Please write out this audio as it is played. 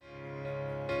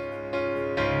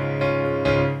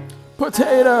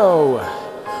Potato!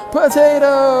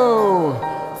 Potato!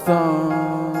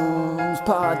 Thumbs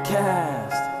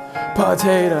Podcast.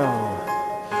 Potato!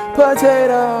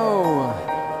 Potato!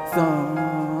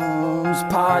 Thumbs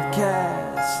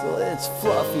Podcast. It's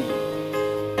Fluffy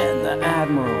and the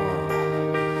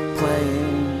Admiral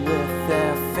playing with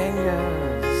their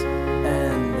fingers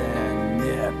and their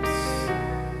nips.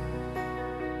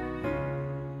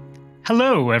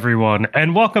 Hello, everyone,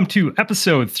 and welcome to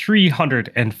episode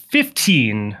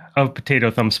 315 of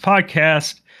Potato Thumbs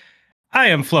Podcast. I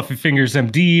am Fluffy Fingers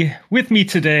MD. With me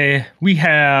today, we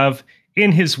have,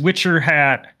 in his Witcher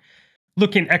hat,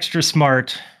 looking extra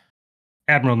smart,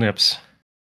 Admiral Nips.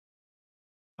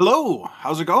 Hello,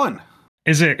 how's it going?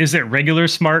 Is it regular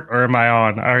smart, or am I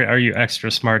on? Are you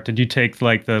extra smart? Did you take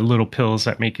like the little pills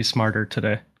that make you smarter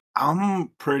today? I'm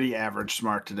pretty average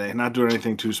smart today, not doing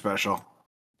anything too special.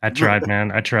 I tried,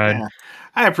 man. I tried. Yeah,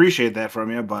 I appreciate that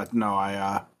from you, but no,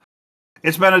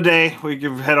 it's been a day.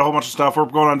 We've had a whole bunch of stuff. We're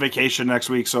going on vacation next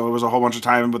week, so it was a whole bunch of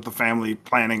time with the family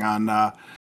planning on,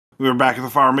 we were back at the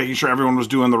farm, making sure everyone was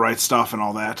doing the right stuff and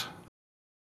all that.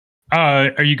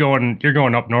 You're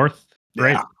going up north,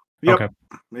 right? Yeah. Yep. Okay.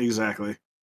 Exactly.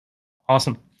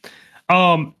 Awesome.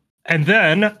 And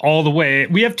then all the way,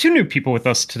 we have two new people with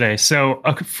us today. So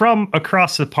from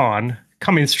across the pond,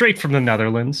 coming straight from the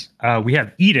Netherlands, we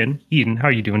have Eden. Eden, how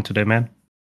are you doing today, man?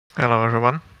 Hello,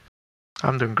 everyone.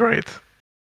 I'm doing great.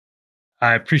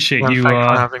 I appreciate you Thanks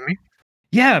for having me.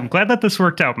 Yeah, I'm glad that this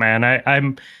worked out, man. I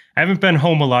haven't been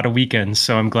home a lot of weekends,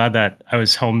 so I'm glad that I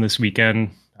was home this weekend,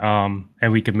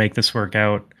 and we could make this work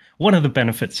out. One of the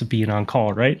benefits of being on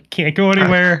call, right? Can't go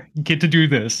anywhere, get to do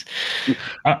this.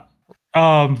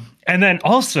 And then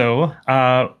also,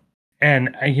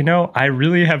 I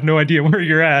really have no idea where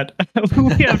you're at.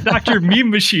 We have Dr. Meme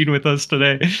Machine with us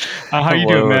today. How you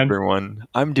doing, man? Everyone.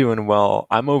 I'm doing well.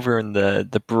 I'm over in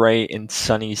the bright and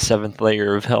sunny seventh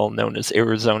layer of hell known as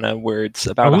Arizona, where it's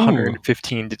about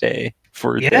 115 today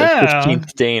for the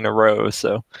 15th day in a row.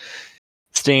 So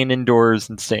staying indoors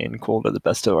and staying cool to the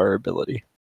best of our ability.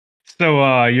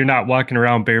 So you're not walking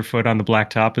around barefoot on the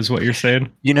blacktop is what you're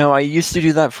saying? You know, I used to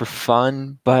do that for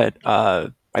fun, but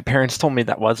my parents told me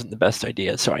that wasn't the best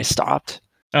idea, so I stopped.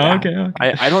 Oh, okay.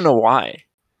 I don't know why.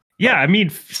 Yeah, I mean,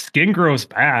 skin grows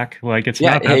back. Like, it's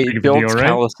not that big of a deal, right?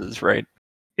 Calluses, right?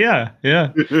 Yeah.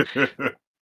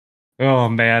 Oh,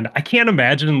 man. I can't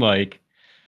imagine, like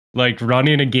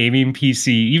running a gaming PC,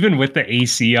 even with the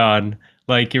AC on.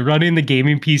 Like, you're running the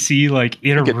gaming PC, like,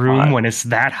 in a room when it's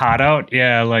that hot out.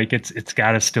 Yeah, like, it's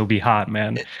got to still be hot,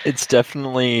 man. It's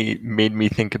definitely made me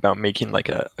think about making, like,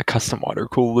 a custom water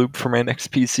cool loop for my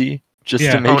next PC. Just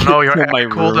to make you're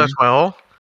air-cooled as well?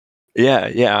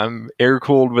 Yeah, I'm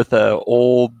air-cooled with a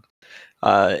old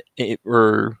AMD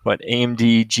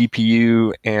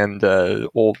GPU and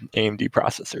old AMD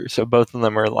processor. So both of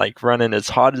them are, like, running as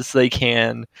hot as they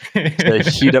can to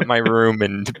heat up my room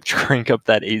and crank up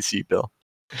that AC bill.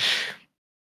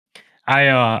 I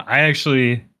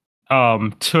actually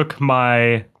took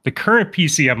the current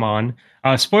PC I'm on.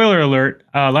 Spoiler alert,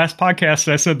 last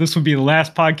podcast I said this would be the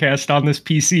last podcast on this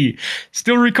PC.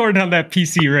 Still recording on that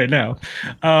PC right now.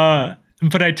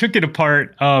 But I took it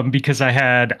apart because I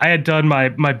had done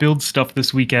my build stuff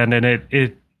this weekend and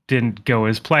it didn't go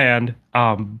as planned.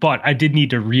 But I did need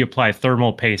to reapply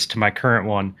thermal paste to my current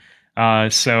one.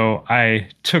 So I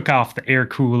took off the air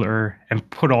cooler and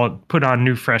put on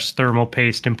new fresh thermal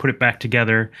paste and put it back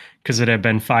together because it had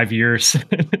been 5 years since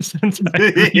I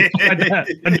reapplied that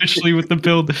initially with the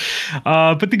build.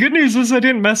 But the good news is I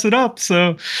didn't mess it up,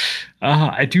 so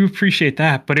I do appreciate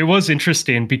that. But it was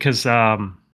interesting because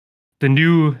the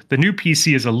new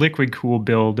PC is a liquid cool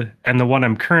build, and the one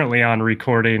I'm currently on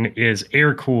recording is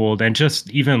air cooled. And just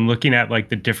even looking at like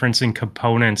the difference in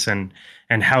components and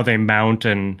how they mount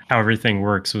and how everything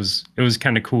works was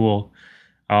kind of cool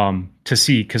to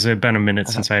see, because it had been a minute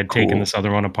since I had taken this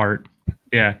other one apart.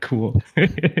 Yeah, cool.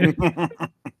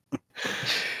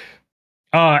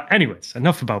 Anyways,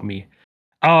 enough about me.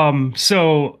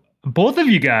 So both of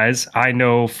you guys I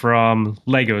know from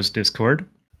Lego's Discord.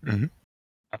 Mm-hmm.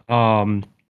 And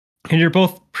you're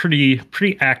both pretty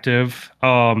active.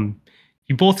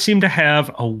 You both seem to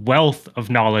have a wealth of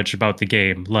knowledge about the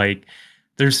game. Like,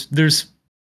 there's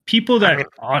people that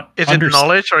is it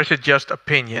knowledge or is it just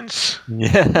opinions?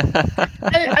 Yeah.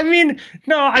 I mean,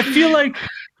 no. I feel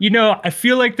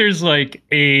like there's like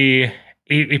a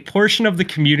portion of the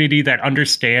community that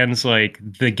understands like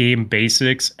the game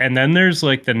basics, and then there's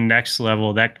like the next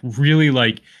level that really,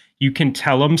 like, you can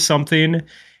tell them something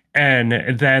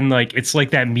And then like it's like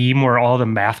that meme where all the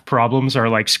math problems are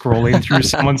like scrolling through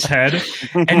someone's head,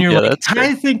 and you're like,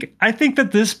 I think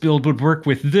that this build would work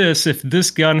with this if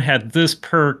this gun had this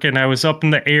perk and I was up in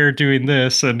the air doing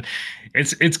this. And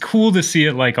it's cool to see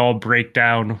it like all break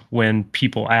down when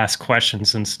people ask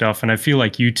questions and stuff. And I feel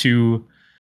like you two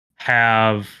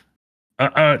have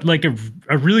like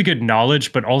a really good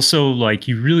knowledge, but also like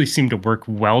you really seem to work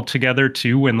well together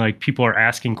too when like people are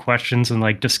asking questions and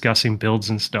like discussing builds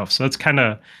and stuff. So it's kind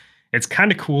of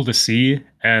cool to see.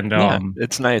 And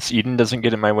it's nice. Eden doesn't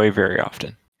get in my way very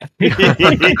often. So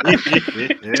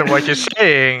what you're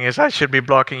saying is I should be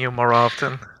blocking you more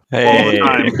often. Hey. All the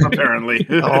time,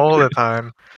 apparently. All the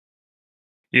time.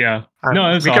 Yeah.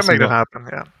 No, we can make that happen.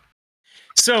 Yeah.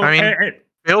 So I mean,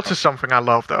 builds is something I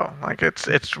love, though. Like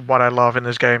it's what I love in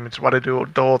this game. It's what I do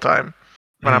the whole time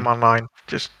when I'm online,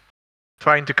 just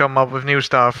trying to come up with new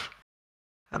stuff,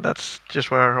 and that's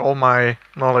just where all my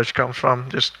knowledge comes from.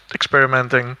 Just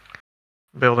experimenting,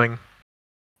 building.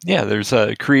 Yeah, there's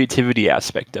a creativity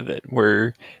aspect of it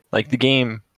where, like, the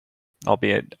game,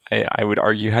 albeit I would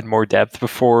argue had more depth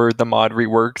before the mod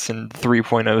reworks and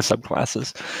 3.0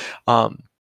 subclasses.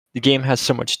 The game has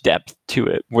so much depth to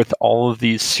it with all of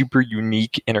these super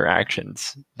unique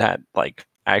interactions that like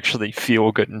actually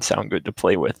feel good and sound good to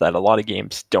play with that a lot of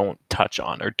games don't touch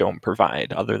on or don't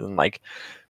provide, other than like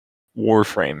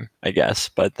Warframe, I guess.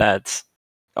 But that's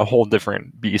a whole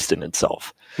different beast in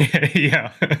itself.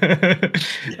 Yeah.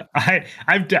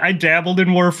 I dabbled in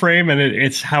Warframe, and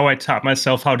it's how I taught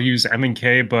myself how to use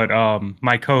M&K, but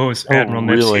my co-host Admiral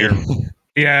Nips here.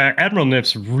 Yeah, Admiral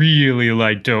Nips really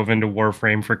like dove into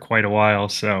Warframe for quite a while,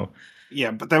 so yeah,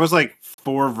 but that was like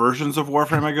 4 versions of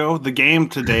Warframe ago. The game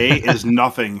today is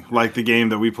nothing like the game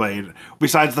that we played,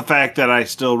 besides the fact that I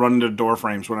still run into door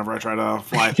frames whenever I try to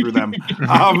fly through them.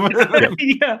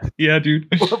 Yeah, dude.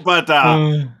 But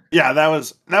yeah, that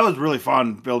was really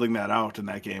fun building that out in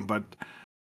that game. But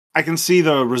I can see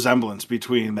the resemblance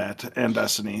between that and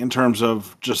Destiny in terms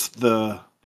of just the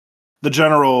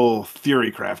general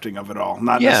theory crafting of it all.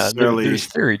 Not necessarily there's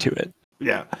theory to it.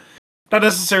 Yeah. Not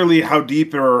necessarily how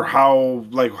deep or how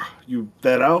like you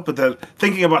that out, but that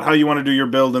thinking about how you want to do your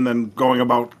build and then going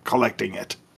about collecting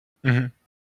it. Mm-hmm.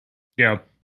 Yeah.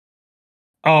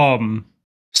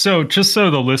 So just so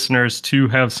the listeners too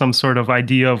have some sort of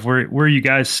idea of where you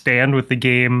guys stand with the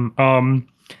game.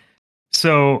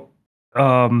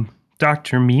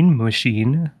 Dr. Mean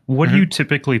Machine, what do you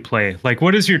typically play? Like,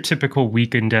 what does your typical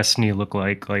week in Destiny look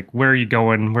like? Like, where are you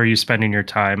going? Where are you spending your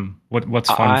time? What's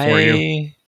fun for you?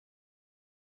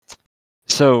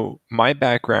 So my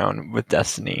background with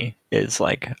Destiny is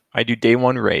like I do day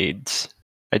 1 raids.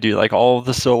 I do like all of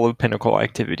the solo pinnacle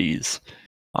activities.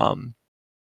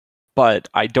 But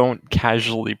I don't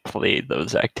casually play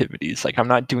those activities. Like I'm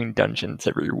not doing dungeons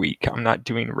every week. I'm not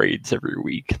doing raids every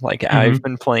week. Like I've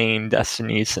been playing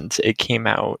Destiny since it came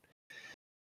out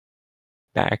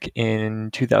back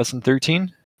in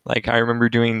 2013. Like I remember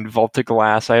doing Vault of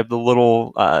Glass. I have the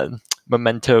little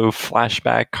memento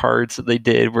flashback cards that they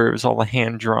did where it was all the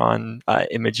hand-drawn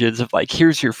images of like,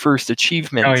 here's your first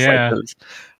achievements. Oh, yeah. Like those,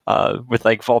 with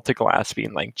like Vault of Glass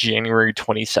being like January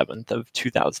 27th of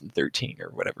 2013 or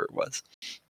whatever it was.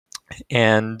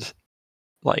 And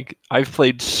like I've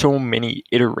played so many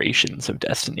iterations of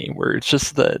Destiny where it's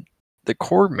just the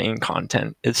core main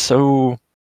content is so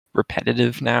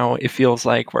repetitive now. It feels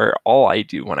like where all I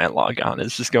do when I log on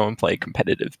is just go and play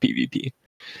competitive PvP.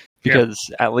 Because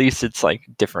at least it's like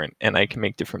different and I can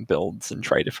make different builds and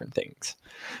try different things.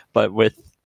 But with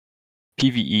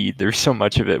PvE, there's so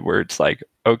much of it where it's like,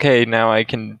 okay, now I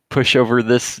can push over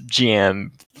this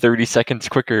GM 30 seconds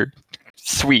quicker.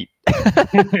 Sweet.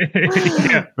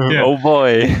 Oh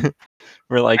boy.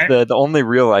 Where like the only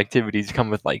real activities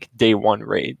come with like day 1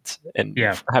 raids and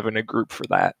having a group for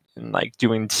that and like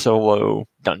doing solo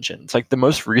dungeons. Like the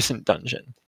most recent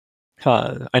dungeon.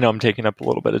 I know I'm taking up a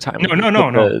little bit of time.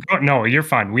 No, you're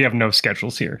fine. We have no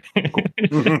schedules here.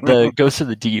 The Ghost of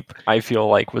the Deep, I feel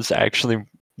like, was actually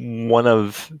one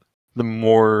of the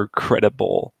more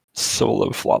credible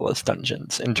solo flawless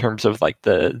dungeons in terms of like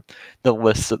the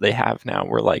lists that they have now.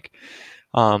 Where like,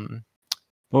 what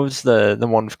was the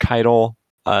one with Keitel?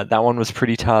 That one was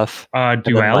pretty tough.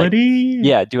 Duality?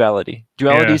 Duality.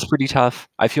 Duality is pretty tough.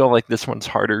 I feel like this one's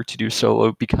harder to do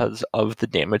solo because of the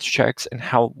damage checks and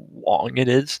how long it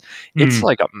is. It's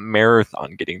like a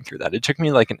marathon getting through that. It took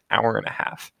me like an hour and a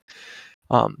half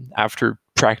after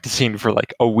practicing for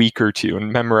like a week or 2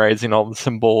 and memorizing all the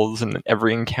symbols and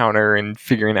every encounter and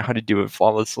figuring out how to do it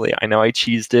flawlessly. I know I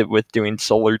cheesed it with doing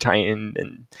Solar Titan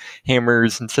and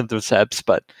hammers and Synthoceps,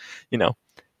 but you know,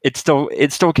 it still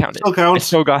counted. Still counts. I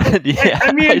still got it. Yeah,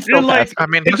 I mean, passed.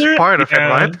 That's part of it,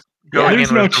 right? Going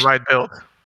in with the right build.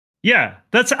 Yeah,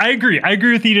 I agree. I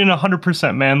agree with Eden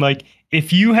 100%, man. Like,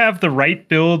 if you have the right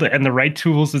build and the right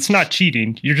tools, it's not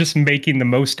cheating. You're just making the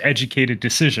most educated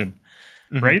decision,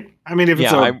 right? I mean,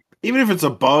 even if it's a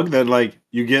bug that like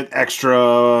you get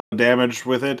extra damage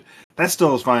with it, that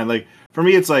still is fine. Like for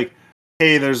me, it's like,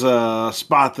 hey, there's a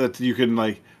spot that you can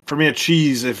like. For me, a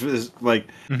cheese if is like,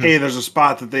 hey, there's a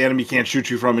spot that the enemy can't shoot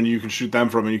you from, and you can shoot them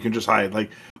from, and you can just hide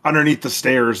like underneath the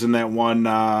stairs in that one.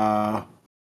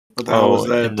 What the hell was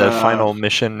that? In the final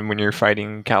mission when you're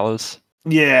fighting Kalos.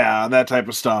 Yeah, that type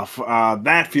of stuff.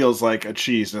 That feels like a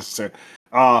cheese necessary.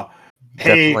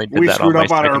 Hey, Definitely did we that screwed on up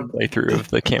my on our second playthrough of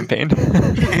the campaign.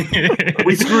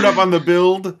 we screwed up on the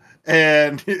build,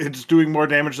 and it's doing more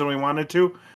damage than we wanted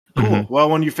to. Cool. Well,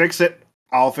 when you fix it,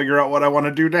 I'll figure out what I want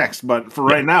to do next. But for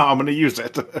right now, I'm going to use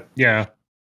it. Yeah.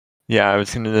 Yeah, I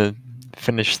was going to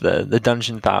finish the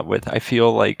dungeon thought with, I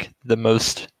feel like the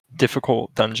most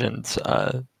difficult dungeons,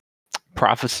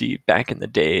 Prophecy back in the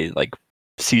day, like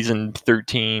season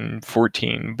 13,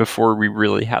 14, before we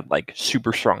really had like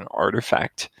super strong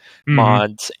artifact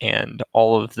mods and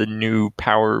all of the new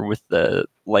power with the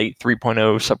light 3.0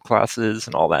 subclasses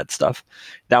and all that stuff.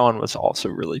 That one was also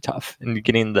really tough. And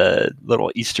getting the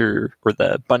little Easter or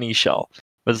the bunny shell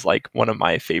was like one of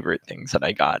my favorite things that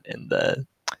I got in the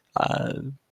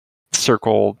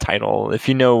circle title. If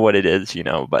you know what it is, you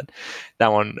know, but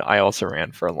that one I also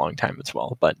ran for a long time as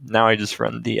well. But now I just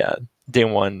run the day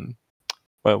one,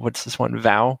 what's this one,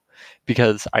 Vow,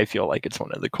 because I feel like it's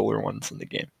one of the cooler ones in the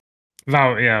game.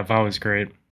 Vow is great.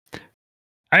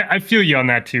 I feel you on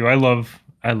that too. I love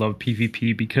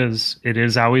PvP because it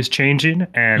is always changing,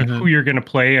 and who you're going to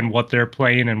play and what they're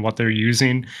playing and what they're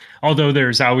using. Although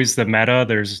there's always the meta,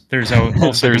 there's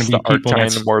also going to be people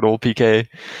that's Immortal PK.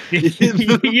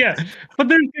 Yeah, but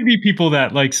there's going to be people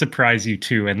that like surprise you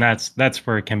too, and that's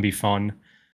where it can be fun.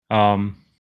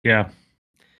 Yeah.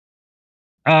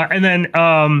 And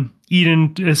then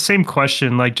Eden, same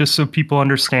question, like just so people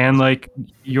understand like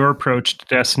your approach to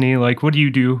Destiny, like what do you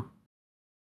do?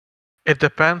 It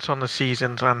depends on the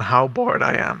seasons and how bored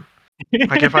I am.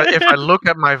 Like if I look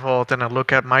at my vault and I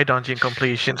look at my dungeon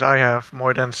completions, I have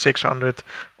more than 600,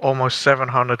 almost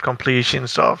 700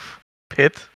 completions of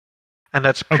Pit, and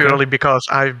that's purely because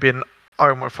I've been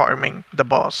armor farming the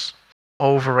boss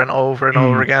over and over and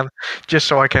over again, just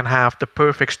so I can have the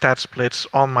perfect stat splits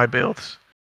on my builds.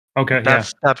 Okay,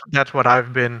 that's what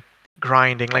I've been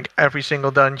grinding. Like every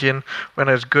single dungeon, when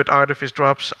there's good artifice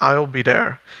drops, I'll be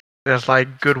there. There's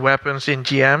like good weapons in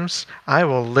GMs, I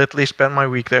will literally spend my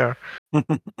week there.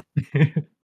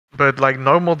 But like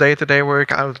normal day-to-day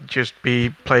work, I'll just be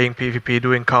playing PvP,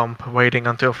 doing comp, waiting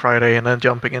until Friday, and then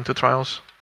jumping into trials.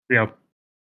 Yeah.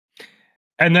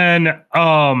 And then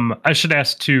I should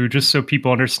ask too, just so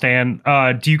people understand,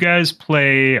 do you guys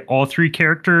play all three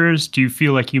characters? Do you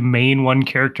feel like you main one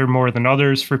character more than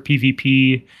others for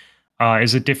PvP?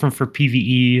 Is it different for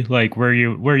PvE? Like where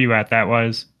you at that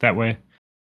way?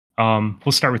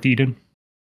 We'll start with Eden.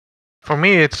 For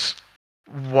me, it's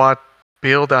what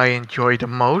build I enjoy the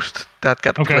most that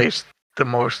gets placed the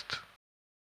most.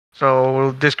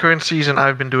 So this current season,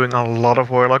 I've been doing a lot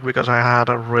of Warlock because I had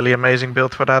a really amazing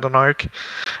build for that on Arc.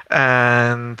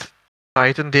 And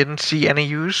Titan didn't see any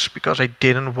use because I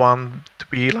didn't want to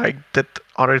be like that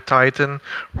other Titan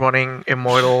running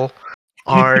Immortal,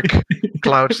 Arc,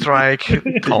 Cloud Strike,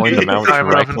 calling them out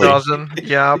correctly.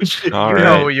 Yeah,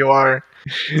 know who you are.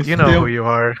 You know who you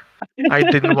are. I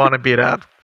didn't want to be that.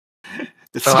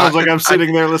 It sounds like I'm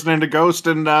sitting there listening to Ghost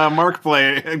and Mark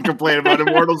play and complain about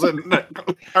Immortals and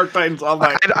Arc Titans all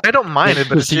night. I don't mind it,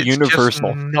 but it's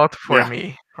universal. Just not for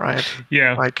me, right?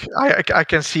 Yeah. Like I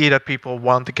can see that people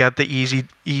want to get the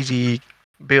easy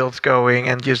builds going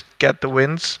and just get the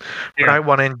wins, but I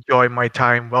want to enjoy my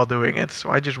time while doing it.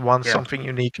 So I just want something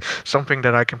unique, something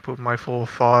that I can put my full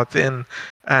thought in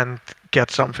and get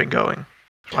something going.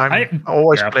 So I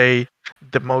always play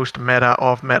the most meta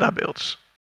of meta builds.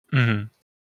 Mm-hmm.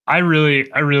 I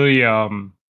really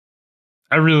am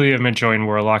enjoying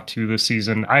Warlock 2 this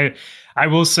season. I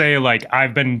will say, like,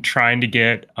 I've been trying to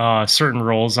get certain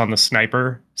roles on the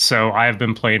sniper, so I've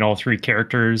been playing all three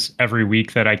characters every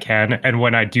week that I can. And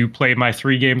when I do play my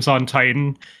 3 games on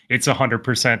Titan, it's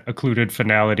 100% occluded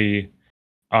finality,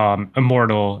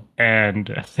 Immortal, and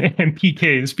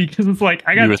PKs, because it's like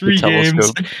I got 3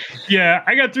 games. Yeah,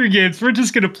 I got 3 games. We're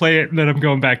just gonna play it, and then I'm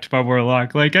going back to my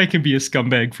Warlock. Like I can be a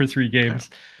scumbag for 3 games.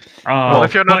 Well,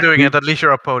 if you're not doing it, at least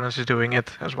your opponent is doing it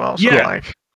as well. So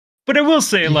like, but I will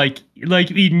say, like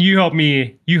Eden, you help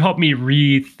me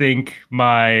rethink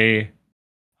my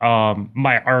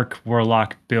my Arc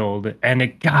Warlock build,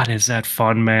 and God, is that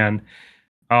fun, man.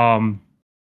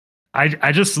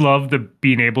 I just love the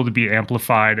being able to be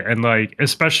amplified, and like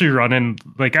especially running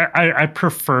like I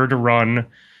prefer to run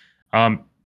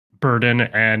Burden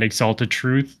and Exalted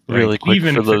Truth. Really Like quick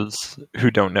even for if those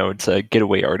who don't know, it's a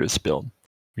getaway artist build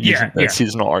using the yeah.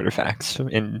 seasonal artifacts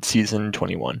in season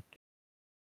 21.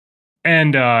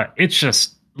 And it's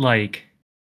just like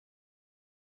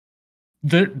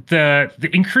the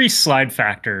increased slide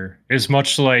factor is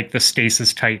much like the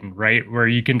Stasis Titan, right? Where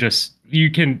you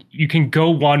can go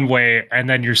one way and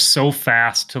then you're so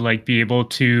fast to like be able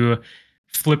to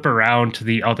flip around to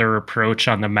the other approach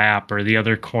on the map or the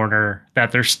other corner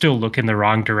that they're still looking the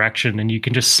wrong direction, and you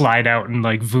can just slide out and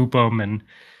like voop them. And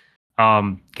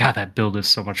God, that build is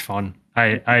so much fun.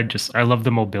 I love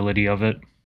the mobility of it.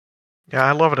 Yeah,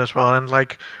 I love it as well. And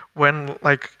like when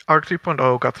like Arc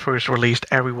 3.0 got first released,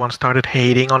 everyone started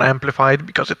hating on Amplified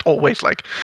because it always like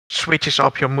switches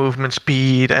up your movement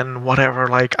speed and whatever.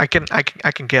 Like I can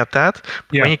get that.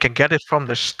 But when you can get it from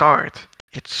the start,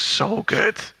 it's so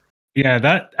good. Yeah,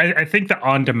 that I think the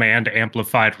on-demand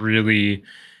Amplified really,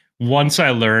 once I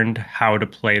learned how to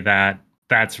play that,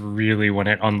 that's really when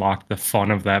it unlocked the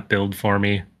fun of that build for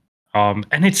me.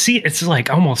 And it's like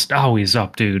almost always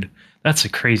up, dude. That's a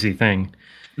crazy thing.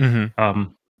 Mm-hmm.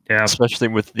 Yeah. Especially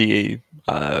with the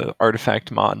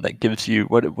artifact mod that gives you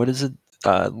what is it?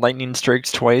 Lightning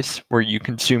strikes twice, where you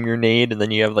consume your nade and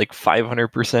then you have like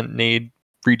 500% nade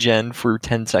regen for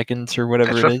 10 seconds or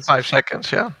whatever it is. 5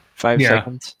 seconds, yeah. 5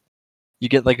 seconds. You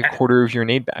get like a quarter of your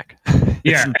nade back.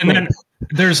 Yeah, and then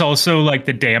there's also like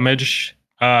the damage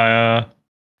fragment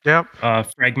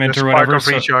the or whatever. Spark of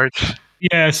recharge.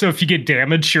 Yeah, so if you get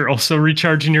damaged, you're also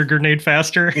recharging your grenade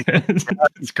faster.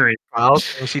 It's great. Well,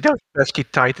 you see those pesky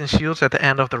Titan shields at the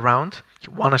end of the round?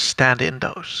 You want to stand in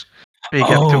those. So you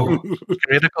get to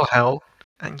critical health,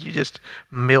 and you just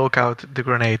milk out the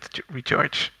grenade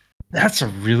recharge. That's a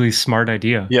really smart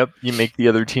idea. Yep, you make the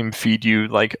other team feed you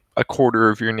like a quarter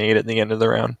of your nade at the end of the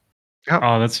round. Yep.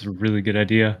 Oh, that's a really good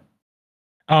idea.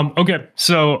 Okay,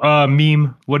 so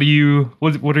meme, what are you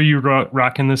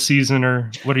rocking this season,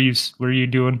 or what are you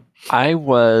doing? I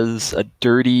was a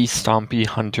dirty Stompy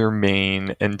Hunter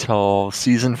main until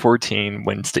season 14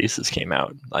 when Stasis came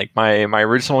out. Like my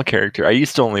original character, I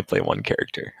used to only play one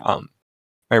character.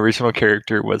 My original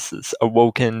character was this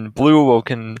blue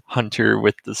awoken hunter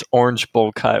with this orange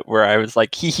bowl cut, where I was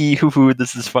like, hee hee hoo hoo,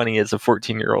 this is funny as a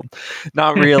 14-year-old,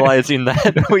 not realizing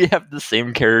that we have the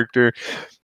same character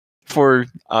for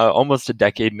almost a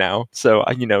decade now. So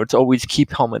it's always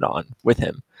keep helmet on with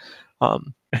him.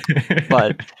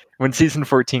 But when season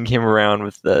 14 came around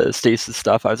with the Stasis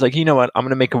stuff, I was like, you know what? I'm going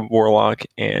to make a Warlock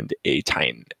and a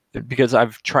Titan, because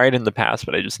I've tried in the past,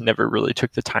 but I just never really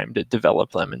took the time to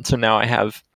develop them. And so now I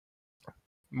have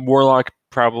Warlock.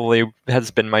 Probably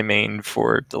has been my main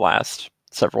for the last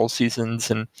several seasons,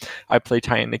 and I play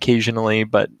Titan occasionally,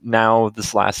 but now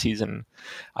this last season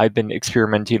I've been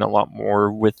experimenting a lot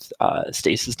more with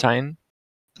Stasis Titan.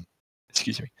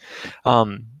 Excuse me.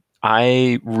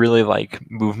 I really like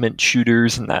movement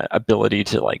shooters and that ability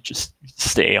to like just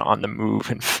stay on the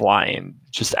move and fly and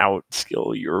just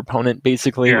outskill your opponent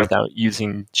basically without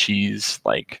using cheese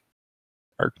like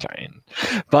Arctine.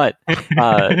 But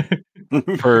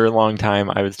for a long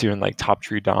time I was doing like Top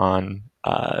Tree Dawn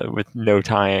with no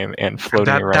time and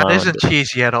floating around. That isn't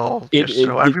cheesy at all.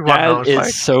 So everyone knows.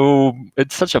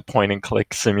 It's such a point and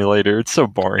click simulator. It's so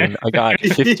boring. I got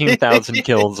 15,000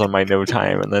 kills on my no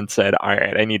time, and then said, "All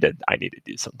right, I need to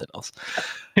do something else."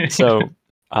 So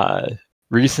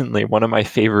recently, one of my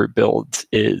favorite builds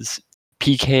is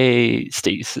PK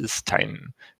Stasis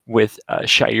Titan with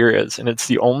Shairas, and it's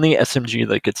the only SMG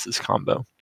that gets this combo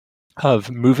of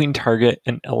moving target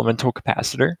and elemental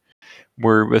capacitor.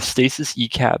 Where with Stasis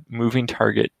ECAP, moving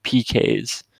target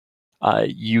PKs,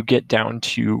 you get down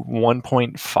to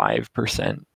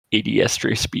 1.5% ADS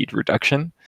strafe speed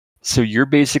reduction. So you're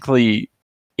basically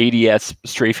ADS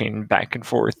strafing back and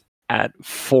forth at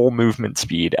full movement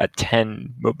speed at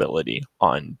 10 mobility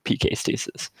on PK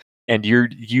Stasis. And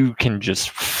you can just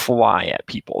fly at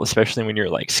people, especially when you're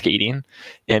like skating,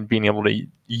 and being able to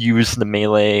use the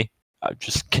melee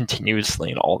just continuously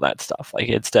and all that stuff. Like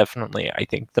it's definitely, I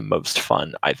think, the most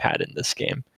fun I've had in this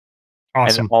game.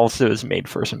 Awesome. And also is made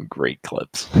for some great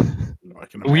clips.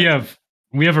 We have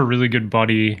a really good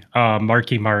buddy,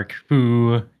 Marky Mark,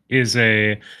 who is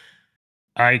a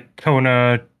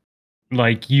Icona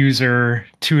like user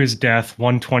to his death,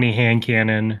 120 hand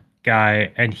cannon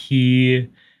guy, and he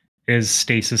is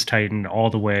Stasis Titan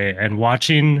all the way. And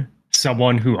watching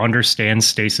someone who understands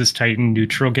Stasis Titan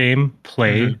neutral game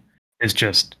play is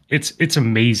just it's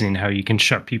amazing how you can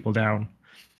shut people down.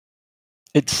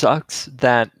 It sucks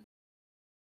that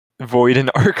Void and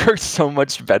Arc are so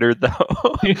much better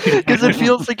though, because it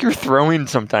feels like you're throwing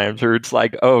sometimes, or it's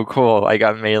like, oh cool, I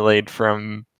got meleeed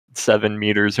from 7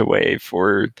 meters away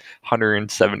for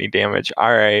 170 damage.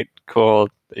 All right, cool.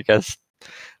 I guess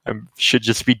I should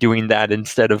just be doing that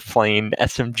instead of playing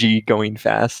SMG going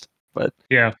fast. But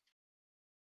yeah,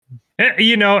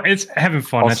 it's having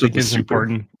fun. Also, I think is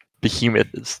important.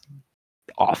 Behemoth is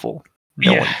awful.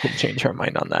 No one can change our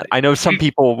mind on that. I know some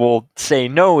people will say,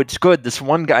 no, it's good. This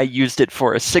one guy used it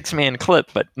for a 6-man clip,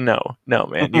 but no,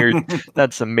 man,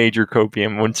 that's a major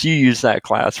copium. Once you use that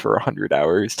class for 100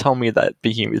 hours, tell me that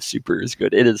Behemoth Super is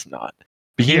good. It is not.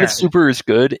 Behemoth Super is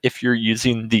good if you're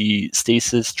using the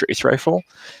Stasis Trace Rifle,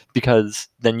 because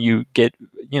then you get,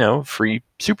 free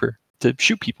Super to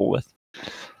shoot people with.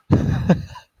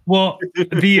 Well,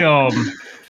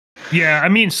 yeah, I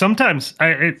mean, sometimes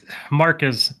Mark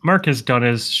has done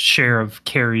his share of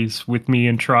carries with me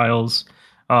in trials,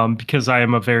 because I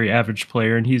am a very average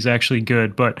player and he's actually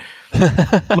good. But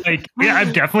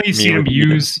I've definitely seen him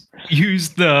use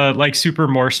the super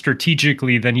more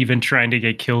strategically than even trying to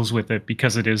get kills with it,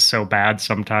 because it is so bad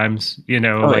sometimes. You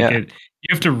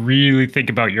have to really think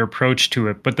about your approach to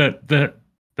it. But the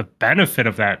benefit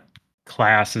of that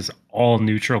class is all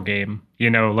neutral game.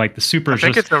 The super. I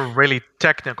think it's a really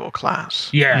technical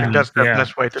class. Yeah, I think that's the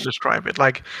best way to describe it.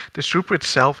 Like, the super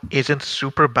itself isn't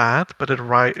super bad, but it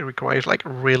requires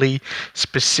really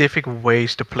specific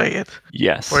ways to play it.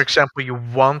 Yes. For example, you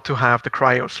want to have the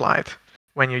cryo slide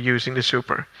when you're using the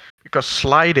super, because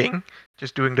sliding,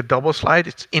 just doing the double slide,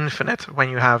 it's infinite when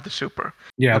you have the super.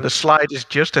 Yeah. And the slide is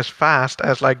just as fast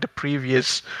as the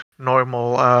previous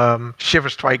normal Shiver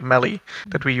Strike melee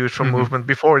that we used for movement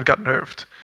before it got nerfed.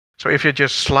 So if you're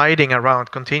just sliding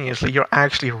around continuously, you're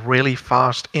actually really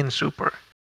fast in super.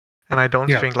 And I don't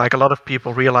think a lot of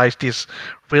people realize this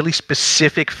really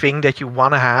specific thing that you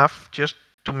want to have just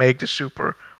to make the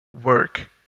super work.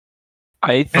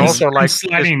 I think also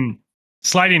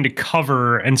sliding to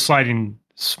cover and sliding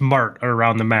smart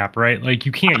around the map, right? Like,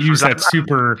 you can't use that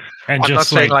super and I'm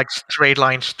just not saying straight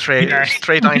line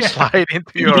slide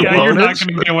into your opponents. You're not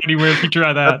going to go anywhere if you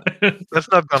try that.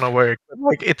 That's not going to work.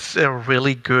 It's a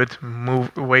really good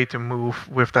way to move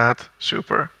with that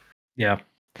super. Yeah.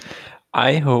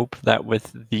 I hope that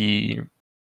with the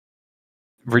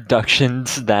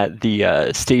reductions that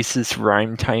the Stasis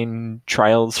Rhyme-Time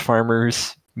Trials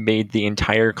farmers made the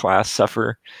entire class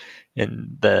suffer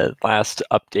in the last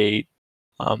update.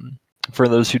 For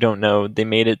those who don't know, they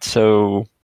made it so,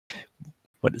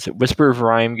 what is it? Whisper of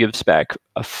Rhyme gives back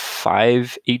a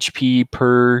 5 HP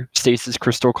per Stasis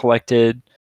Crystal collected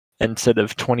instead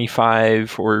of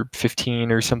 25 or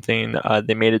 15 or something.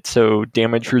 They made it so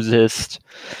damage resist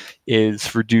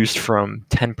is reduced from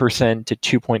 10% to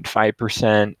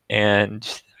 2.5%,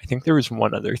 and I think there was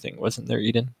one other thing, wasn't there,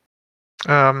 Eden?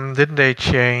 Didn't they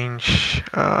change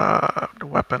the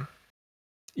weapon?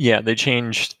 Yeah, they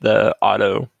changed the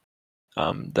auto,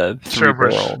 the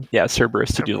Cerberus.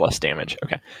 Cerberus to do less damage.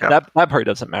 Okay, that part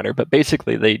doesn't matter, but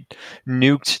basically they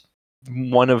nuked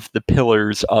one of the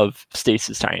pillars of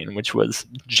Stasis Titan, which was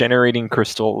generating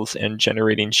crystals and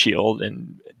generating shield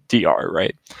and DR,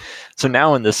 right? So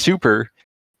now in the super,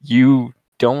 you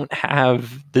don't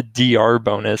have the DR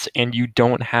bonus and you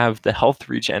don't have the health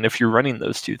regen if you're running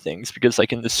those two things, because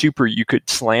in the super you could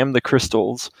slam the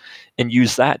crystals and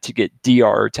use that to get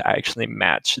DR to actually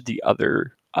match the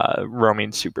other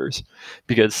roaming supers,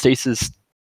 because Stasis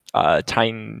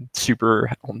Titan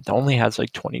super only has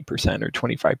 20% or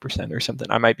 25% or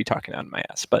something. I might be talking out of my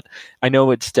ass, but I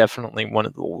know it's definitely one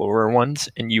of the lower ones,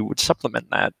 and you would supplement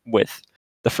that with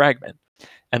the fragment,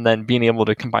 and then being able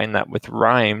to combine that with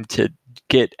Rhyme to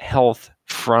get health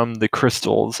from the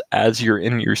crystals as you're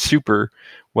in your super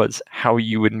was how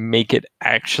you would make it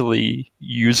actually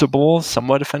usable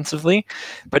somewhat offensively.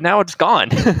 But now it's gone.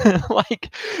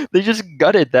 They just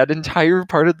gutted that entire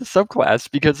part of the subclass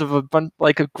because of a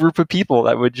group of people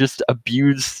that would just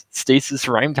abuse Stasis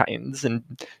Rhyme Titans, and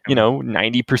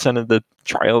 90% of the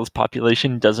trials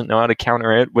population doesn't know how to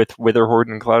counter it with Witherhoard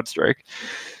and Cloudstrike.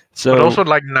 So, but also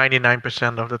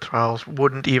 99% of the trials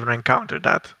wouldn't even encounter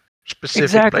that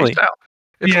specific playstyle.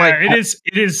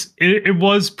 It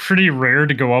was pretty rare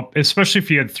to go up, especially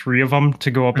if you had 3 of them, to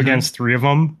go up against 3 of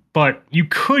them. But you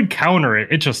could counter it.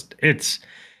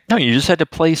 No, you just had to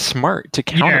play smart to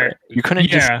counter it. You couldn't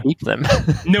just keep them.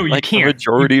 No, you can't. The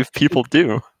majority of people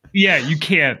do. Yeah, you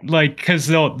can't. Because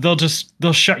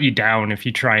they'll shut you down if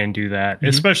you try and do that,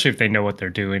 especially if they know what they're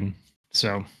doing.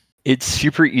 So it's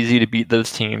super easy to beat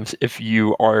those teams if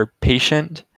you are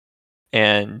patient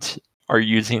and are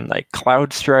using like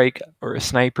Cloud Strike or a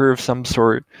sniper of some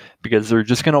sort, because they're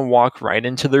just going to walk right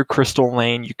into their crystal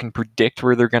lane. You can predict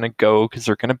where they're going to go because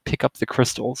they're going to pick up the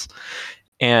crystals.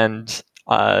 And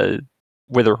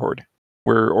Wither Horde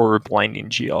or Blinding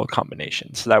GL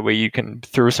combination. So that way you can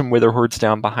throw some Wither Hordes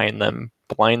down behind them,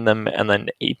 blind them, and then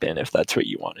ape in if that's what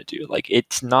you want to do. Like,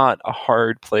 it's not a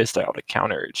hard playstyle to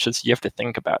counter. It's just you have to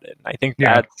think about it. And I think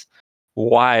that's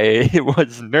why it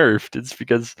was nerfed. It's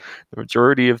because the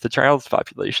majority of the Trials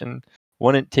population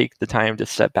wouldn't take the time to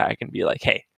step back and be like,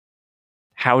 hey,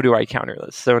 how do I counter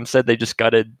this? So instead they just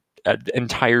gutted an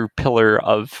entire pillar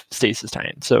of Stasis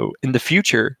Titan. So in the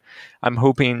future, I'm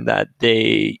hoping that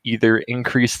they either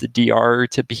increase the DR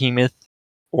to Behemoth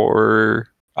or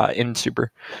in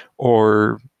Super,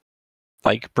 or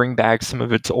like bring back some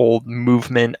of its old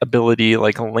movement ability,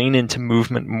 like lane into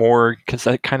movement more, because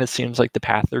that kind of seems like the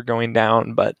path they're going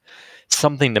down, but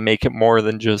something to make it more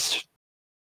than just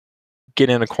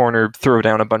get in a corner, throw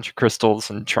down a bunch of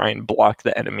crystals, and try and block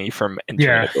the enemy from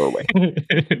entering a doorway.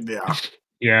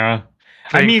 Yeah.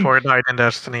 I mean, Fortnite and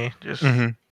Destiny just.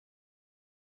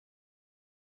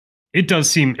 It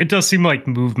does seem like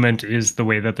movement is the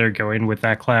way that they're going with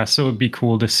that class. So it'd be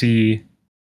cool to see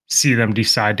them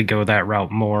decide to go that route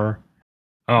more.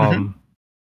 Yeah,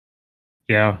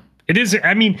 it is.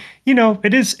 I mean,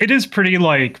 it is pretty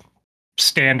like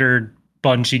standard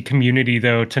Bungie community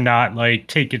though to not like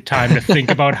take your time to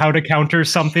think about how to counter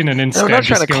something and instead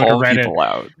just go to Reddit. People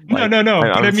out. Like, no.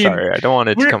 I'm sorry. I don't want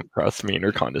it to come across mean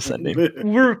or condescending.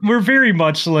 We're very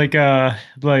much like a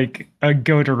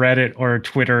go to Reddit or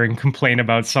Twitter and complain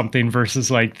about something versus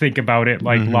like think about it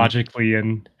like logically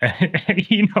and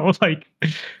like.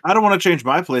 I don't want to change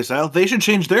my playstyle. They should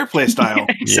change their playstyle.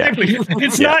 Exactly.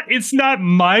 It's not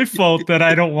my fault that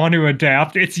I don't want to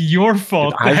adapt. It's your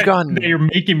fault that you're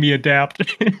making me adapt.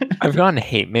 I've gotten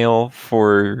hate mail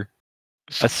for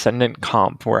Ascendant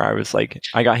comp where I was like,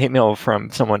 I got hate mail from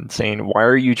someone saying, why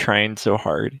are you trying so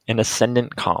hard in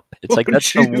Ascendant comp? It's like,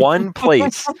 that's the one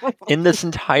place in this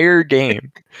entire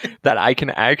game that I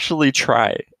can actually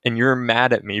try, and you're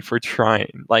mad at me for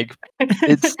trying. Like,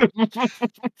 it's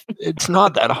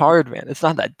not that hard, man. It's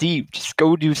not that deep. Just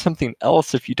go do something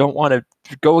else if you don't want to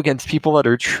go against people that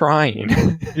are trying.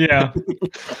 Yeah.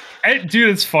 Dude,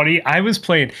 it's funny. I was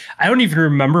playing, I don't even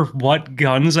remember what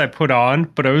guns I put on,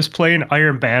 but I was playing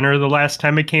Iron Banner the last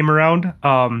time it came around.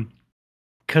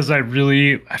 Because I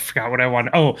forgot what I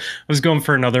wanted. Oh, I was going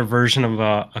for another version of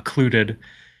Occluded.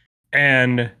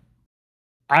 And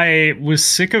I was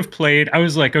sick of played. I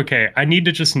was like, okay, I need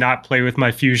to just not play with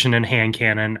my fusion and hand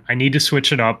cannon. I need to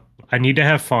switch it up. I need to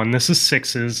have fun. This is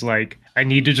 6s. Like, I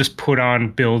need to just put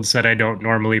on builds that I don't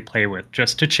normally play with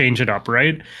just to change it up,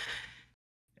 right?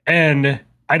 And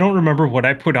I don't remember what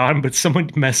I put on, but someone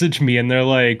messaged me and they're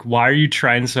like, why are you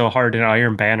trying so hard in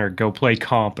Iron Banner? Go play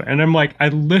comp. And I'm like, I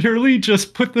literally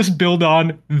just put this build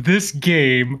on this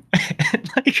game.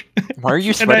 Like, why are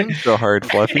you sweating so hard,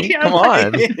 Fluffy? Yeah, come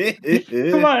on.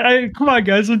 Come on,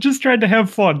 guys. I'm just trying to have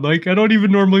fun. Like, I don't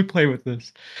even normally play with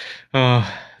this.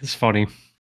 It's funny.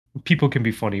 People can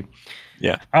be funny.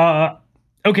 Yeah.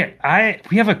 Okay,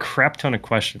 we have a crap ton of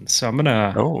questions, so I'm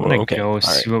gonna go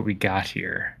see what we got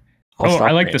here.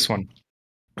 I like this one.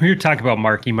 We're here to talk about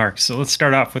Marky Mark, so let's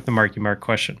start off with the Marky Mark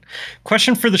question.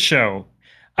 Question for the show.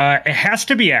 It has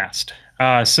to be asked.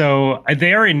 So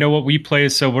they already know what we play,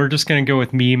 so we're just gonna go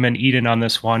with Meme and Eden on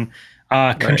this one.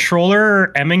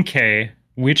 Controller M and K,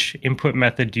 which input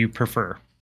method do you prefer?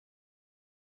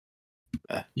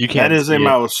 You can't. That is a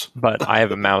mouse, but I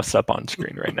have a mouse up on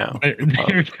screen right now. There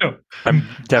you go. I'm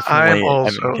definitely. I'm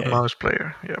also a mouse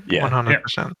player. Yeah,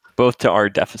 100%. Both to our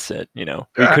deficit, we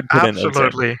could put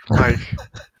absolutely. Like,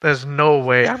 there's no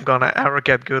way I'm gonna ever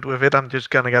get good with it. I'm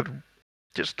just gonna get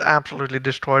absolutely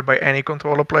destroyed by any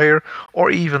controller player,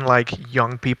 or even like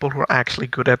young people who are actually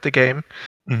good at the game.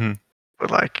 Mm-hmm.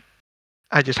 But like,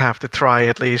 I just have to try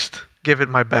at least, give it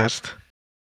my best.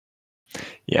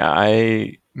 Yeah,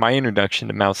 my introduction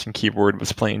to mouse and keyboard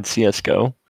was playing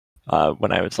CSGO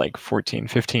when I was like 14,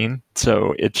 15.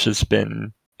 So it's just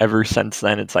been ever since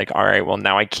then. It's like, all right, well,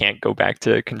 now I can't go back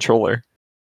to controller.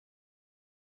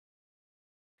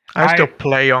 I still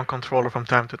play on controller from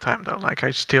time to time, though. Like,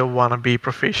 I still want to be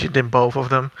proficient in both of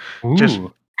them. Ooh. Just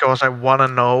because I want to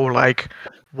know, like,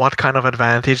 what kind of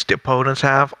advantage the opponents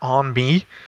have on me.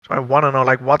 So I want to know,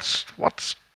 like, what's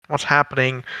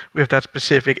happening with that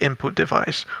specific input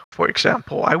device. For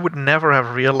example, I would never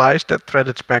have realized that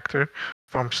Threaded Spectre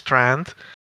from Strand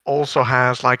also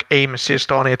has like aim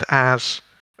assist on it as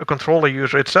a controller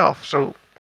user itself. So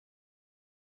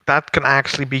that can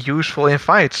actually be useful in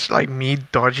fights, like me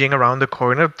dodging around the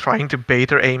corner, trying to bait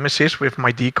their aim assist with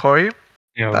my decoy.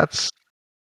 That's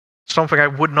something I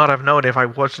would not have known if I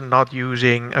was not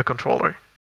using a controller.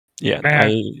 Yeah,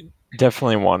 I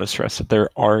definitely want to stress that there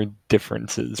are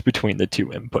differences between the two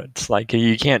inputs. Like,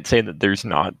 you can't say that there's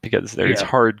not, because there's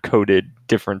hard-coded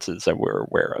differences that we're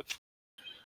aware of.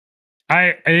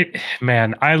 I'd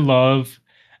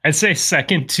say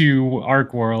second to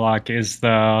Arc Warlock is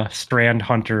the Strand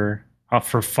Hunter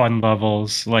for fun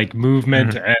levels, like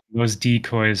movement and those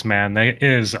decoys, man. That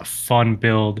is a fun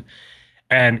build.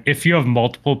 And if you have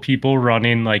multiple people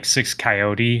running like 6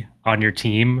 Coyote on your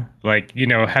team, like,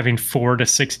 having 4 to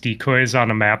 6 decoys on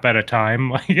a map at a time,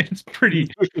 like it's pretty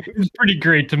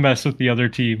great to mess with the other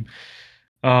team.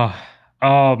 Okay.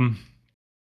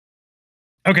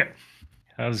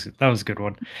 That was a good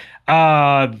one.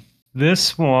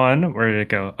 This one, where did it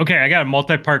go? Okay, I got a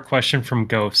multi-part question from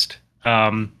Ghost.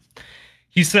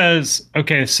 He says,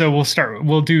 okay, so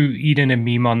we'll do Eden and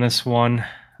Meme on this one.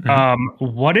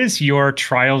 What is your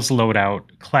Trials loadout?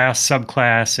 Class,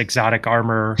 subclass, exotic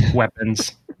armor,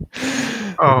 weapons?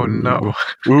 Oh no.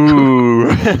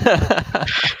 Ooh.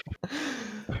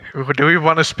 Do we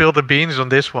want to spill the beans on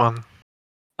this one?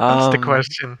 That's the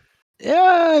question.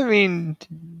 Yeah, I mean,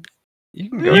 you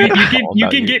can go. You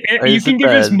can give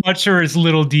as much or as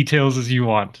little details as you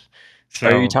want. So.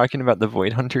 Are you talking about the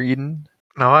Void Hunter, Eden?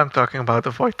 No, I'm talking about the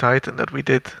Void Titan that we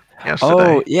did yesterday.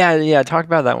 Oh, yeah. Talk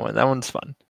about that one. That one's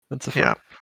fun. That's a fun. Yeah.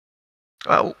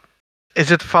 Well,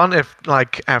 is it fun if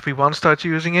like everyone starts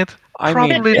using it?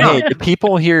 Probably not. Hey, the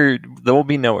people here, they'll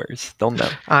be knowers. They'll know.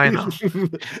 I know.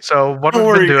 So what Don't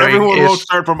we've been doing everyone is... won't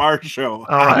start from our show.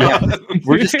 All right.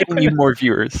 We're just getting you more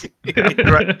viewers.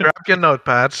 Grab your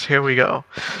notepads. Here we go.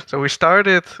 So we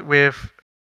started with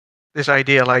this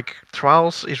idea, like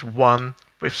Trials is one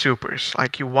with supers.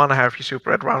 Like you want to have your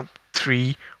super at round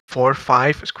 3, 4,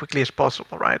 5 as quickly as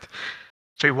possible, right?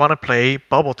 So you want to play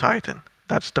Bubble Titan.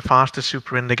 That's the fastest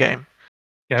super in the game.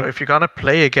 Yep. So if you're going to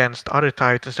play against other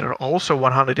Titans that are also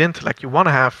 100 intellect, you want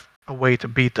to have a way to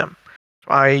beat them.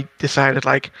 So I decided,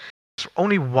 like, there's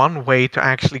only one way to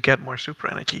actually get more super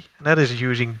energy, and that is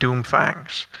using Doom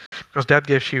Fangs. Because that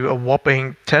gives you a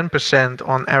whopping 10%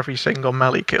 on every single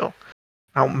melee kill.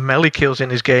 Now, melee kills in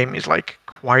this game is, like,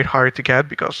 quite hard to get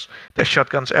because there's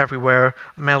shotguns everywhere,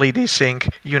 melee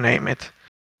desync, you name it.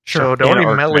 Sure. So the only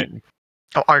melee...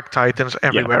 Arc Titans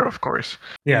everywhere, of course.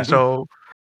 Yeah. So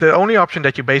the only option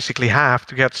that you basically have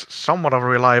to get somewhat of a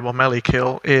reliable melee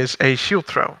kill is a shield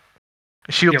throw.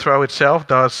 A shield throw itself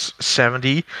does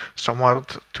 70,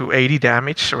 somewhat to 80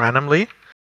 damage randomly.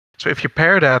 So if you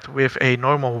pair that with a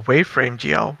normal Waveframe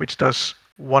GL, which does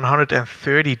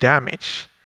 130 damage,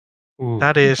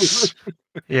 that is,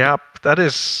 that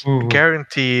is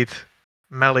guaranteed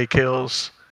melee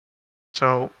kills.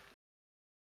 So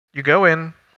you go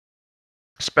in,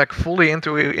 spec fully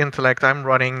into intellect. I'm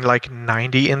running like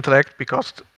 90 intellect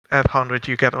because at 100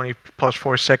 you get only plus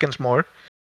 4 seconds more.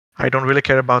 I don't really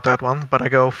care about that one, but I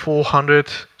go full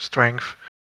 100 strength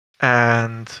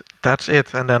and that's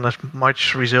it. And then as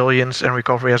much resilience and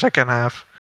recovery as I can have.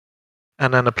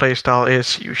 And then the playstyle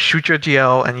is you shoot your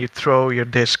GL and you throw your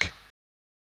disc.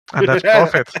 And that's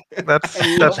profit. That's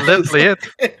literally it.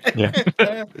 Yeah.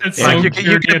 Like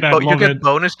you get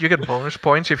bonus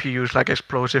points if you use like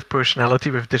explosive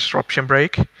personality with disruption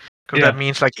break. Because that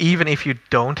means like even if you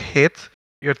don't hit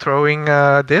your throwing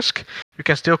disc, you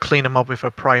can still clean them up with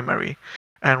a primary.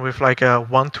 And with like a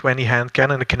 120 hand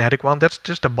cannon, a kinetic one, that's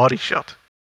just a body shot.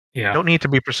 Yeah. You don't need to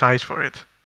be precise for it.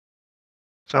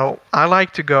 So I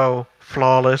like to go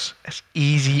flawless, as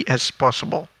easy as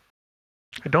possible.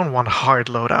 I don't want hard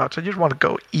loadouts. I just want to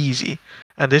go easy.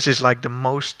 And this is like the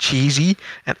most cheesy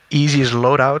and easiest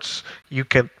loadouts you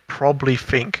can probably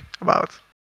think about.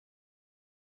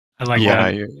 I like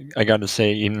that. I got to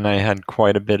say, Eden and I had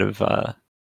quite a bit of, I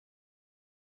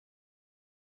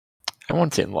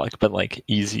won't say luck, but like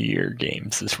easier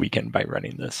games this weekend by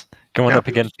running this. Going up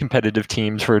against competitive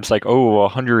teams where it's like,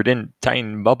 100 in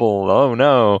Titan bubble, oh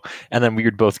no. And then we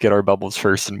would both get our bubbles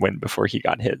first and win before he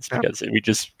got his because we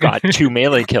just got 2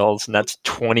 melee kills and that's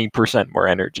 20% more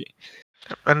energy.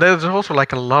 And there's also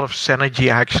like a lot of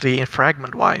synergy actually in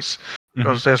fragment-wise.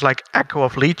 Because there's like Echo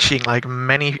of Leeching, like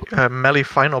many melee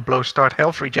final blows start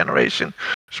health regeneration.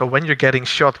 So when you're getting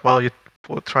shot while you're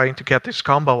trying to get this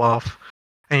combo off,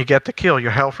 and you get the kill,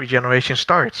 your health regeneration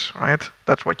starts, right?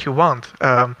 That's what you want.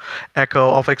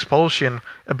 Echo of Expulsion,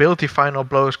 ability final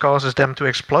blows causes them to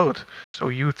explode. So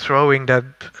you throwing that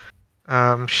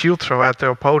shield throw at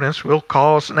their opponents will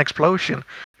cause an explosion.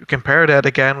 You can pair that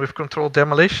again with controlled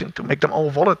demolition to make them all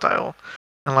volatile.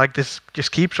 And like this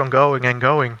just keeps on going and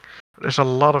going. There's a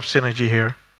lot of synergy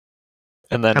here.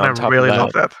 And then I really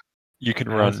love that. You can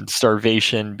run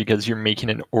Starvation because you're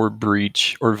making an Orb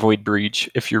Breach or Void Breach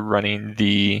if you're running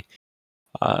the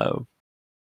That's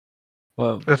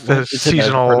the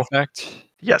seasonal artifact.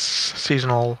 Yes,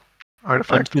 seasonal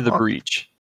artifact. Unto the Breach.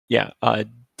 Yeah,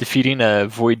 defeating a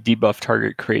Void debuff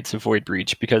target creates a Void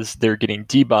Breach because they're getting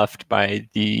debuffed by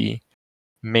the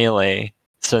melee.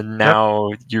 So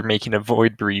now you're making a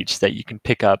Void Breach that you can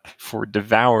pick up for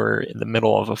Devour in the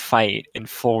middle of a fight in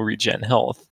full regen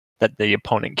health that the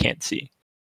opponent can't see.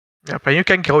 Yeah, but you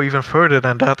can go even further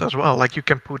than that as well. Like you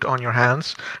can put on your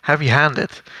hands heavy-handed.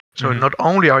 So not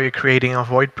only are you creating a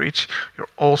Void Breach, you're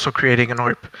also creating an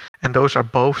Orb. And those are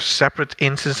both separate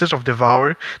instances of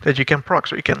Devour that you can proc.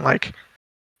 So you can like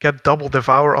get double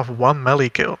Devour of one melee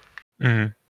kill. Yeah,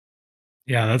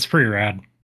 that's pretty rad.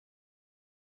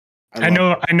 I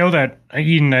know that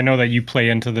Eden. I know that you play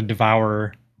into the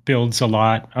Devour builds a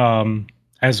lot,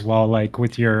 as well, like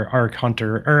with your Arc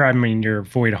Hunter, or I mean your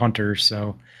Void Hunter.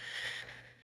 So,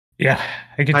 yeah,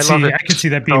 I could see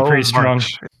that being pretty strong.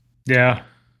 Yeah,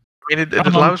 I mean, it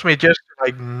allows me just to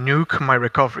like nuke my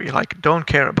recovery. Like, don't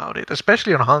care about it,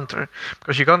 especially on Hunter,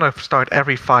 because you're gonna start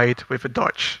every fight with a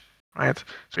dodge, right?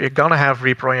 So you're gonna have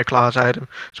Reaper on your class item.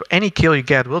 So any kill you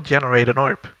get will generate an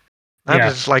Orb.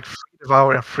 That is like free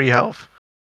Devour and free health.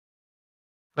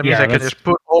 That means I can just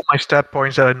put all my stat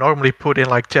points that I normally put in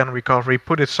like 10 recovery,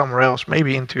 put it somewhere else,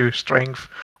 maybe into strength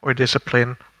or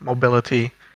discipline,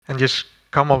 mobility, and just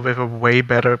come up with a way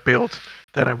better build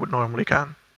than I would normally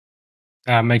can.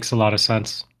 That makes a lot of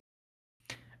sense.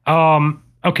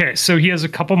 Okay, so he has a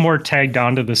couple more tagged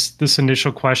onto this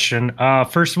initial question.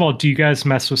 First of all, do you guys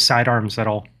mess with sidearms at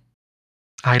all?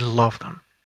 I love them.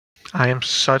 I am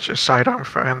such a sidearm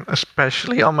fan,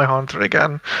 especially on my Hunter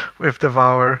again with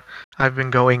Devour. I've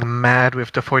been going mad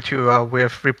with the Fortua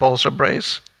with Repulsor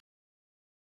Brace.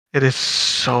 It is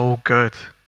so good.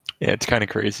 Yeah, it's kind of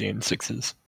crazy in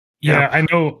sixes. Yeah, I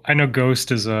know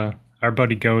Ghost is our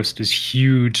buddy Ghost is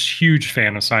huge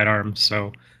fan of sidearms,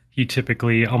 so he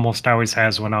typically almost always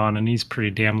has one on, and he's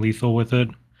pretty damn lethal with it.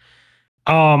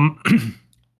 All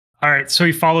right, so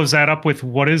he follows that up with,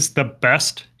 what is the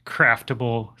best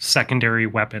craftable secondary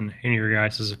weapon in your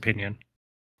guys' opinion?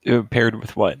 Paired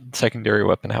with what? Secondary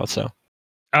weapon, how so?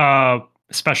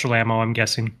 Special ammo, I'm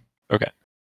guessing. Okay.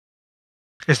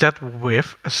 Is that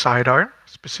with a sidearm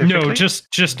specifically? No,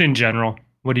 just in general.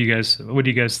 What do you guys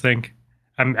think?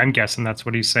 I'm guessing that's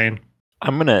what he's saying.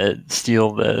 I'm gonna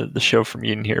steal the show from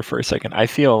Eden here for a second. I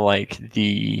feel like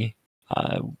the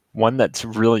one that's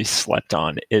really slept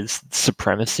on is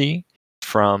Supremacy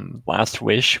from Last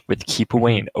Wish with Keep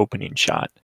Away and Opening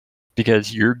Shot,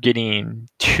 because you're getting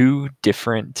two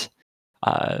different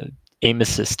aim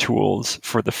assist tools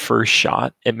for the first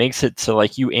shot. It makes it so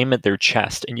like you aim at their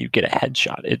chest and you get a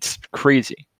headshot. It's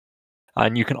crazy.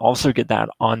 And you can also get that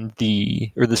on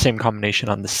the same combination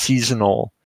on the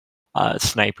seasonal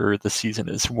sniper this season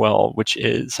as well, which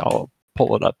is, I'll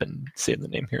pull it up and say the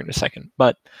name here in a second.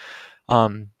 But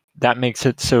that makes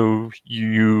it so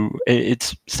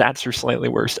its stats are slightly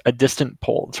worse. A distant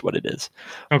pull is what it is.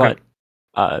 Okay.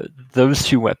 But those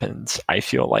two weapons, I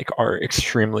feel like, are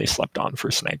extremely slept on for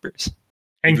snipers.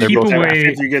 And Keep Away.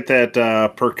 If you get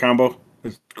that perk combo,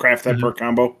 craft that perk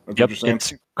combo. That's what you're saying?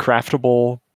 It's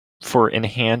craftable for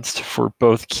enhanced for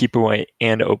both Keep Away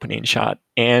and Opening Shot,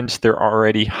 and they're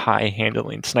already high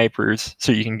handling snipers,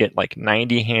 so you can get like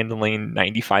 90 handling,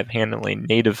 95 handling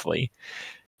natively,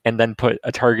 and then put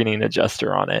a targeting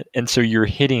adjuster on it, and so you're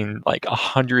hitting like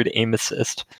 100 aim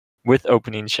assist with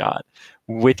Opening Shot,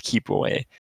 with Keep Away,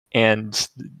 and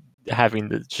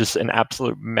having just an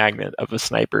absolute magnet of a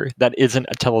sniper that isn't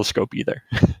a telescope either.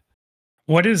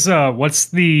 What is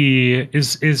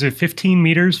is it 15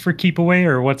 meters for Keep Away,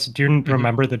 or do you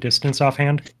remember the distance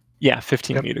offhand? Yeah,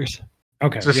 15 meters.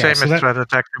 Okay, it's the same as threat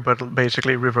detector, but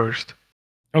basically reversed.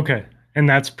 Okay, and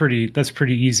that's pretty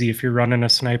easy if you're running a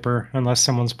sniper, unless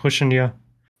someone's pushing you.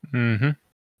 Mm-hmm.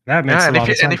 That makes a lot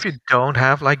of sense. And if you don't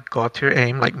have like got your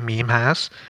aim like Meme has,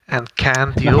 and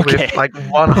can deal with like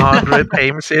 100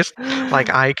 aim assist like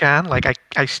I can, like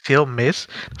I still miss,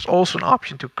 there's also an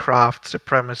option to craft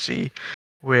Supremacy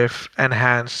with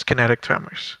enhanced kinetic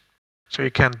tremors, so you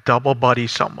can double body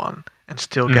someone and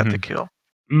still get the kill.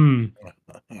 And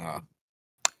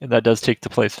that does take the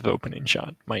place of Opening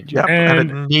Shot, mind you. Yeah, and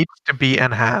it needs to be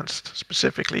enhanced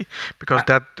specifically, because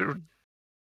that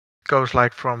goes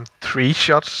like from 3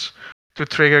 shots to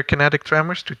trigger kinetic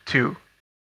tremors to 2.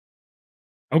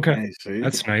 Okay,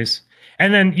 that's nice.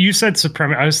 And then you said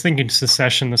Supremacy. I was thinking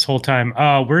Secession this whole time.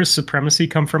 Where does Supremacy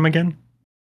come from again?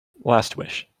 Last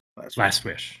Wish. Last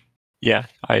Wish. Yeah,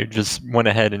 I just went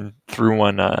ahead and threw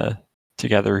one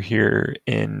together here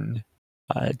in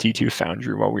D2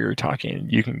 Foundry while we were talking.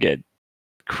 You can get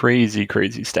crazy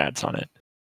stats on it.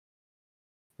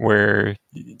 Where,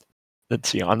 let's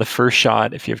see, on the first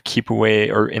shot, if you have keep away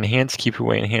or enhanced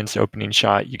opening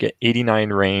shot, you get 89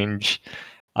 range,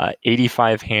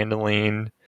 85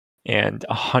 handling, and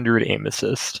 100 aim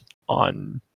assist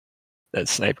on that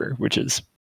sniper, which is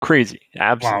crazy,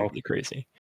 absolutely crazy.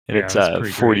 And it's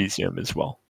 40 zoom as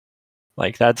well.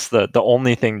 Like, that's the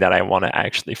only thing that I want to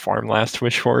actually farm Last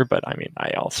Wish for, but I mean, I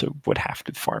also would have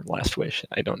to farm Last Wish.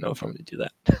 I don't know if I'm going to do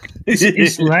that.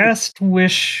 Is Last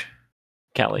Wish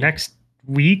Callie next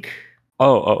week?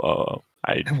 Oh.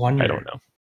 I wonder. I don't know.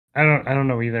 I don't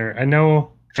know either. I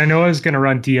know I was going to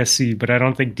run DSC, but I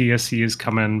don't think DSC is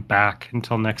coming back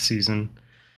until next season.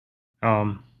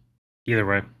 Either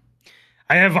way.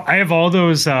 I have all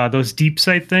those deep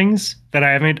sight things that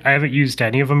I haven't used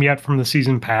any of them yet from the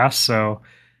season pass, so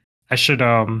I should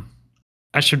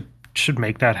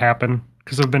make that happen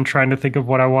because I've been trying to think of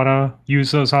what I want to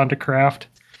use those on to craft.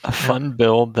 A fun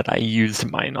build that I used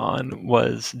mine on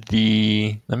was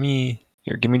give me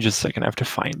just a second. I have to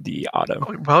find the auto.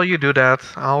 While you do that,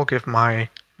 I'll give my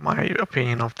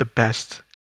opinion of the best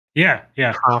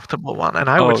craftable one, and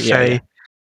I would say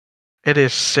it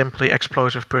is simply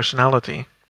explosive personality.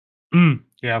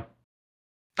 Yeah.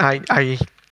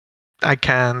 I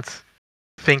can't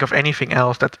think of anything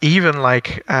else that even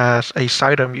like as a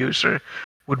sidearm user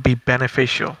would be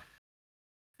beneficial.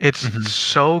 It's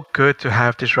so good to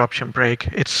have disruption break.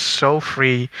 It's so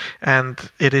free, and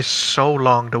it is so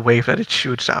long, the wave that it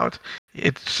shoots out.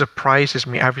 It surprises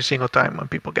me every single time when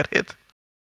people get hit.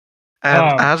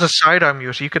 And as a sidearm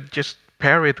user, you could just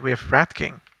pair it with Rat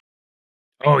King.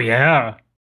 Oh yeah.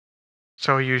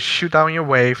 So you shoot down your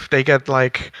wave, they get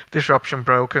like disruption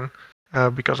broken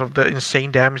because of the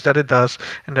insane damage that it does,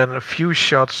 and then a few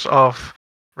shots of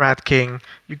Rat King,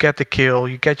 you get the kill,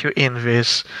 you get your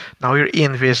invis. Now you're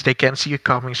invis, they can't see you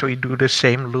coming, so you do the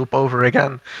same loop over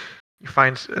again. You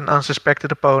find an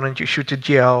unsuspected opponent, you shoot the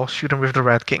GL, shoot him with the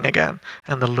Rat King again,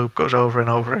 and the loop goes over and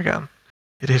over again.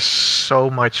 It is so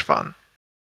much fun.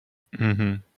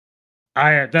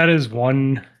 That is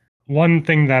one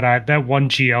thing that one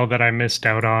GL that I missed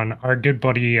out on. Our good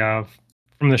buddy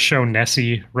from the show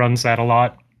Nessie runs that a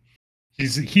lot.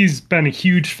 He's been a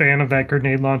huge fan of that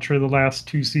grenade launcher the last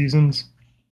 2 seasons.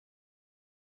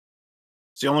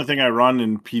 It's the only thing I run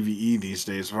in PvE these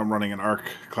days. If I'm running an ARC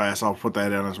class, I'll put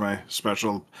that in as my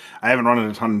special. I haven't run it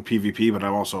a ton in PvP, but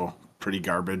I'm also pretty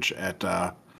garbage at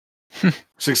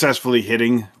successfully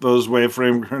hitting those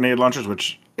waveframe grenade launchers,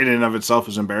 which in and of itself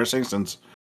is embarrassing since,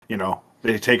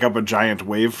 they take up a giant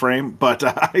wave frame, but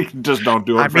I just don't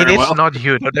do it very well. It's not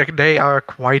huge. They are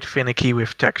quite finicky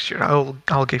with texture.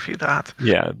 I'll give you that.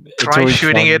 Yeah. Try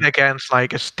shooting it against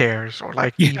like a stairs or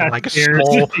like even like a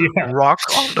small rock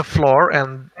on the floor,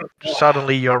 and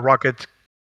suddenly your rocket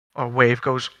or wave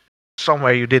goes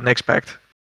somewhere you didn't expect.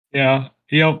 Yeah.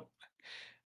 Yep.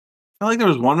 I feel like there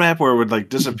was one map where it would like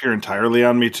disappear entirely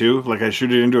on me too. Like I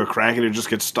shoot it into a crack and it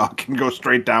just gets stuck and goes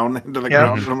straight down into the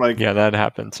ground. And I'm like, yeah, that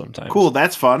happens sometimes. Cool,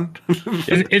 that's fun.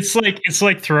 it's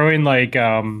like throwing like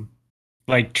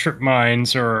trip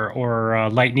mines or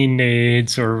lightning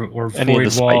nades or any void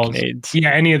of the walls. Spike nades. Yeah,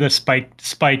 any of the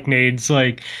spike nades.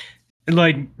 Like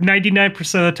 99%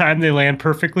 of the time they land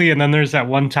perfectly, and then there's that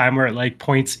one time where it like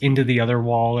points into the other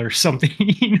wall or something,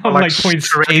 like points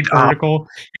straight vertical.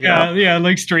 Yeah,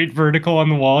 like straight vertical on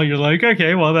the wall. You're like,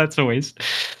 okay, well that's a waste.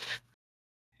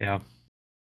 Yeah.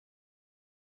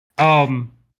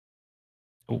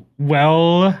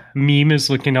 Well, Meme is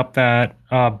looking up that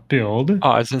build. Oh,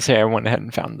 I was gonna say I went ahead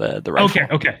and found the rifle.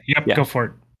 Okay. Yep, go for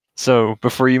it. So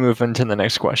before you move into the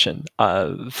next question,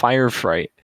 Firefright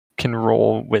can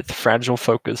roll with Fragile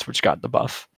Focus, which got the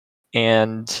buff,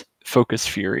 and Focus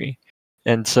Fury.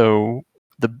 And so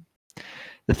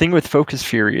the thing with Focus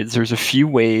Fury is there's a few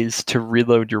ways to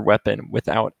reload your weapon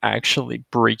without actually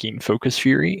breaking Focus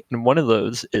Fury, and one of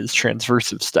those is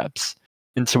transversive steps.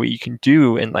 And so what you can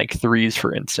do in like 3s,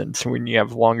 for instance, when you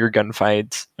have longer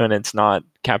gunfights and it's not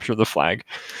capture the flag,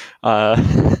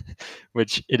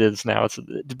 which it is now,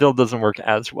 the build doesn't work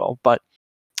as well, but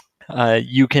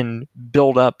you can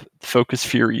build up Focus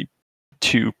Fury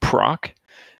to proc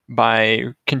by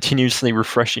continuously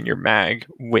refreshing your mag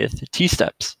with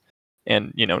T-steps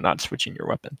and, not switching your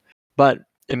weapon. But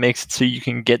it makes it so you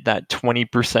can get that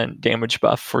 20% damage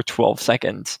buff for 12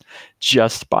 seconds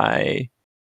just by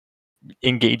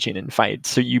engaging in fights.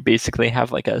 So you basically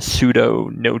have like a pseudo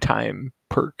no time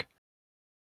perk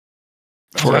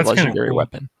for a legendary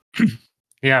weapon.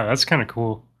 Yeah, that's kind of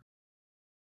cool.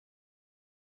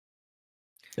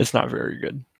 It's not very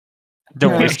good.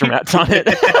 Don't waste your mats on it.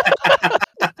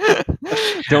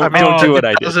 Don't do what I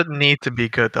did. It did. doesn't need to be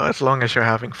good though, as long as you're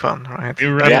having fun, right?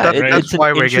 You're right, Yeah, right. That's it's an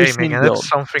why we're interesting gaming, and build. that's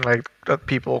something like that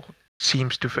people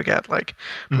seems to forget. Like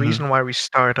the Mhm. reason why we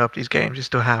start up these games is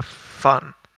to have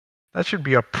fun. That should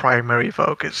be our primary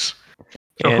focus.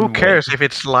 So who And cares if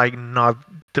it's like not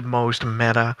the most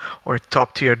meta or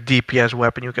top tier DPS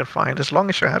weapon you can find, as long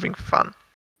as you're having fun.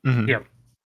 Mhm. Yeah.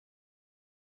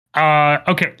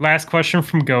 Okay, last question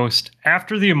from Ghost.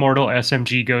 After the Immortal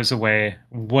SMG goes away,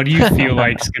 what do you feel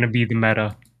like is going to be the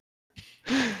meta?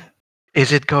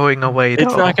 Is it going away though?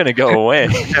 It's not going to go away.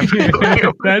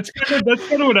 That's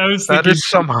kind of what I was That thinking. is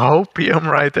some hopium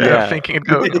right there, Yeah. thinking it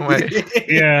going away.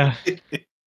 Yeah.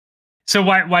 So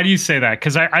why do you say that?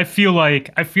 Because I feel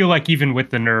like even with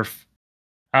the nerf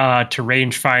to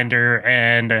rangefinder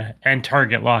and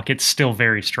target lock, it's still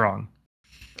very strong.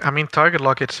 I mean, target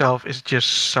lock itself is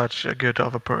just such a good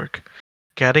of a perk.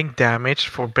 Getting damage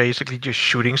for basically just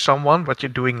shooting someone, what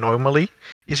you're doing normally,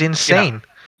 is insane.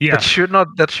 Yeah. That should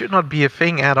not be a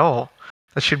thing at all.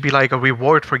 That should be like a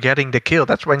reward for getting the kill.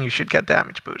 That's when you should get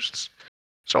damage boosts.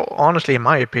 So honestly, in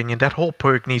my opinion, that whole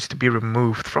perk needs to be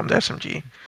removed from the SMG.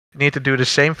 You need to do the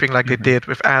same thing like they did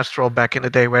with Astral back in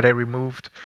the day, where they removed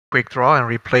Quick Draw and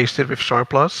replaced it with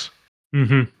Surplus.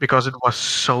 Because it was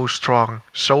so strong,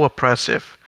 so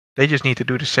oppressive. They just need to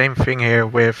do the same thing here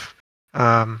with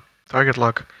target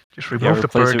lock. Just remove the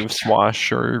replace perk. it with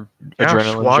Swash or Yeah,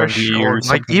 Adrenaline Swash Junkie or or like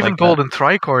something even like Golden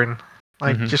Tricorn.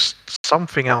 Like Mhm. just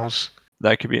something else.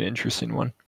 that could be an interesting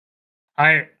one.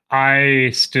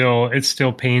 It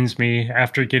still pains me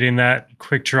after getting that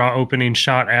quick draw opening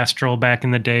shot Astral back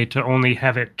in the day to only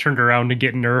have it turned around to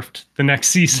get nerfed the next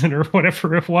season or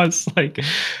whatever it was. Like,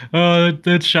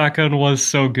 that shotgun was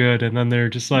so good, and then they're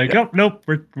just like, oh nope,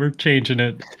 we're changing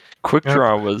it. Quick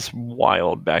Draw was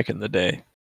wild back in the day.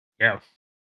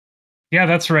 Yeah,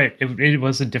 that's right. It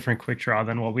was a different quick draw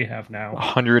than what we have now.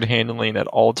 100 handling at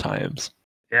all times.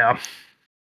 Yeah.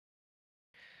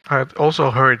 It also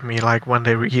hurt me like when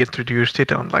they reintroduced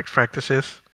it on like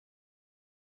practices.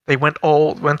 They went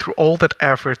through all that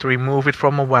effort to remove it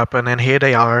from a weapon, and here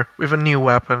they are with a new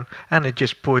weapon, and it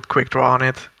just put quick draw on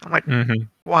it. I'm like,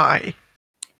 why?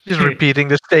 Just repeating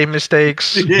the same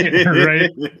mistakes. Right.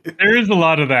 There is a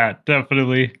lot of that,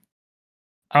 definitely.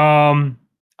 Oh,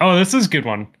 this is a good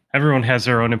one. Everyone has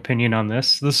their own opinion on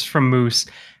this. This is from Moose.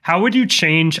 How would you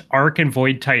change Arc and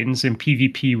Void Titans in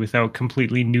PvP without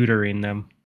completely neutering them?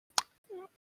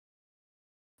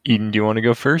 Eden, do you want to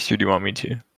go first, or do you want me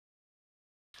to?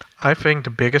 I think the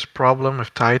biggest problem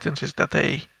with Titans is that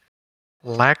they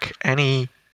lack any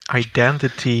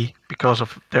identity because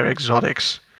of their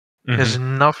exotics. There's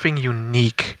nothing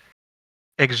unique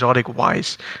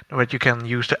exotic-wise that you can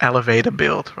use to elevate a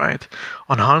build, right?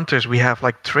 On Hunters, we have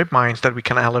like trip mines that we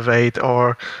can elevate,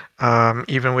 or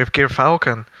even with Gear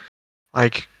Falcon,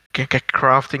 like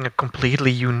crafting a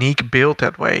completely unique build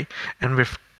that way. And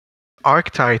with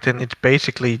Arc Titan, it's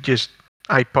basically just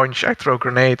I punch, I throw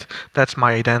grenade. That's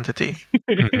my identity.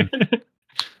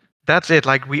 That's it.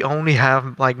 Like we only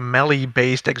have like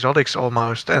melee-based exotics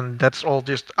almost, and that's all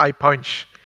just I punch.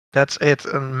 That's it,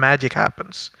 and magic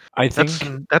happens. I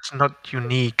think that's not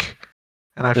unique,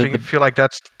 and I feel like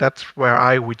that's where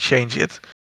I would change it.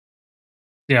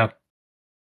 Yeah.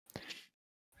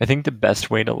 I think the best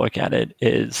way to look at it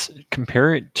is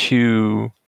compare it to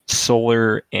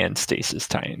Solar and Stasis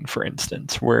Titan, for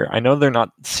instance, where I know they're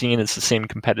not seen as the same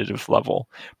competitive level,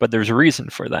 but there's a reason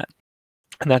for that.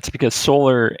 And that's because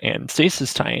Solar and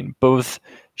Stasis Titan both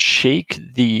shake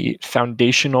the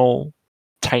foundational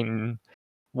Titan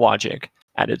logic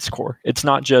at its core. It's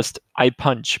not just I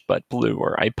punch but blue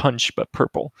or I punch but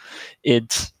purple.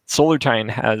 It's Solar Titan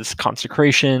has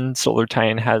Consecration, Solar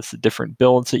Titan has the different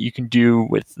builds that you can do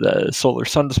with the Solar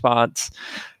Sunspots.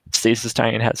 Stasis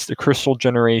Titan has the crystal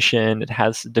generation. It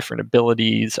has the different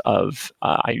abilities of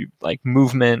like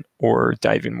movement or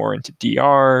diving more into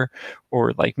DR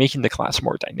or like making the class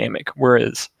more dynamic.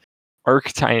 Whereas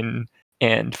Arc Titan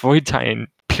and Void Titan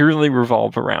purely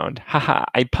revolve around, haha,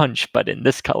 I punch, but in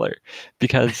this color,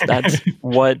 because that's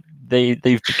what they've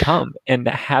become. And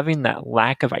having that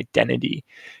lack of identity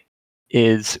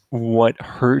is what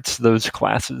hurts those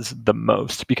classes the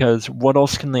most, because what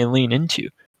else can they lean into?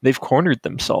 They've cornered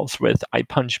themselves with I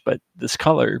punch but this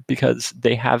color because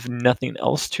they have nothing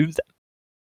else to them.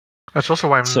 That's also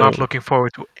why I'm not looking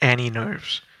forward to any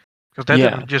nerfs. Because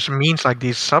that just means like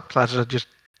these subclasses are just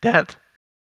dead.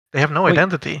 They have no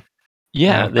identity.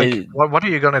 Yeah. Like, what are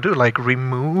you gonna do? Like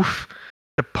remove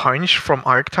the punch from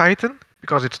Arc Titan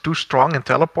because it's too strong in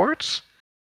teleports?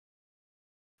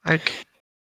 Like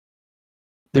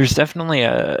there's definitely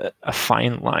a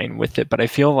fine line with it, but I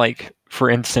feel like, for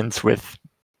instance, with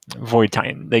Void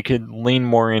Titan. They could lean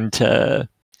more into.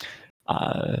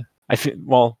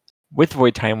 With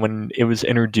Void Titan, when it was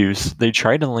introduced, they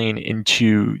tried to lean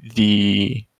into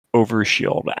the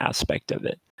overshield aspect of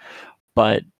it,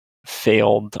 but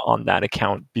failed on that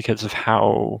account because of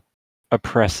how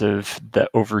oppressive the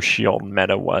overshield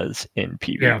meta was in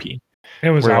PvP.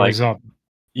 It was always up.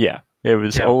 Yeah, it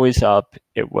was always up.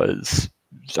 It was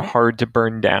hard to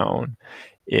burn down.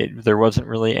 There wasn't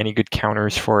really any good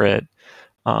counters for it.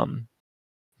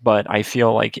 But I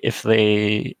feel like if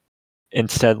they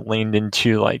instead leaned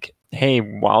into like, hey,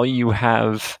 while you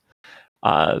have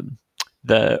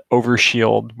the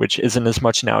overshield, which isn't as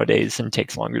much nowadays and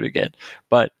takes longer to get,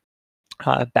 but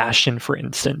Bastion, for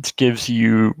instance, gives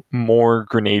you more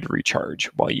grenade recharge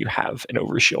while you have an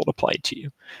overshield applied to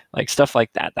you. Like stuff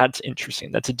like that. That's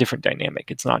interesting. That's a different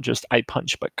dynamic. It's not just I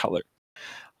punch but color.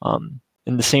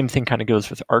 And the same thing kind of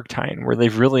goes with Arctine, where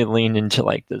they've really leaned into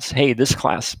like this, hey, this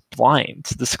class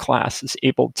blinds. This class is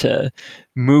able to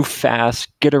move fast,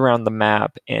 get around the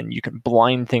map, and you can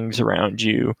blind things around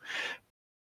you.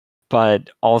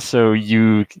 But also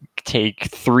you take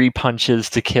 3 punches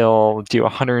to kill, do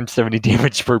 170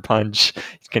 damage per punch.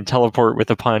 You can teleport with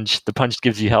a punch. The punch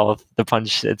gives you health. The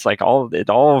punch, it's like it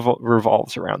all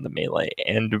revolves around the melee.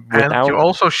 And you're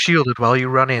also shielded while you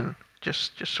run in.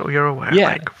 Just so you're aware. Yeah.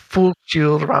 Like full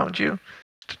shield around you.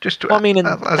 Just to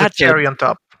as a cherry on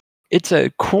top. It's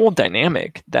a cool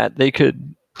dynamic that they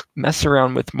could mess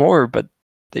around with more, but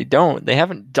they don't. They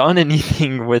haven't done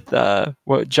anything with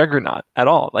Juggernaut at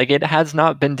all. Like it has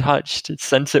not been touched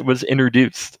since it was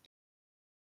introduced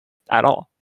at all.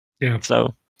 Yeah.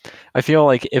 So I feel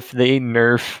like if they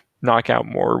nerf Knockout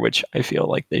more, which I feel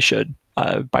like they should,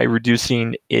 by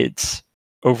reducing its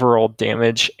overall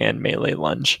damage and melee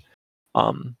lunge,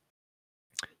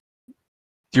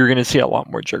 you're going to see a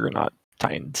lot more Juggernaut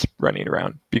Titans running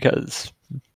around because,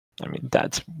 I mean,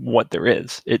 that's what there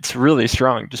is. It's really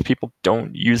strong, just people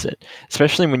don't use it.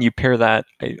 Especially when you pair that,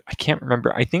 I can't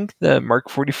remember, I think the Mark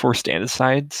 44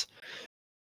 Standicides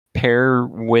pair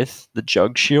with the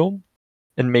Jug Shield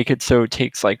and make it so it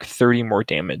takes like 30 more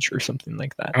damage or something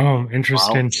like that. Oh,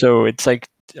 interesting. Wow. So it's like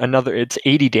it's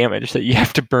 80 damage that you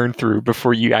have to burn through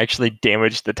before you actually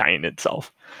damage the Titan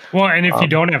itself. Well, and if you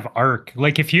don't have Arc,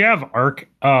 like if you have Arc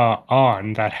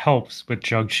on, that helps with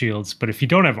Jug Shields. But if you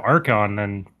don't have Arc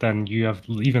on, then you have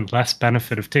even less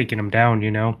benefit of taking them down,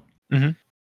 you know? Mm-hmm.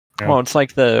 Yeah. Well, it's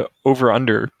like the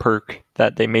over-under perk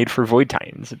that they made for Void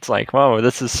Titans. It's like, whoa,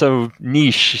 this is so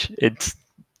niche. It's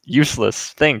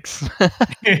useless. Thanks.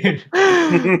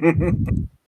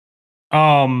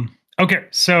 Okay,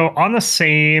 so on the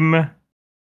same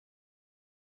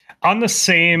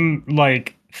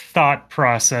like thought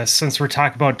process, since we're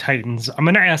talking about Titans, I'm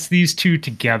gonna ask these two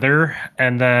together,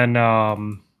 and then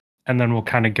we'll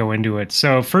kind of go into it.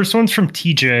 So first one's from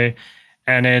TJ,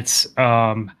 and it's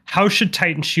how should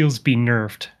Titan shields be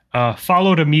nerfed?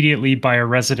 Followed immediately by a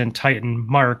resident Titan,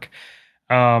 Mark.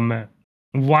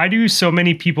 Why do so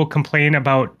many people complain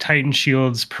about Titan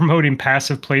shields promoting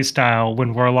passive playstyle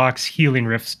when Warlock's healing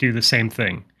rifts do the same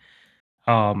thing?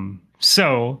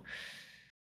 So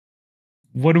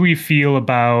what do we feel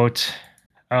about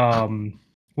Titan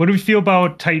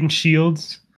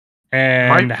shields?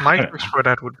 And my fix for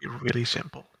that would be really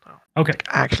simple. Okay. Like,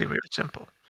 actually really simple.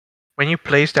 When you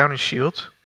place down a shield,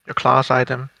 your class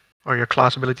item or your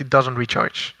class ability doesn't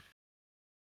recharge.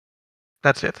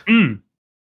 That's it.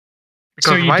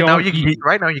 Because so right now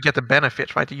you get the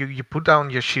benefits, right? You put down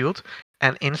your shield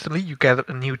and instantly you get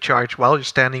a new charge while you're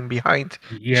standing behind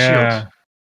shield.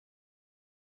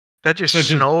 That just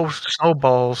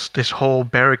snowballs this whole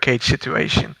barricade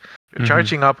situation. You're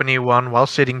charging up a new one while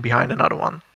sitting behind another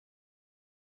one.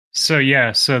 So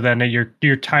then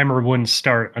your timer wouldn't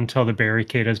start until the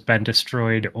barricade has been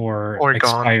destroyed or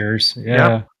expires. Gone. Yeah.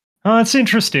 Yep. Oh, that's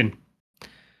interesting.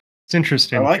 It's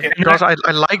interesting. I like it. Because I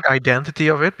like the identity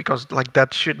of it, because like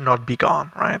that should not be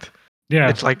gone, right? Yeah.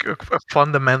 It's like a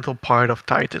fundamental part of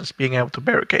Titans, being able to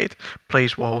barricade,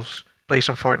 place walls, play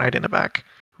some Fortnite in the back.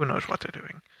 Who knows what they're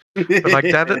doing. But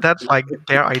like that's like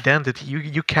their identity.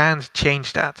 You can't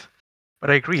change that. But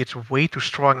I agree, it's way too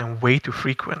strong and way too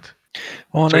frequent.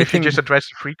 Well, so if you just address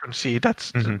the frequency,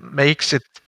 that makes it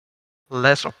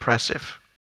less oppressive.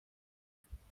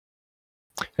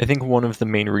 I think one of the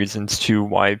main reasons too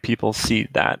why people see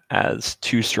that as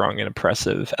too strong and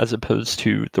oppressive as opposed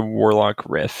to the Warlock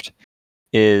Rift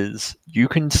is you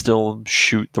can still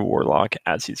shoot the Warlock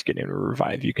as he's getting a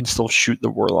revive. You can still shoot the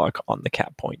Warlock on the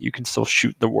cap point. You can still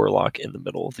shoot the Warlock in the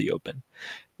middle of the open.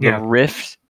 The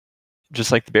Rift,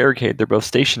 just like the barricade, they're both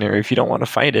stationary. If you don't want to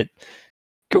fight it,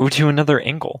 go to another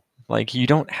angle. Like, you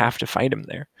don't have to fight him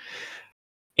there.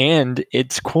 And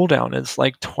its cooldown is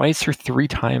like twice or 3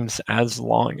 times as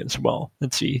long as well.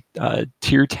 Let's see.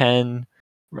 Tier 10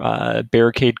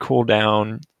 barricade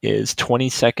cooldown is 20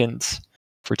 seconds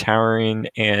for towering,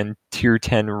 and tier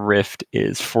 10 rift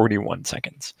is 41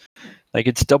 seconds. Like,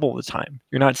 it's double the time.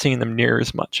 You're not seeing them near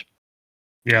as much.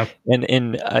 Yeah. And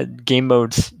in game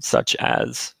modes such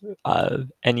as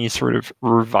any sort of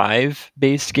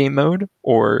revive-based game mode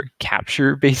or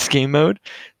capture-based game mode,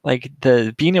 like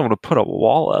the being able to put a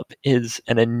wall up is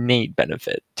an innate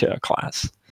benefit to a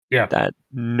class. Yeah. That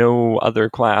no other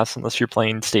class, unless you're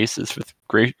playing stasis with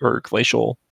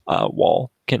glacial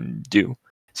wall, can do.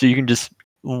 So you can just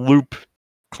loop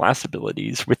class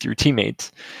abilities with your teammates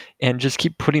and just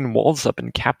keep putting walls up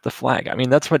and cap the flag. I mean,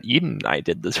 that's what Eden and I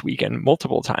did this weekend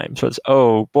multiple times. So it's,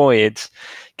 oh boy, it's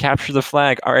capture the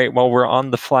flag. All right, well, we're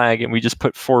on the flag and we just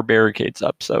put 4 barricades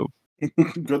up. So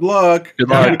good luck. Good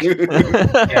luck.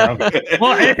 Yeah.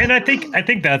 Well, and I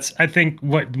think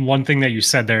what one thing that you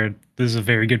said there, this is a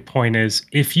very good point, is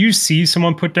if you see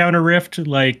someone put down a rift,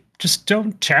 like, just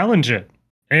don't challenge it.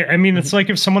 I mean, it's like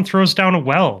if someone throws down a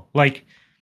well, like,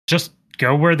 just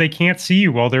go where they can't see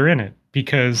you while they're in it,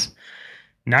 because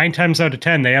 9 times out of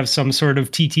 10 they have some sort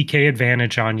of TTK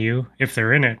advantage on you if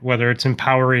they're in it, whether it's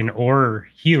empowering or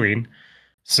healing.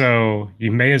 So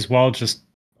you may as well just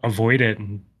avoid it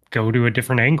and go to a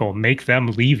different angle, make them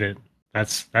leave it.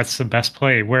 That's the best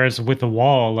play. Whereas with the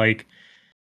wall, like,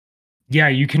 yeah,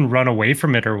 you can run away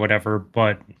from it or whatever,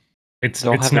 but it's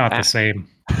not the same.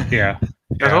 Yeah.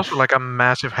 There's also like a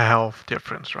massive health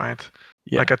difference, right?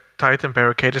 Yeah. Like a Titan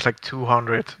barricade is like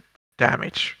 200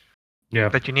 damage. Yeah.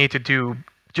 That you need to do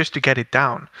just to get it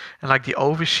down. And like the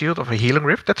overshield of a healing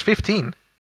rift, that's 15.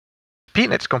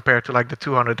 Peanuts compared to like the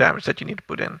 200 damage that you need to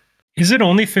put in. Is it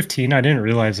only 15? I didn't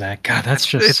realize that. God, that's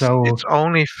just it's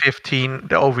only 15,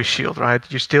 the overshield, right?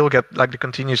 You still get like the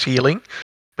continuous healing,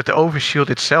 but the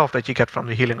overshield itself that you get from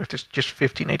the healing rift is just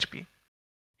 15 HP.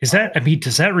 Is that, I mean,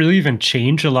 does that really even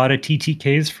change a lot of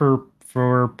TTKs for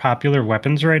popular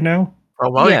weapons right now?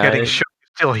 Well, while you're getting shot, you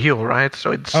still heal, right?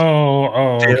 So it's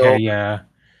okay, yeah.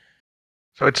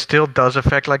 So it still does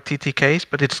affect like TTKs,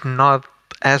 but it's not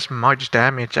as much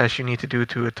damage as you need to do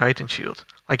to a Titan shield.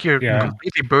 Like you're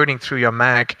completely burning through your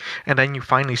mag, and then you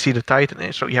finally see the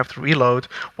Titan, so you have to reload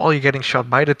while you're getting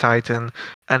shot by the Titan,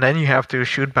 and then you have to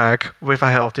shoot back with a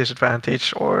health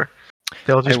disadvantage, or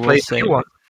they'll just play you one.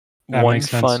 One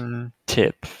fun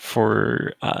tip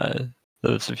for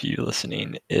those of you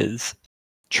listening is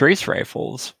trace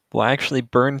rifles will actually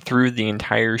burn through the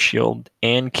entire shield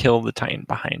and kill the Titan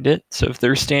behind it. So if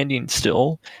they're standing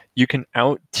still, you can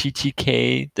out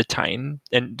TTK the Titan,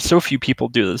 and so few people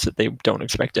do this that they don't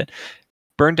expect it.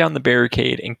 Burn down the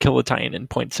barricade and kill the Titan in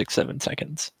 0.67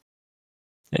 seconds.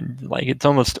 And like, it's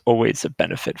almost always a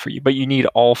benefit for you, but you need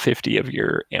all 50 of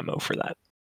your ammo for that.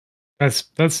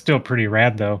 That's still pretty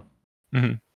rad though.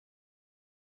 Mm-hmm.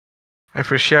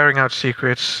 If we're sharing out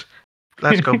secrets,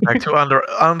 let's go back to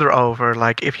under over.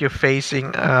 Like if you're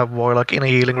facing a warlock in a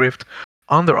healing rift,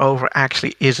 under over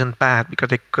actually isn't bad because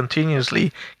they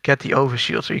continuously get the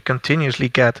overshield, so you continuously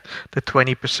get the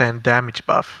 20% damage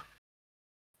buff.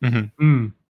 Mm-hmm.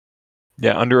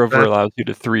 Yeah, under over allows you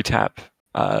to 3-tap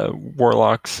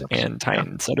warlocks and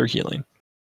Titans that are healing,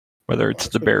 whether it's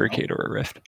the barricade or a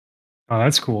rift. Oh,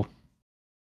 that's cool.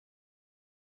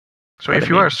 So if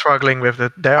you are struggling with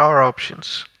it, there are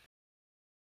options.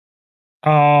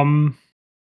 Okay,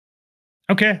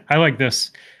 I like this.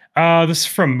 This is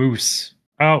from Moose.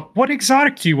 What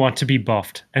exotic do you want to be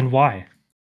buffed, and why?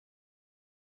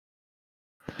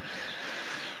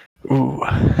 Ooh.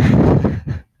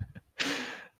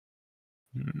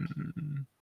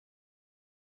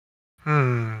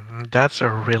 That's a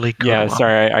really good one.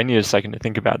 Sorry, I need a second to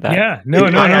think about that. Yeah, no.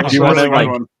 Do you want to like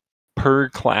per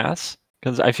class?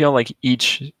 Because I feel like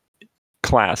each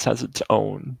class has its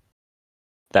own.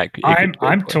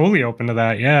 I'm totally open to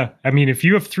that. Yeah, I mean, if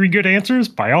you have 3 good answers,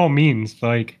 by all means,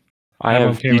 like. I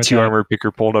have D2 Armor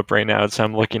Picker pulled up right now, so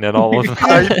I'm looking at all of them.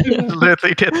 I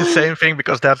literally did the same thing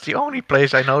because that's the only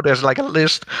place I know there's like a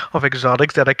list of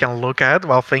exotics that I can look at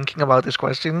while thinking about this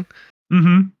question.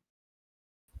 Mm-hmm.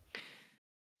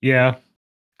 Yeah.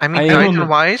 I mean,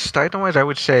 Titan-wise, I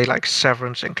would say like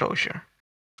Severance Enclosure.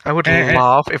 I would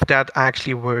love if that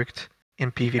actually worked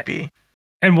in PvP.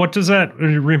 And what does that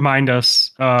remind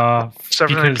us?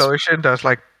 Severance Enclosure does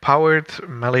like powered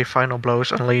melee final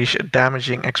blows unleash a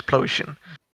damaging explosion.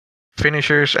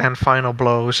 Finishers and final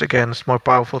blows against more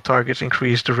powerful targets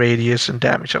increase the radius and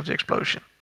damage of the explosion.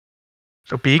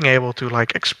 So being able to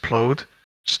like explode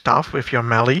stuff with your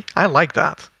melee, I like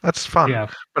that. That's fun. Yeah.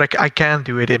 But I can't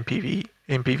do it in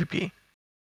PvP.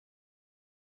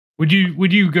 Would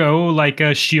you go like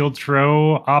a shield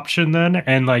throw option then,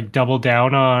 and like double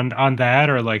down on that,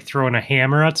 or like throwing a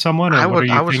hammer at someone, or what are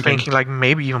you I was thinking? thinking like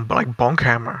maybe even like bonk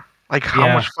hammer. Like how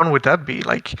Yeah. much fun would that be?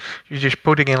 Like you're just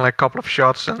putting in like a couple of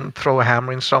shots and throw a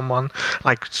hammer in someone.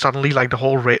 Like suddenly like the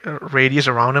whole radius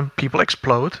around him, people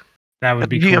explode. That would That'd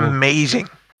be be cool. amazing.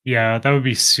 Yeah, that would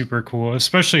be super cool,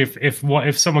 especially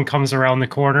if someone comes around the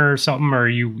corner or something, or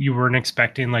you weren't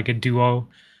expecting like a duo.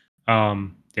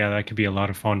 Yeah, that could be a lot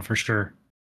of fun for sure.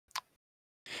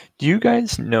 Do you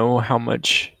guys know how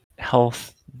much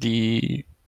health the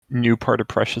new part of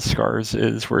Precious Scars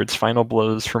is, where its final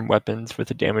blows from weapons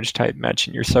with a damage type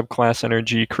matching your subclass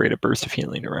energy create a burst of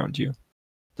healing around you?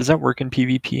 Does that work in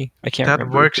PvP? I can't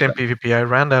remember. That works in PvP. I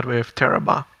ran that with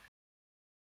Teraba.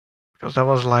 Because that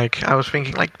was like, I was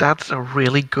thinking like that's a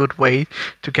really good way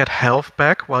to get health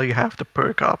back while you have the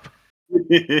perk up.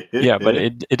 Yeah, but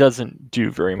it doesn't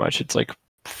do very much. It's like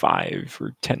 5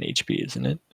 or 10 HP, isn't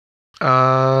it?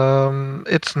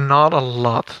 It's not a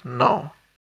lot, no.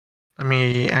 Let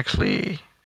me actually...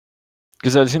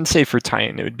 Because I was going to say for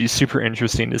Titan, it would be super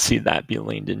interesting to see that be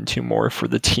leaned into more for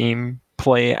the team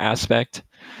play aspect.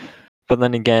 But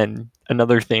then again,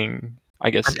 another thing, I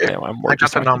guess Okay, I'm more I got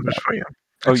just the talking numbers about. for you.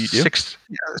 Oh, you do?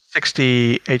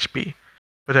 60 HP.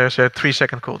 But there's a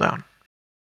 3-second cooldown.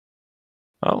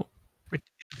 Oh.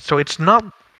 So it's not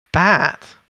bad.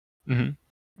 Mm-hmm.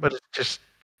 But it's just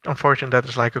unfortunate that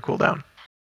it's like a cooldown.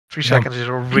 3 seconds is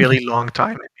a really long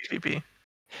time in PvP.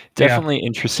 Definitely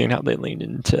interesting how they leaned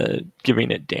into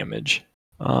giving it damage.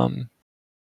 I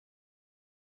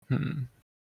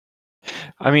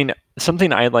mean,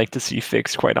 something I'd like to see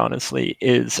fixed, quite honestly,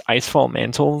 is Icefall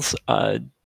Mantles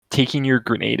taking your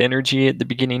grenade energy at the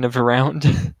beginning of a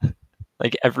round.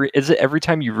 Like is it every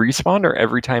time you respawn or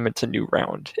every time it's a new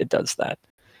round? It does that.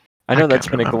 I know that's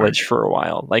been a glitch for a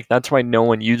while. Like that's why no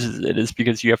one uses it, is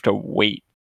because you have to wait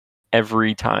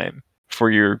every time for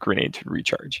your grenade to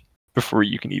recharge before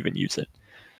you can even use it.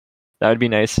 That would be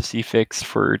nice to see fixed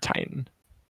for Titan.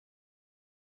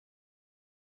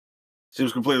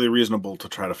 Seems completely reasonable to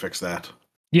try to fix that.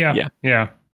 Yeah,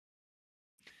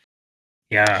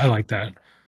 I like that.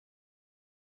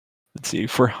 Let's see.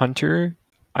 For Hunter,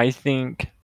 I think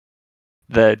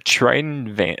the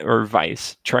Trident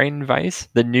Vice,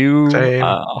 the new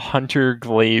Hunter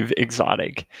Glaive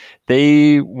exotic,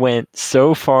 they went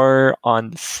so far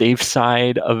on the safe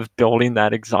side of building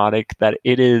that exotic that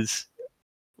it is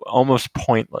almost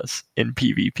pointless in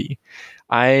PvP.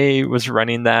 I was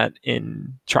running that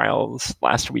in trials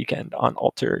last weekend on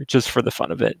Altar just for the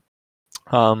fun of it.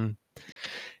 And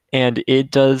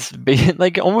it does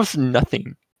like almost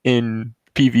nothing in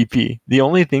PvP. The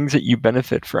only things that you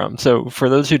benefit from. So for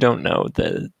those who don't know,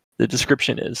 the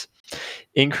description is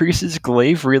increases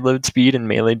glaive reload speed and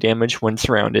melee damage when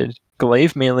surrounded.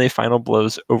 Glaive melee final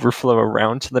blows overflow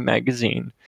around to the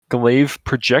magazine. Glaive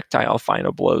projectile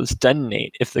final blows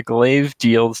detonate if the glaive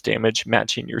deals damage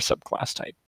matching your subclass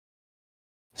type.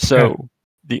 So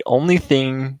the only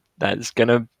thing that is going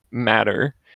to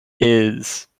matter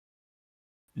is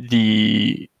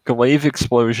the glaive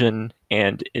explosion,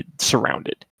 and it's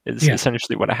surrounded is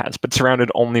essentially what it has, but surrounded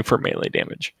only for melee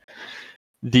damage.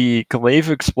 The glaive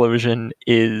explosion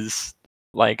is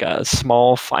like a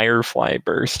small firefly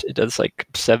burst. It does like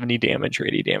 70 damage or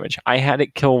 80 damage. I had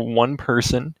it kill one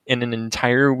person in an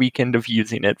entire weekend of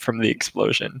using it from the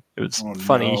explosion. It was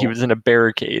funny. No. He was in a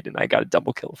barricade and I got a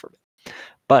double kill from it.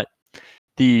 But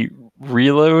the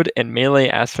reload and melee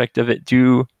aspect of it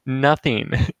do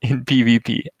nothing in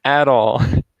PvP at all.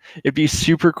 It'd be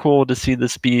super cool to see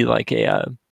this be like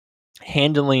a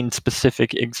handling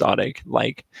specific exotic,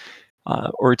 like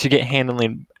or to get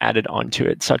handling added onto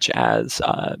it, such as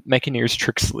Mechaneer's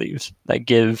Trick Sleeves that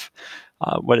give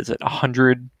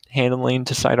 100 handling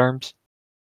to sidearms.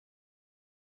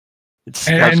 It's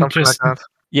and just like that.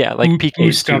 Yeah, like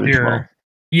PKs too as well.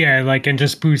 Yeah, like and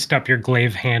just boost up your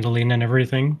glaive handling and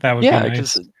everything. That would be nice. Yeah,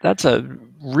 because that's a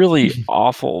really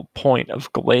awful point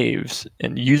of glaives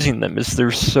and using them is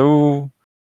they're so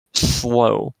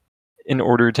slow in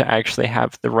order to actually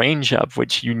have the range up,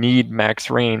 which you need max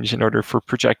range in order for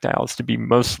projectiles to be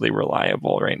mostly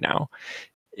reliable right now.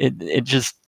 It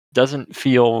just doesn't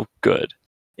feel good.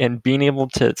 And being able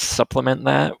to supplement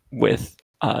that with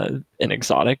an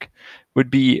exotic would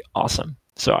be awesome.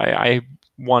 So I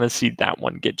want to see that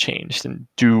one get changed and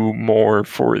do more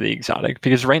for the exotic,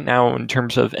 because right now in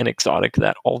terms of an exotic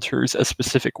that alters a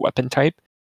specific weapon type,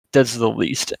 does the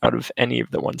least out of any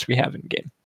of the ones we have in game.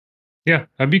 Yeah,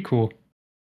 that'd be cool.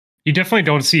 You definitely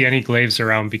don't see any glaives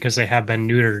around because they have been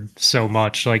neutered so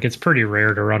much. Like, it's pretty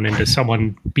rare to run into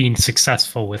someone being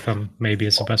successful with them, maybe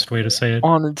is the best way to say it.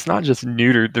 On it's not just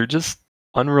neutered, they're just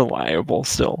unreliable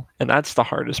still. And that's the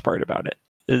hardest part about it.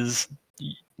 Is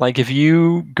like if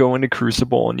you go into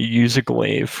Crucible and you use a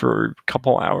glaive for a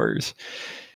couple hours,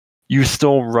 you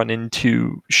still run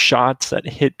into shots that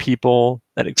hit people,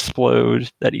 that explode,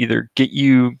 that either get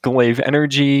you glaive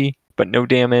energy but no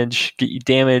damage, get you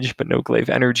damage but no glaive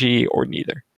energy, or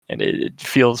neither. And it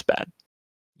feels bad.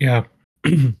 Yeah.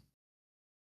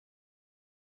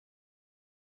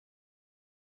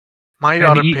 My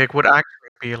other pick would actually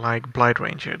be like Blight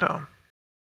Ranger, though.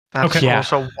 That's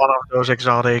also one of those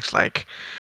exotics. Like,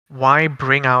 why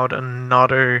bring out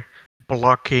another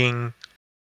blocking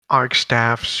arc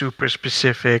staff super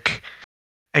specific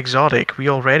exotic? We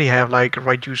already have like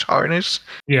Raiju's Harness.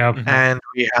 Yeah. And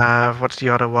we have, what's the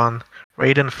other one?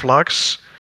 Raiden Flux.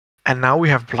 And now we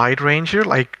have Blight Ranger.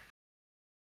 Like,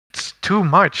 it's too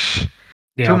much.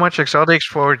 Yeah. Too much exotics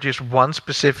for just one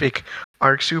specific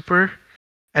arc super.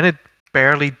 And it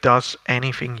barely does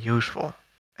anything useful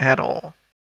at all.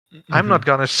 Mm-hmm. I'm not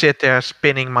gonna sit there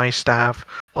spinning my staff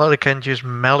while I can just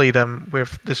melee them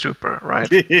with the super, right?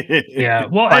 Yeah.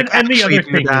 Well, like, and the other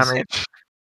thing is,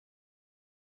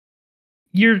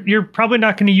 you're probably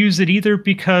not going to use it either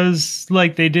because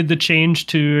like they did the change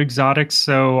to exotics.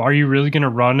 So are you really going to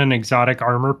run an exotic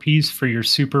armor piece for your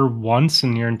super once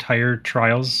in your entire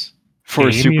trials? For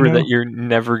a super that you're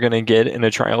never going to get in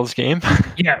a trials game?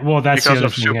 Yeah, well, that's because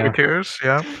of super tiers,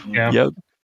 yeah. Yep.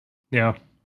 Yeah.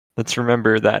 Let's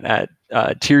remember that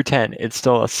at tier 10, it's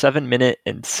still a 7-minute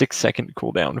and 6-second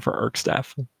cooldown for arc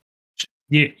staff.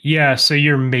 Yeah, so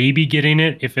you're maybe getting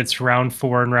it if it's round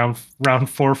 4 and round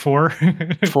 4.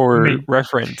 For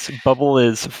reference, bubble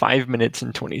is 5 minutes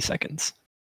and 20 seconds.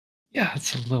 Yeah,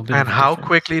 it's a little bit. And how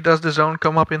quickly does the zone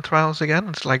come up in trials again?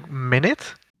 It's like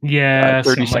minute? Yeah,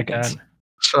 30 seconds. Like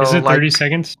so is it 30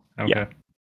 seconds? Okay. Yeah.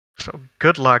 So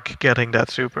good luck getting that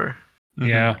super. Mm-hmm.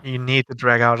 Yeah. You need to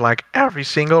drag out like every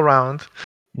single round.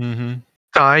 Mm-hmm.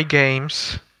 Die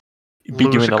games. Be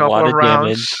lose doing a couple lot of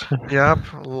rounds. Damage.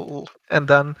 Yep. And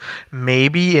then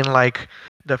maybe in like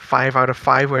the 5 out of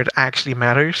 5 where it actually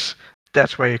matters,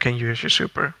 that's where you can use your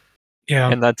super.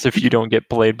 Yeah. And that's if you don't get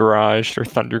Blade Barraged or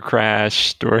Thunder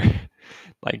Crashed or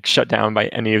like shut down by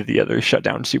any of the other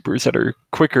shutdown supers that are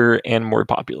quicker and more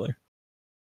popular.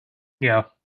 Yeah.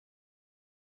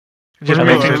 Just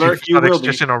means it's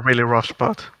just in a really rough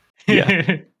spot.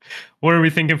 Yeah. What are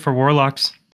we thinking for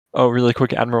Warlocks? Oh, really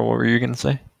quick, Admiral, what were you going to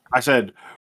say? I said,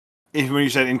 when you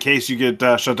said in case you get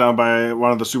shut down by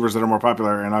one of the supers that are more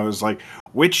popular, and I was like,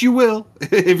 which you will.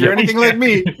 If you're anything like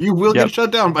me, you will get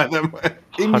shut down by them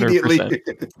immediately.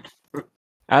 100%.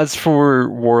 As for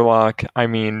Warlock, I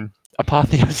mean,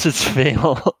 Apotheosis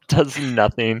Veil does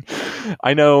nothing.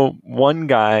 I know one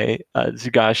guy,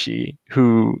 Zugashi,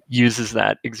 who uses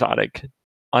that exotic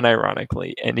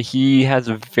unironically, and he has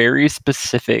a very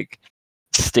specific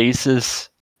stasis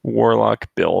Warlock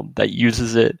build that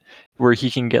uses it where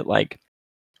he can get like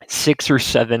 6 or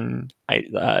 7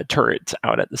 turrets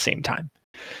out at the same time.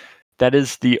 That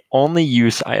is the only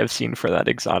use I have seen for that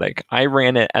exotic. I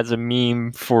ran it as a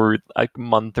meme for a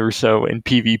month or so in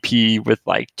PvP with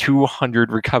like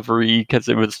 200 recovery because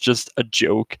it was just a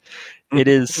joke. It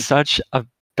is such a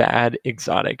bad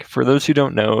exotic. For those who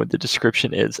don't know, the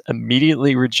description is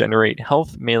immediately regenerate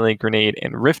health, melee grenade,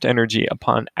 and rift energy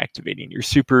upon activating your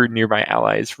super. Nearby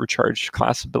allies recharge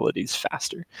class abilities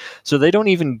faster. So they don't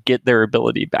even get their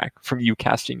ability back from you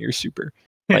casting your super.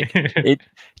 Like it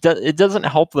doesn't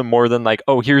help them more than like,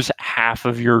 oh, here's half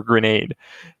of your grenade.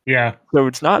 Yeah. So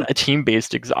it's not a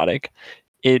team-based exotic.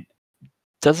 It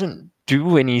doesn't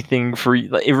do anything for you.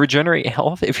 Like, it regenerate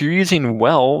health. If you're using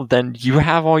well, then you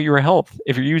have all your health.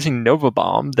 If you're using Nova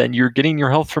Bomb, then you're getting your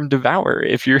health from Devour.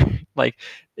 If you're like,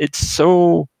 it's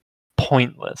so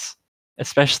pointless,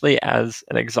 especially as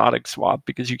an exotic swap,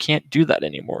 because you can't do that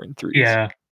anymore in 3s. Yeah.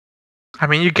 I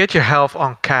mean, you get your health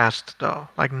on cast, though,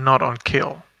 like not on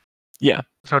kill. Yeah.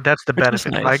 So that's the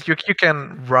benefit. Nice. Like, you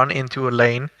can run into a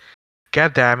lane,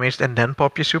 get damaged, and then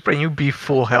pop your super, and you be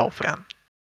full health again.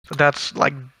 So that's,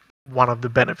 like, one of the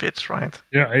benefits, right?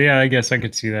 Yeah, I guess I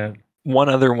could see that. One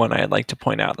other one I'd like to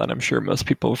point out that I'm sure most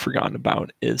people have forgotten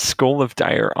about is Skull of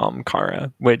Dire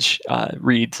Ahamkara, which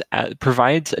reads,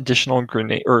 provides additional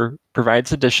grenade or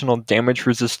provides additional damage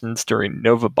resistance during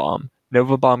Nova Bomb.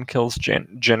 Nova Bomb kills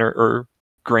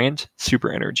grant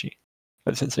super energy. I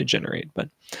was going to say generate, but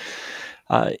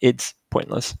it's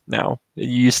pointless now. You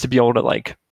used to be able to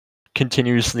like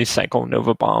continuously cycle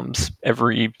Nova Bombs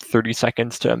every 30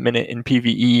 seconds to a minute in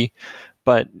PvE,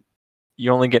 but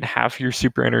you only get half your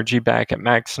super energy back at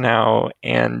max now,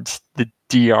 and the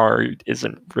DR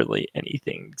isn't really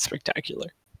anything spectacular.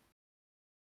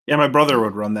 Yeah, my brother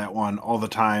would run that one all the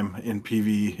time in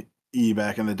PvE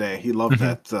back in the day. He loved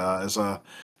that as a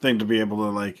thing to be able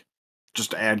to like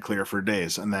just add clear for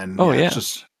days, and then it's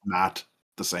just not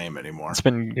the same anymore. It's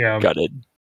been gutted.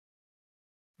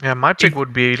 Yeah, my pick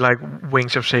would be like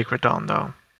Wings of Sacred Dawn,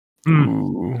 though.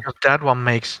 Because that one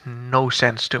makes no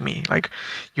sense to me. Like,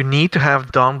 you need to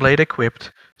have Dawnblade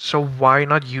equipped, so why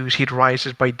not use Heat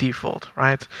Rises by default,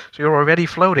 right? So you're already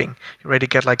floating. You already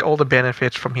get like all the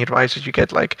benefits from Heat Rises. You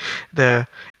get like the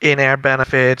in-air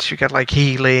benefits. You get like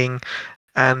healing,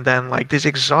 and then like this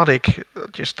exotic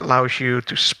just allows you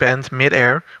to spend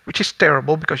mid-air, which is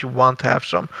terrible because you want to have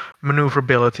some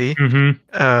maneuverability.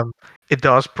 It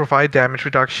does provide damage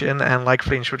reduction and like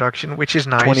flinch reduction, which is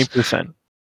nice. 20%.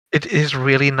 It is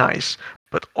really nice,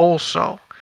 but also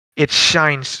it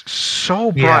shines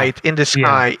so bright in the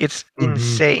sky. It's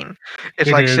insane. It's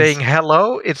like saying,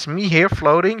 "Hello, it's me here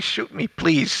floating. Shoot me,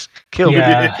 please. Kill me."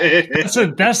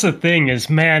 That's the thing is,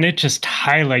 man, it just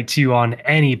highlights you on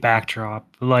any backdrop.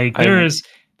 Like there's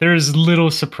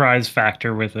little surprise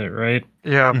factor with it, right?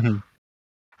 Yeah.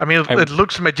 I mean, it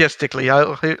looks majestically.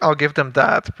 I'll give them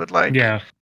that, but like,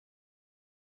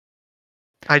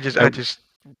 I just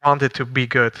want it to be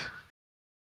good.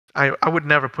 I would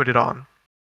never put it on.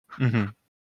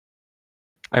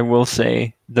 I will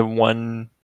say the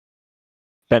one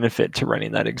benefit to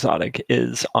running that exotic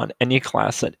is on any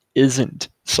class that isn't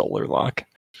Solar Lock,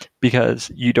 because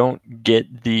you don't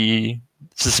get the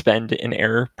suspend in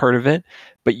air part of it,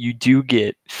 but you do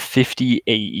get 50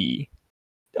 AE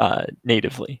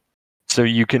natively. So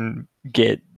you can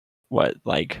get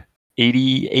like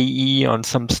 80 AE on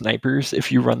some snipers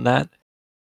if you run that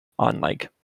on like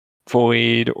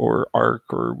Void or Arc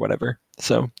or whatever.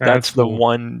 So that's cool.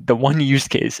 the one use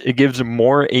case. It gives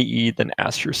more AE than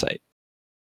Astrocyte.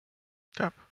 Yeah.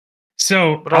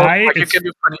 So but you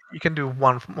can do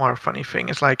one more funny thing.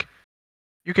 It's like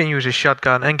you can use a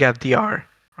shotgun and get DR,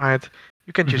 right?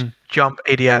 You can just jump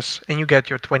ADS and you get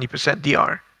your 20%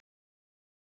 DR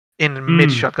in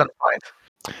mid shotgun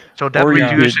fight. So that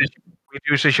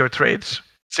reduces your trades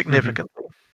significantly.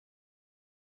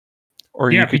 Or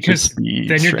you could because just be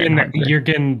then you're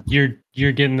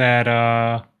getting that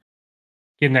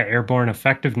airborne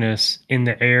effectiveness in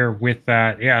the air with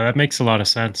that. Yeah, that makes a lot of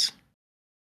sense.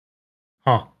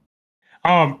 Huh.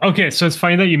 Okay, so it's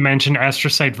funny that you mentioned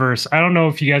Astrocyte Verse. I don't know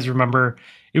if you guys remember.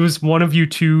 It was one of you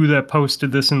two that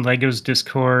posted this in Lego's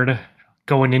Discord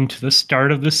going into the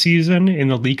start of the season in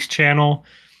the leaks channel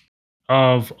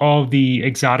of all the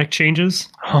exotic changes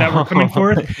that were coming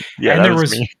forth. And there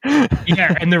was me.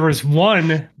 And there was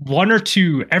one or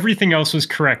two. Everything else was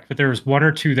correct, but there was one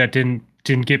or two that didn't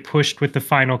get pushed with the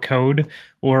final code,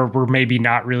 or were maybe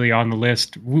not really on the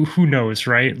list. Who knows,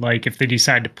 right? Like if they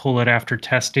decide to pull it after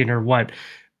testing or what.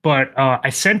 But I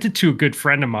sent it to a good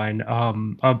friend of mine,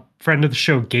 a friend of the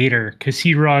show, Gator, because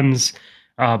he runs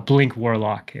Blink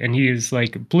Warlock, and he is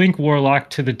like Blink Warlock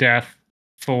to the death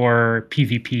for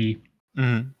PvP.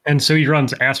 And so he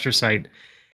runs Astrocyte.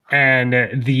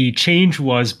 And the change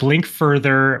was blink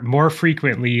further, more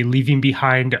frequently, leaving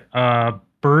behind a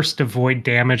burst of void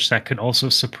damage that could also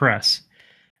suppress.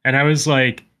 And I was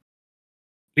like,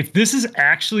 if this is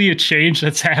actually a change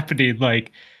that's happening,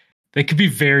 like, they could be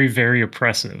very, very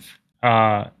oppressive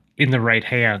in the right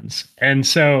hands. And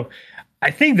so I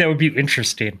think that would be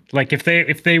interesting. Like if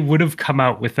they would have come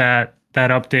out with that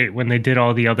update when they did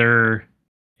all the other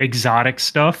exotic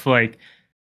stuff, like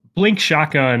Blink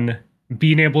Shotgun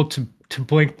being able to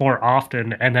blink more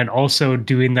often, and then also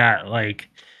doing that like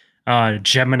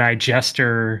Gemini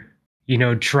Jester,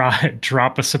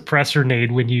 drop a suppressor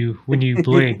nade when you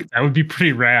blink. That would be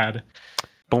pretty rad.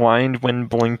 Blind when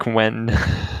blink when.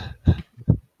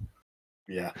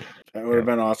 Yeah, that would have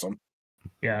been awesome.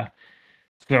 Yeah.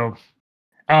 So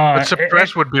but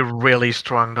suppress would be really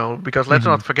strong though, because let's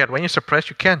not forget, when you suppress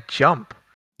you can't jump.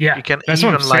 Yeah, you can that's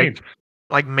even what I'm saying.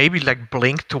 like maybe like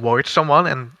blink towards someone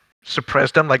and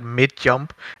suppress them like mid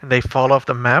jump and they fall off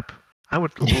the map. I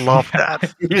would love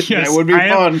that. Yes, that would be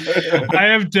fun. I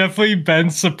have definitely been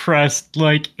suppressed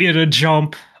like in a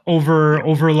jump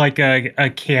over like a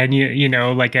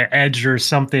canyon, like an edge or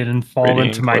something, and fall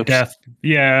into my death.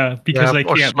 Yeah, because I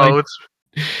can't. Like,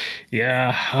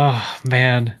 yeah. Oh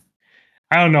man.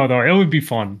 I don't know though. It would be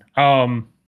fun.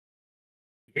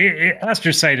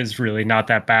 Astrocyte is really not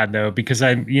that bad though, because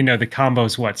the combo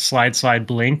is what, slide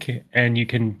blink, and you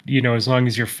can, as long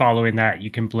as you're following that, you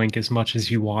can blink as much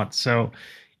as you want. So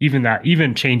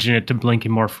even changing it to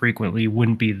blinking more frequently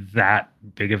wouldn't be that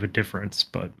big of a difference.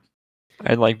 But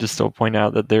I'd like to still point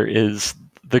out that there is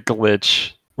the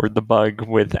glitch or the bug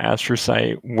with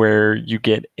Astrocyte where you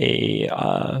get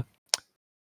a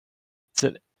is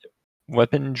it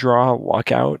weapon draw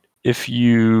walkout if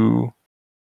you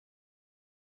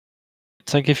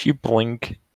it's like if you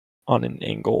blink on an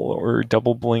angle or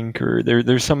double blink or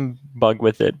there's some bug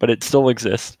with it, but it still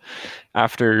exists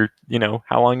after,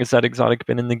 how long has that exotic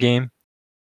been in the game?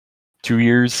 2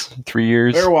 years, 3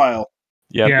 years? Fair while.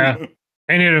 Yep. Yeah.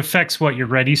 And it affects your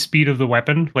ready speed of the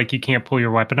weapon? Like you can't pull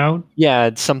your weapon out? Yeah,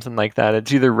 it's something like that.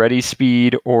 It's either ready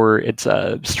speed or it's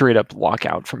a straight up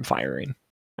lockout from firing.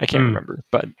 I can't remember,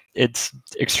 but it's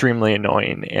extremely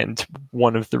annoying and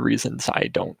one of the reasons I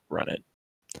don't run it.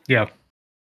 Yeah.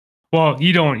 Well,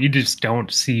 you just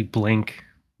don't see blink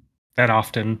that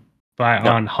often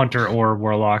on Hunter or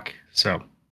Warlock, so.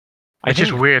 It's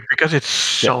just weird because it's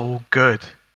so good.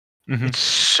 Mm-hmm. It's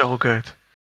so good.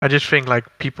 I just think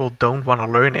people don't want to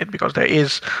learn it because there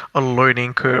is a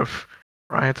learning curve,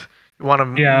 right? You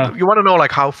want to know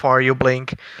how far you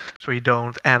blink so you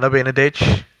don't end up in a ditch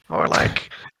or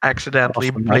accidentally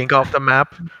blink off the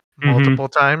map multiple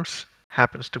times.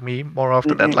 Happens to me more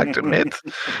often than I'd like to admit.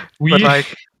 But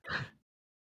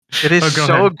it is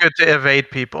so good to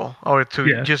evade people or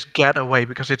to just get away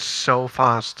because it's so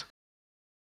fast.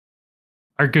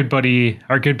 Our good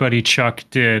buddy Chuck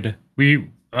did. We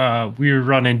were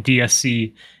running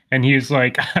DSC, and he was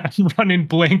like, "I'm running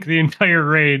Blink the entire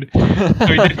raid." So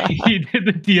he did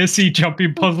the DSC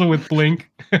jumping puzzle with Blink.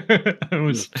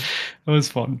 It was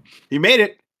fun. He made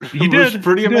it. He did. It was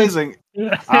pretty amazing. We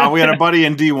had a buddy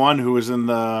in D1 who was in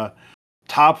the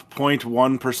top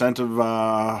 0.1%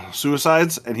 of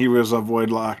suicides, and he was a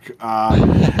Voidlock.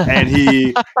 And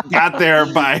he got there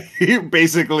by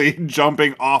basically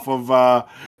jumping off of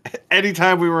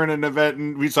anytime we were in an event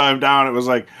and we saw him down, it was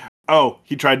like, oh,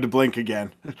 he tried to blink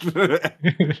again.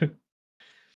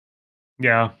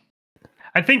 Yeah.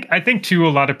 I think too, a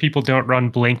lot of people don't run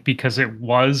Blink because it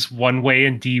was one way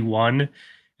in D1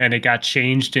 and it got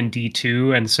changed in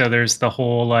D2. And so there's the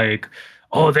whole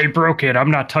oh, they broke it, I'm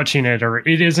not touching it, or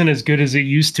it isn't as good as it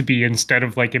used to be, instead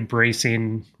of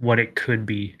embracing what it could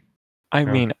be. I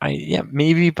mean,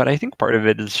 maybe, but I think part of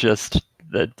it is just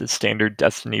the standard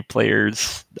Destiny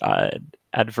players'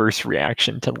 adverse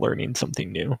reaction to learning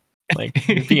something new.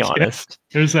 Be honest.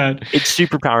 There's that. It's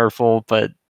super powerful,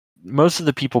 but most of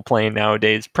the people playing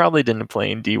nowadays probably didn't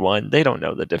play in D1. They don't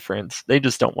know the difference. They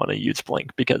just don't want to use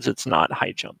Blink because it's not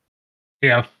high jump.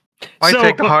 Yeah. I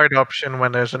take the hard option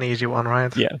when there's an easy one,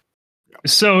 right? Yeah.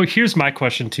 So here's my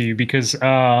question to you, because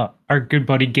our good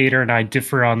buddy Gator and I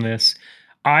differ on this.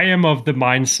 I am of the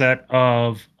mindset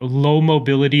of low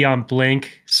mobility on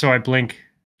Blink, so I blink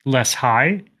less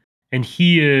high. And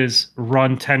he is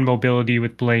run 10 mobility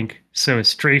with Blink, so his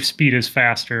strafe speed is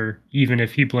faster, even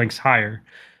if he blinks higher.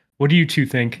 What do you two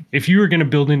think? If you were going to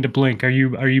build into Blink, are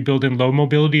you building low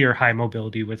mobility or high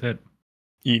mobility with it?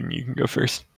 Eden, you can go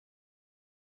first.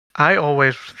 I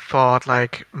always thought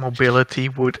mobility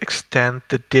would extend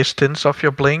the distance of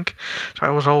your blink. So I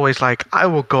was always I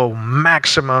will go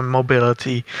maximum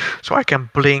mobility so I can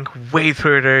blink way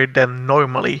further than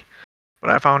normally.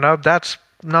 But I found out that's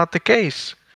not the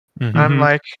case. Mm-hmm.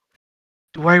 I'm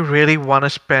do I really want to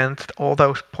spend all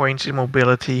those points in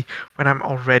mobility when I'm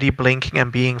already blinking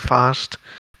and being fast?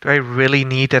 Do I really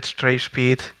need that strafe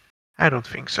speed? I don't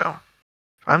think so.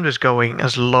 I'm just going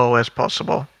as low as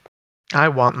possible. I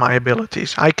want my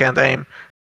abilities. I can't aim.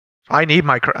 I need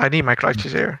my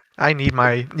clutches here. I need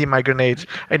my grenades.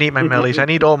 I need my melees. I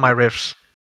need all my riffs.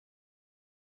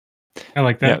 I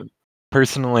like that. Yeah.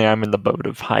 Personally, I'm in the boat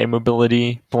of high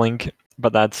mobility Blink,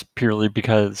 but that's purely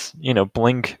because,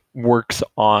 Blink works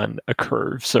on a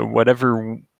curve. So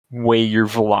whatever way your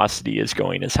velocity is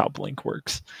going is how Blink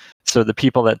works. So the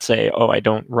people that say, oh, I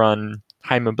don't run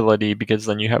high mobility because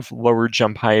then you have lower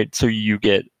jump height, so you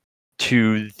get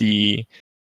to the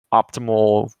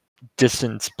optimal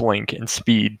distance blink and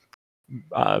speed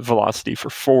velocity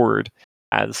for forward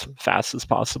as fast as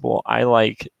possible. I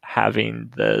like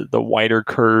having the wider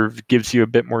curve, gives you a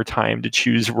bit more time to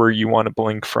choose where you want to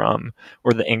blink from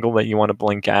or the angle that you want to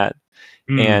blink at.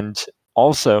 And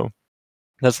also,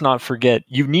 let's not forget,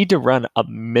 you need to run a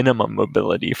minimum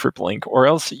mobility for Blink, or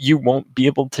else you won't be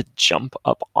able to jump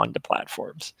up onto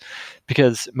platforms,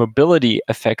 because mobility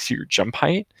affects your jump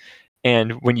height.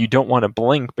 And when you don't want to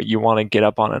blink, but you want to get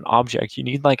up on an object, you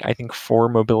need I think 4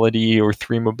 mobility or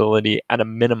 3 mobility at a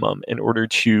minimum in order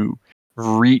to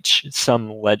reach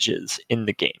some ledges in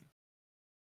the game.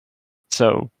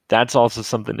 So that's also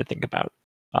something to think about.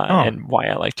 And why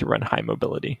I like to run high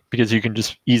mobility, because you can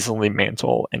just easily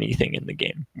mantle anything in the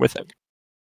game with it,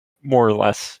 more or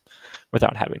less,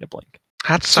 without having to blink.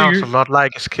 That sounds a lot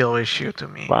like a skill issue to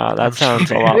me. Wow, that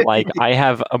sounds a lot like I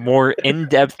have a more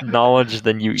in-depth knowledge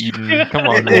than you, Eden. Come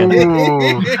on, man.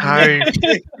 Ooh,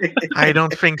 I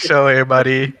don't think so here,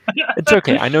 buddy. It's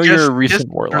okay. I know you're a recent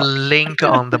warlock. Blink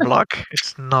on the block.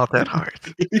 It's not that hard.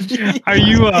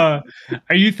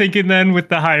 Are you thinking then with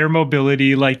the higher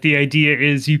mobility, like the idea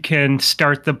is you can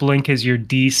start the blink as you're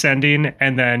descending,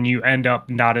 and then you end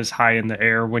up not as high in the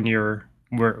air when you're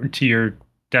to your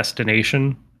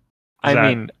destination? I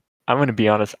mean, I'm going to be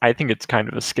honest. I think it's kind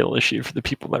of a skill issue for the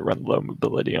people that run low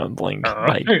mobility on Blink.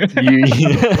 Like,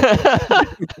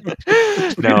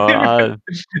 no,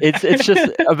 it's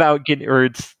just about getting, or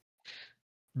it's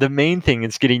the main thing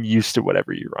is getting used to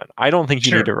whatever you run. I don't think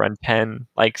you need to run 10.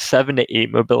 Like 7 to 8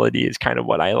 mobility is kind of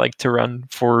what I like to run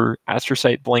for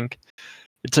Astrocyte Blink.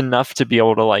 It's enough to be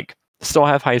able to like still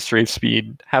have high strafe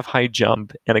speed, have high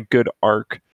jump, and a good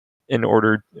arc in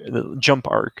order. The jump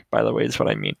arc, by the way, is what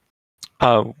I mean.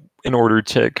 In order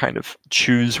to kind of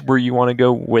choose where you want to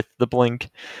go with the blink.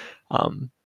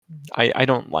 I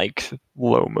don't like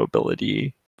low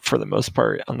mobility for the most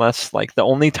part, unless like the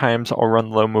only times I'll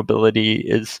run low mobility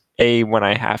is when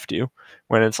I have to,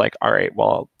 when it's like, all right,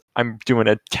 well, I'm doing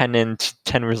a 10 int,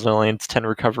 10 resilience, 10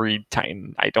 recovery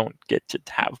Titan. I don't get to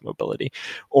have mobility.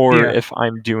 Or if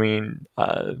I'm doing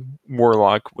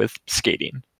Warlock with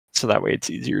skating. So that way it's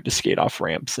easier to skate off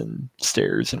ramps and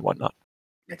stairs and whatnot.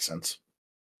 Makes sense.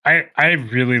 I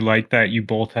really like that you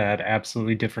both had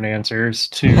absolutely different answers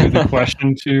to the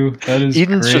question too. That is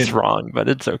Eden's great. just wrong, but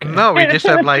it's okay. No, we just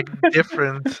have like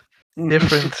different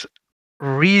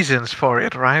reasons for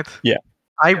it, right? Yeah.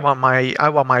 I want my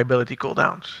ability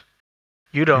cooldowns.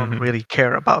 You don't really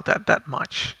care about that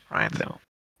much, right? No,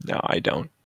 I don't.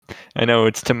 I know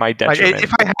it's to my detriment. Like,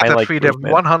 if I had that freedom,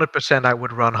 100% I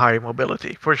would run high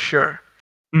mobility for sure.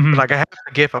 But like I have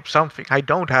to give up something. I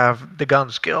don't have the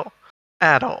gun skill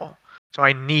at all, so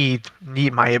I need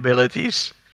my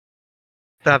abilities.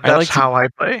 That's how I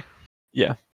play.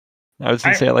 Yeah, I was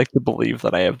gonna say I like to believe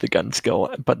that I have the gun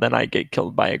skill, but then I get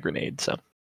killed by a grenade. So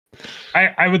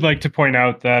I would like to point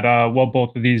out that while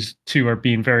both of these two are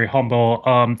being very humble,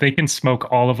 they can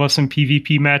smoke all of us in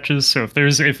PvP matches. So if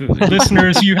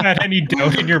listeners, you had any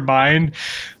doubt in your mind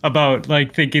about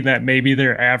like thinking that maybe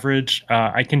they're average,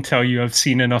 I can tell you I've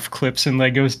seen enough clips in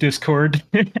Lego's Discord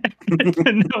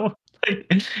to know,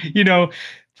 like,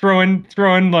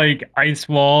 throwing like ice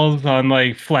walls on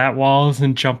like flat walls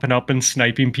and jumping up and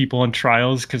sniping people in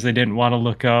trials because they didn't want to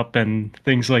look up and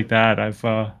things like that.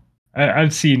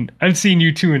 I've seen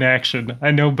you two in action. I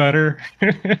know better.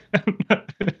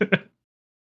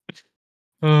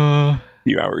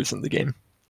 few hours in the game.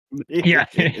 Yeah,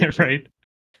 right.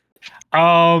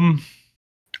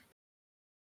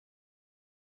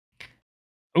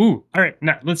 Ooh, all right.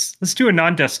 Now let's do a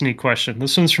non-Destiny question.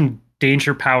 This one's from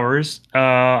Danger Powers,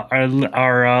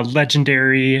 our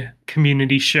legendary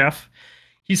community chef.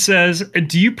 He says,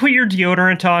 "Do you put your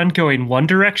deodorant on going one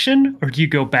direction, or do you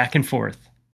go back and forth?"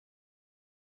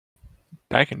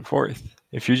 Back and forth.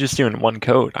 If you're just doing one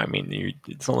coat, I mean,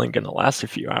 it's only going to last a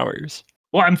few hours.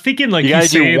 Well, I'm thinking like you gotta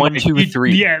do 1, 2,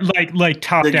 3. Yeah, like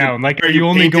top down. Like, are you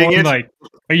only going it? like?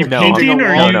 Are you painting or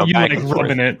are you like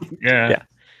rubbing it? Yeah.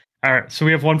 All right. So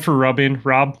we have one for rubbing.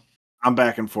 Rob. I'm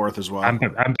back and forth as well. I'm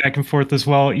back and forth as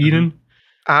well. Eden.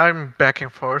 I'm back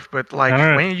and forth, but like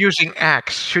when you're using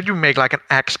axe, should you make like an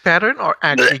axe pattern or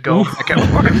actually go back and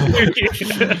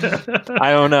forth?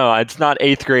 I don't know. It's not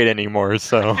 8th grade anymore,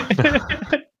 so.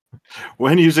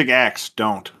 When using axe,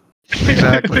 don't.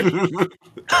 Exactly.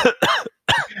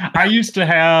 I used to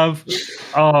have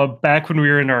back when we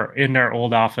were in our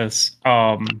old office.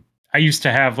 I used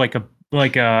to have like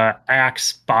a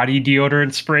Axe body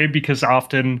deodorant spray because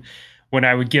often when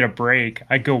I would get a break,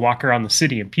 I'd go walk around the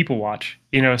city and people watch.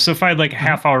 So if I had like a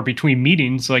half hour between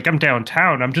meetings, like I'm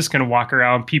downtown, I'm just gonna walk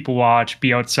around, people watch,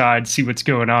 be outside, see what's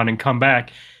going on, and come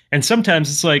back. And sometimes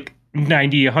it's like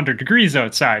 90, 100 degrees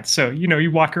outside. So,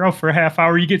 you walk around for a half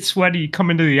hour, you get sweaty, you come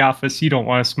into the office, you don't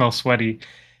want to smell sweaty.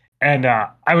 And I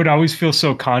would always feel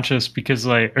so conscious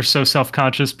so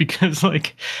self-conscious because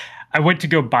like I went to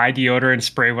go buy deodorant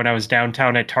spray when I was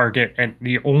downtown at Target, and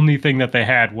the only thing that they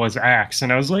had was Axe.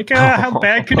 And I was like, how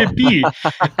bad could it be?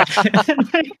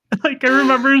 Like I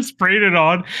remember spraying it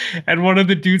on, and one of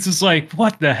the dudes was like,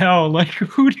 what the hell? Like,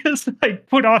 who just like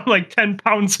put on like 10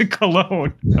 pounds of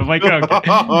cologne? I'm like,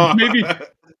 okay,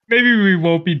 maybe we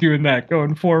won't be doing that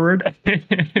going forward.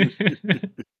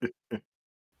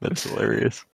 That's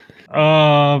hilarious.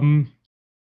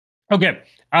 Okay.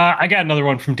 I got another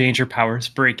one from Danger Powers,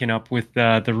 breaking up with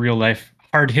the real life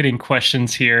hard hitting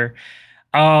questions here.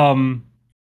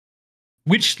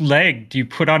 which leg do you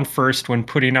put on first when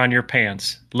putting on your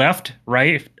pants? Left,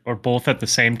 right, or both at the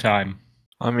same time?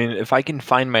 I mean, if I can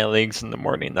find my legs in the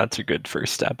morning, that's a good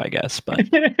first step, I guess. But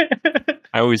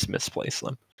I always misplace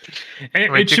them.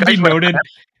 It should be noted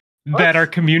that our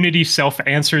community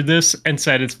self-answered this and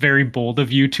said it's very bold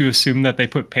of you to assume that they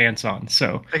put pants on.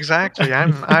 So exactly,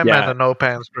 I'm at the no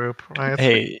pants group, right?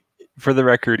 Hey, for the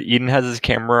record, Eden has his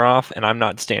camera off, and I'm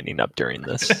not standing up during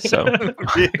this. So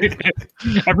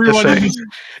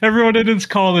everyone in his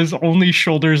call is only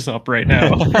shoulders up right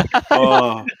now.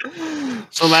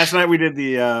 So last night we did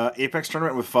the Apex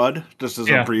tournament with Fudd, just as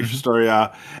a brief story.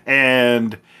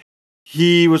 And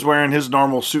he was wearing his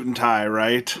normal suit and tie,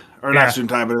 right? Or not suit and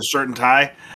tie, but a shirt and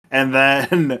tie. And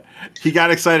then he got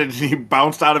excited and he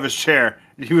bounced out of his chair.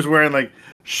 He was wearing like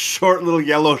short little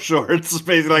yellow shorts,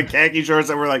 basically like khaki shorts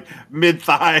that were like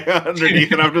mid-thigh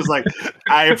underneath. And I'm just like,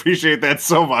 I appreciate that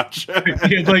so much.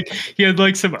 he had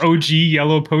like some OG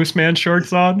yellow Postman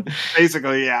shorts on.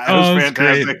 Basically, yeah. It was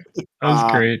fantastic. Great. That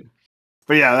was great.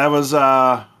 But yeah, that was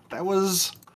a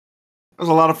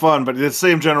lot of fun. But the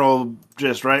same general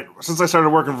gist, right? Since I started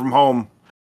working from home,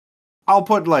 I'll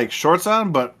put like shorts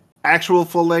on, but actual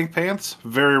full-length pants,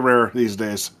 very rare these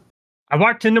days. I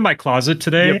walked into my closet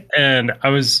today and I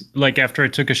was like, after I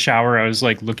took a shower, I was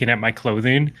like looking at my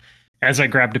clothing as I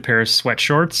grabbed a pair of sweat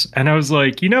shorts. And I was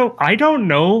like, I don't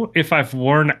know if I've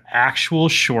worn actual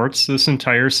shorts this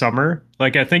entire summer.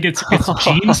 Like, I think it's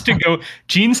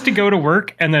jeans to go to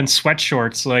work and then sweat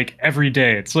shorts like every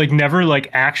day. It's like never like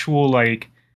actual like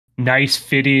nice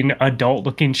fitting adult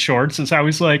looking shorts. It's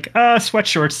always like sweat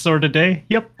shorts sort of day.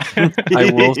 Yep.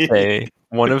 I will say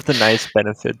one of the nice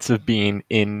benefits of being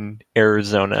in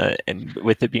Arizona and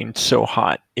with it being so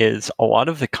hot is a lot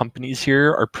of the companies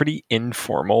here are pretty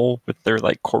informal with their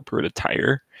like corporate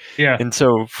attire. Yeah. And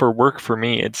so for work for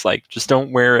me, it's like just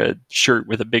don't wear a shirt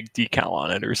with a big decal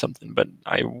on it or something. But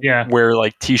I wear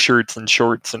like t-shirts and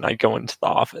shorts and I go into the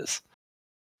office.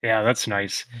 Yeah, that's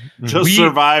nice. Just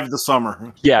survive the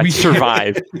summer. Yeah,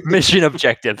 survive. Mission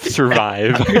objective,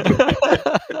 survive.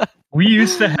 We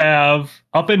used to have,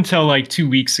 up until like 2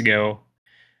 weeks ago,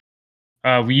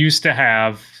 we used to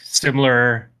have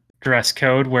similar dress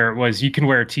code where it was you can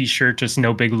wear a t-shirt, just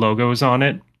no big logos on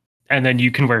it, and then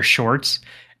you can wear shorts.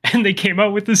 And they came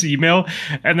out with this email,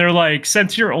 and they're like,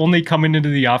 since you're only coming into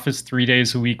the office 3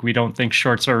 days a week, we don't think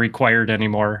shorts are required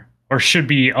anymore or should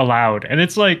be allowed. And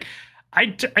it's like, I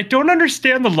don't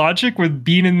understand the logic with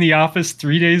being in the office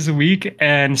 3 days a week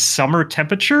and summer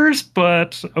temperatures,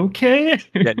 but okay.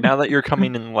 Yeah, now that you're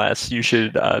coming in less, you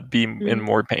should be in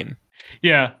more pain.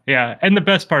 Yeah. And the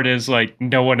best part is like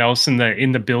no one else in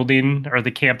the building or the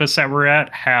campus that we're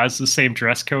at has the same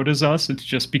dress code as us. It's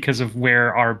just because of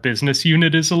where our business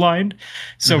unit is aligned.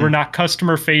 So we're not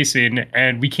customer facing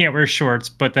and we can't wear shorts,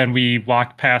 but then we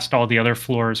walk past all the other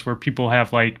floors where people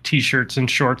have like t-shirts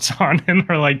and shorts on and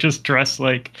they're like just dressed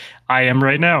like I am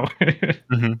right now.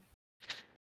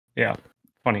 Yeah.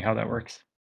 Funny how that works.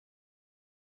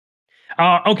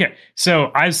 Okay.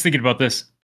 So I was thinking about this.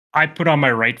 I put on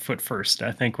my right foot first,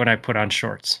 I think, when I put on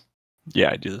shorts. Yeah,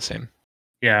 I do the same.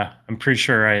 Yeah, I'm pretty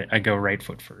sure I go right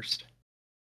foot first.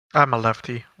 I'm a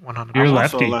lefty, 100%. You're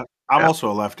lefty. I'm also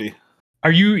a lefty.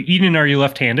 Are you, Eden, are you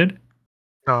left-handed?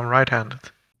 No, I'm right-handed.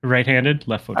 Right-handed?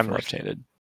 Left foot I'm first. left-handed.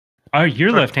 Oh,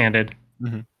 you're left-handed.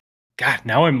 Mm-hmm. God,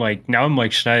 now I'm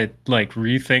like, should I like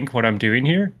rethink what I'm doing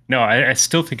here? No, I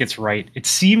still think it's right. It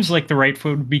seems like the right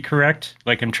foot would be correct.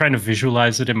 Like I'm trying to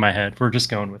visualize it in my head. We're just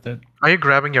going with it. Are you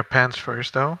grabbing your pants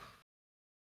first, though?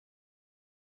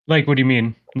 Like, what do you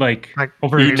mean? Like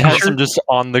over he your has t-shirt? them just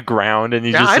on the ground, and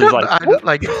he Yeah, just I is don't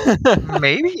like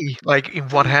maybe like in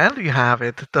what hand do you have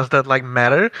it? Does that like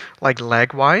matter? Like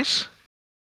leg wise?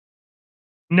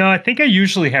 No, I think I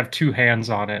usually have two hands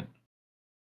on it.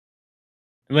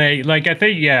 Like I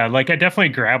think, yeah, like I definitely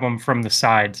grab them from the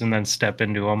sides and then step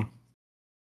into them.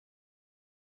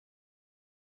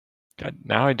 God,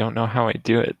 now I don't know how I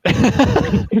do it.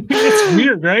 It's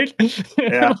weird, right?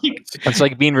 Yeah. It's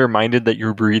like being reminded that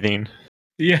you're breathing.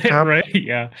 Yeah, right.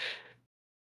 Yeah.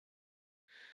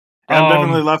 I'm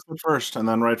definitely left foot first and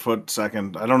then right foot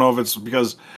second. I don't know if it's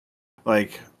because,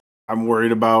 like, I'm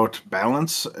worried about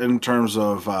balance in terms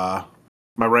of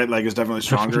my right leg is definitely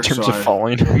stronger. In terms of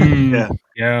falling.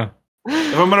 Yeah.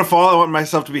 If I'm gonna fall, I want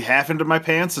myself to be half into my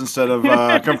pants instead of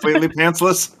completely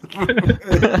pantsless.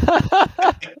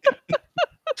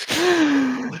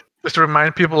 Just to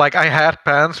remind people, like I had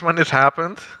pants when it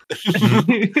happened.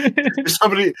 If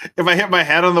I hit my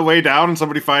head on the way down and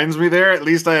somebody finds me there, at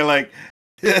least I like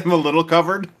am a little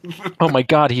covered. Oh my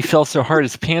god, he fell so hard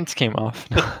his pants came off.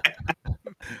 I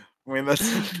mean,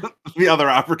 that's the other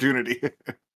opportunity.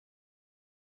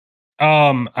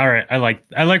 All right. I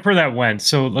like where that went.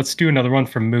 So let's do another one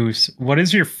from Moose. What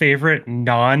is your favorite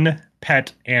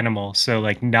non-pet animal? So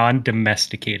like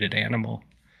non-domesticated animal.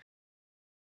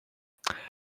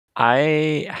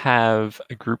 I have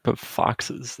a group of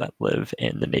foxes that live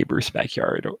in the neighbor's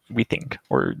backyard, we think,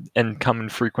 and come and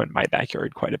frequent my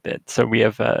backyard quite a bit. So we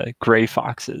have gray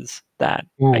foxes that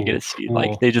I get to see. Cool.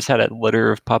 Like they just had a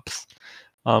litter of pups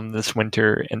this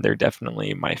winter, and they're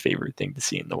definitely my favorite thing to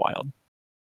see in the wild.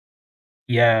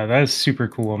 Yeah, that is super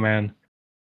cool, man.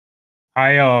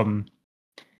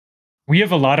 We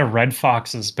have a lot of red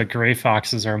foxes, but gray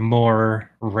foxes are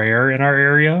more rare in our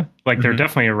area. Like they're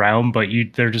definitely around, but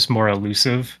they're just more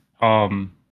elusive.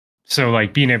 So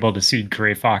like being able to see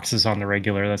gray foxes on the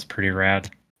regular, that's pretty rad.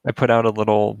 I put out a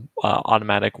little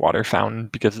automatic water fountain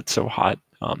because it's so hot.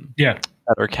 That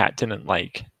our cat didn't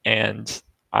like, and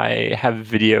I have a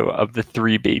video of the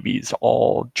 3 babies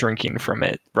all drinking from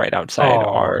it right outside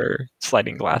our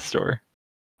sliding glass door.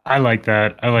 I like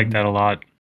that. I like that a lot.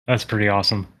 That's pretty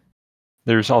awesome.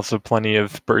 There's also plenty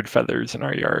of bird feathers in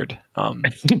our yard.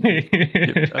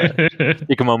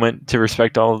 Take a moment to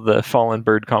respect all of the fallen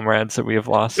bird comrades that we have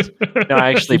lost. No,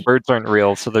 actually, birds aren't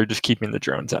real, so they're just keeping the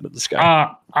drones out of the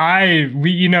sky.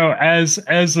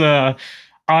 As a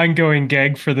ongoing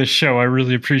gag for this show, I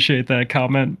really appreciate that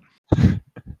comment.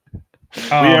 We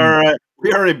are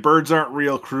a birds aren't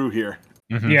real crew here.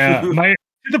 Yeah,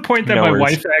 to the point that my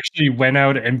wife actually went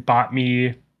out and bought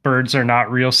me birds are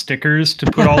not real stickers to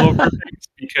put all over things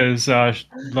because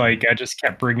like I just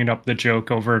kept bringing up the joke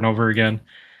over and over again.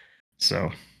 So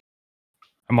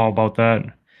I'm all about that.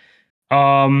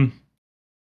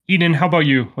 Eden, how about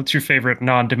you? What's your favorite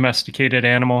non-domesticated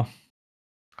animal?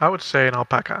 I would say an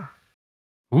alpaca.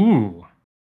 Ooh.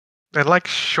 They're like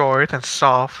short and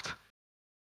soft.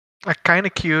 Like kind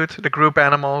of cute. The group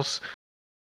animals.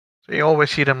 So you always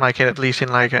see them like at least in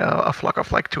like a flock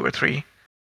of like 2 or 3.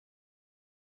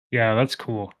 Yeah, that's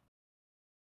cool.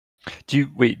 Do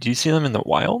you see them in the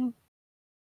wild?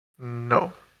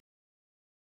 No.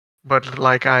 But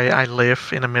like I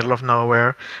live in the middle of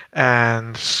nowhere,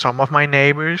 and some of my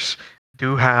neighbors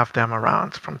do have them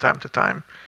around from time to time.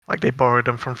 Like they borrow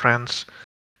them from friends,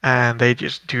 and they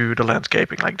just do the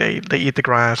landscaping. Like they eat the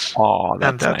grass, and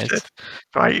that's nice. It.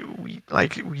 So we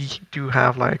do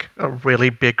have like a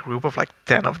really big group of like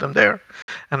 10 of them there,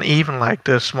 and even like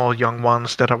the small young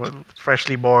ones that are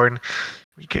freshly born,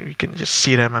 we can just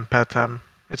see them and pet them.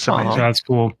 It's amazing. That's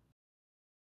cool.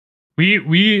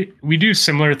 We do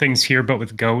similar things here, but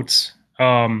with goats.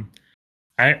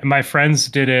 My friends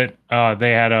did it.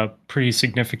 They had a pretty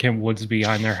significant woods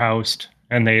behind their house,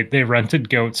 and they rented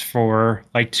goats for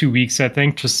like 2 weeks, I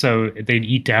think, just so they'd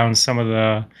eat down some of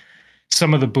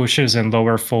the bushes and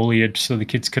lower foliage, so the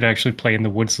kids could actually play in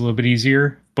the woods a little bit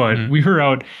easier. But we were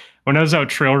out when I was out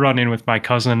trail running with my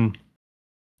cousin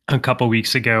a couple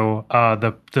weeks ago.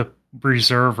 The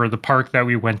reserve or the park that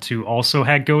we went to also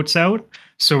had goats out.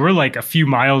 So we're like a few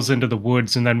miles into the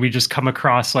woods, and then we just come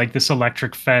across like this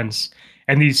electric fence.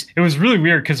 And it was really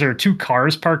weird because there are 2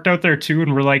 cars parked out there too.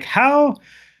 And we're like, how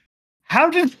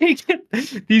did they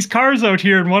get these cars out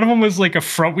here? And one of them was like a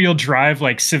front wheel drive,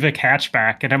 like Civic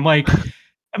hatchback. And I'm like,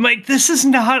 this is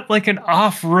not like an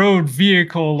off-road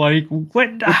vehicle. Like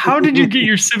how did you get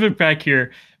your Civic back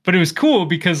here? But it was cool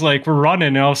because like we're running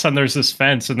and all of a sudden there's this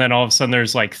fence, and then all of a sudden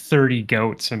there's like 30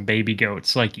 goats and baby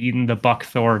goats like eating the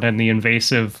buckthorn and the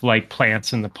invasive like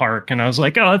plants in the park. And I was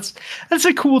like, oh, that's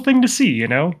a cool thing to see, you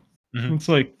know? It's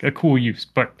like a cool use.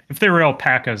 But if they were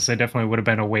alpacas, they definitely would have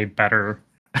been a way better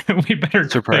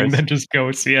thing than just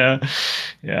goats. Yeah.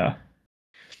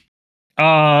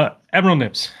 Admiral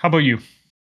Nips, how about you?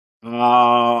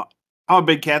 I'm a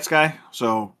big cats guy,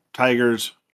 so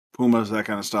tigers, pumas, that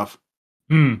kind of stuff.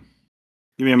 Give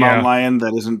me a mountain lion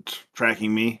that isn't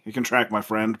tracking me. It can track my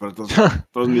friend, but it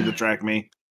doesn't need to track me.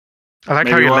 I like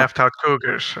how you left out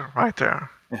cougars right there.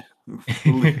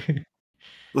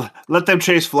 Let them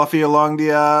chase Fluffy along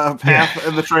the path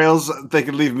and the trails. They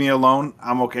can leave me alone.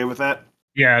 I'm okay with that.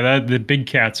 Yeah, the big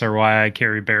cats are why I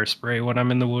carry bear spray when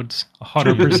I'm in the woods.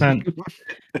 100%.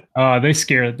 They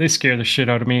scare the shit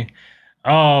out of me.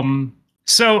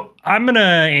 So I'm gonna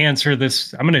answer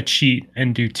this. I'm gonna cheat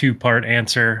and do 2-part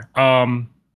answer.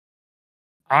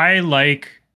 I like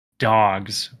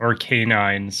dogs or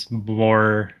canines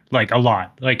more, like a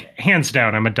lot. Like hands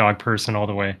down, I'm a dog person all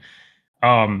the way.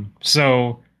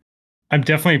 So I'm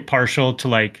definitely partial to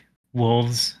like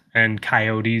wolves and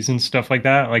coyotes and stuff like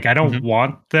that. Like I don't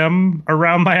want them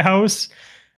around my house.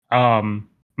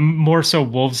 More so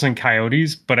wolves and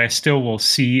coyotes, but I still will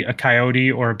see a coyote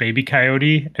or a baby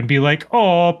coyote and be like,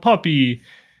 "Oh, puppy."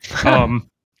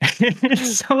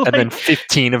 So, and then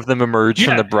 15 of them emerge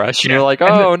from the brush, and yeah, you're like,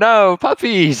 "Oh no,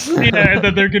 puppies!" Yeah, and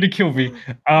then they're gonna kill me.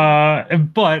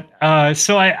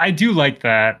 So I do like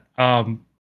that.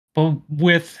 But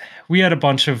we had a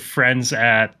bunch of friends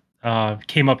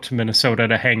came up to Minnesota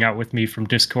to hang out with me from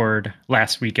Discord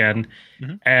last weekend,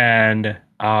 and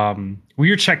we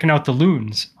were checking out the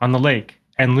loons on the lake.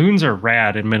 And loons are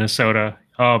rad in Minnesota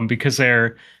because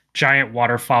they're giant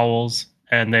waterfowls,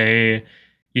 and they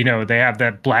have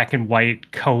that black and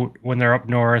white coat when they're up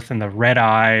north and the red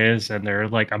eyes, and they're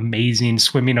like amazing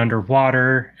swimming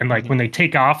underwater. And like when they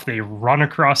take off, they run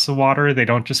across the water. They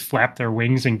don't just flap their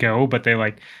wings and go, but they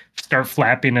like start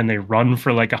flapping and they run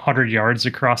for like 100 yards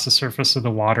across the surface of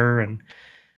the water. And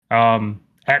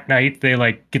at night they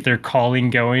like get their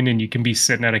calling going, and you can be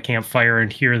sitting at a campfire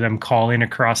and hear them calling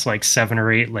across like 7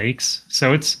 or 8 lakes.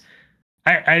 So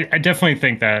I definitely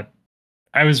think that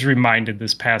I was reminded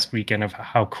this past weekend of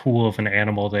how cool of an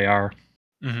animal they are.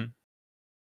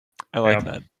 I like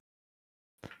that.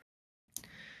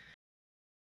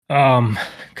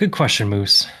 Good question,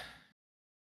 Moose.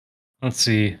 Let's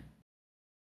see.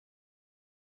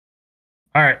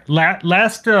 All right,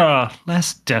 last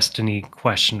Destiny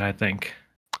question, I think.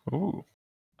 Ooh.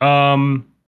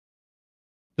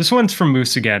 This one's from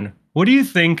Moose again. What do you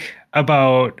think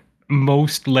about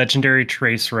most legendary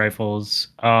trace rifles?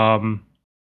 Let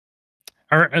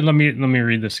me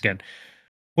read this again.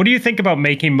 What do you think about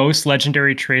making most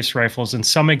legendary trace rifles and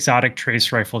some exotic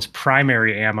trace rifles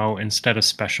primary ammo instead of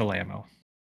special ammo?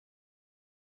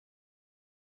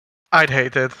 I'd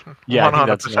hate it. Yeah, 100%. I think 100%.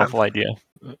 that's an awful idea.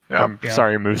 Yeah.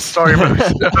 Sorry, Moose. Sorry,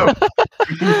 Moose. No.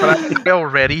 But I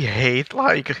already hate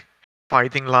like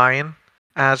Fighting Lion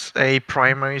as a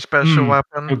primary special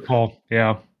weapon. Good call.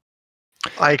 Yeah.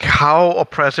 Like how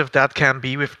oppressive that can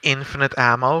be with infinite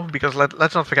ammo, because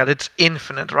let's not forget it's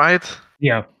infinite, right?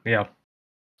 Yeah.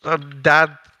 So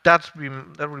that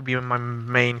would be my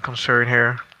main concern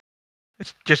here.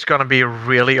 It's just gonna be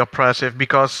really oppressive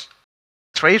because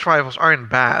trace rifles aren't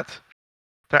bad.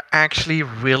 They're actually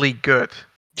really good.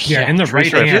 Yeah, in the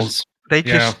right angles. They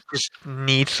just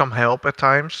need some help at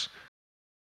times.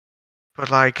 But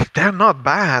like they're not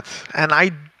bad. And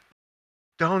I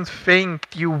don't think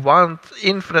you want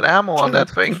infinite ammo on that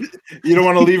thing. You don't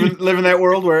want to live in that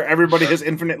world where everybody has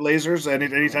infinite lasers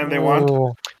anytime they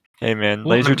want? Hey man,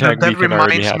 laser tag that weekend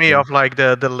already reminds me happened. of like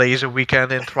the laser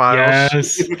weekend in Trials.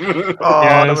 Yes.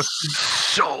 That was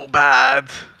so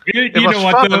bad. It was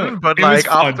fun, but like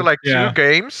after like 2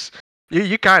 games,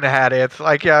 you kind of had it.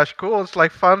 Like, yeah, it's cool. It's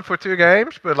like fun for 2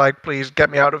 games, but like, please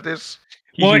get me out of this.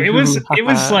 Well, it was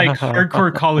like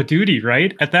hardcore Call of Duty,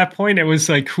 right? At that point, it was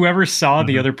like whoever saw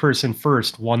the other person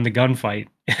first won the gunfight.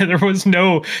 There was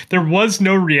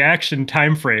no reaction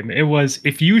time frame. It was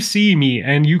if you see me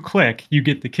and you click, you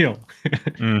get the kill.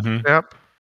 Yep.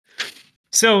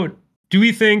 So, do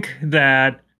we think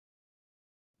that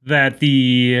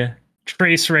the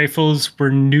trace rifles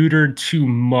were neutered too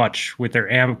much with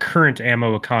their current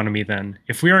ammo economy? Then,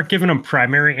 if we aren't giving them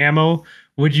primary ammo,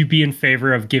 would you be in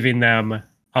favor of giving them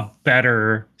a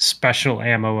better special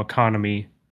ammo economy?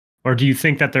 Or do you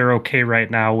think that they're okay right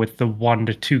now with the 1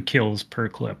 to 2 kills per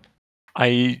clip?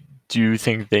 I do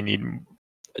think they need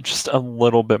just a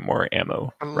little bit more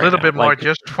ammo. A little bit more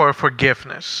just for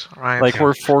forgiveness, right? Like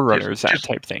we're Forerunners, that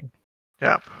type thing.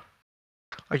 Yep.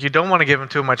 Like you don't want to give them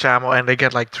too much ammo and they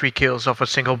get like 3 kills off a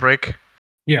single brick.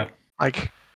 Yeah.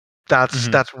 Like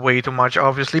that's way too much,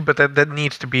 obviously, but that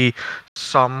needs to be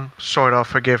some sort of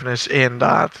forgiveness in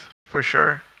that for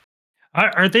sure.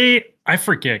 Are they? I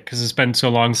forget because it's been so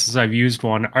long since I've used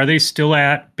one. Are they still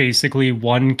at basically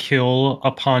 1 kill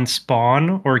upon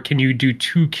spawn, or can you do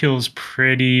 2 kills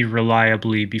pretty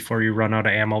reliably before you run out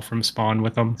of ammo from spawn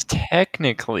with them?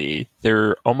 Technically,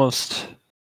 they're almost,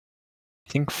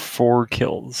 I think, 4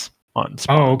 kills on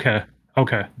spawn. Oh,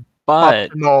 okay.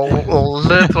 But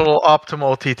little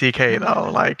optimal TTK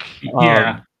though, like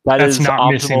that is not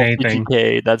optimal missing anything.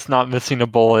 TTK. That's not missing a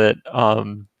bullet.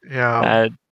 Yeah.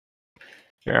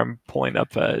 Here, I'm pulling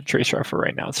up a trace rifle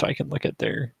right now so I can look at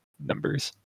their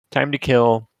numbers. Time to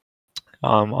kill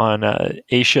on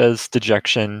Aisha's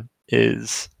Dejection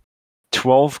is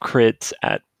 12 crits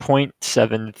at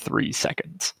 0.73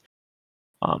 seconds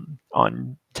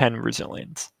on 10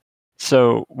 resilience.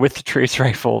 So with the trace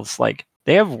rifles, like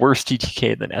they have worse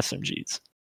TTK than SMGs.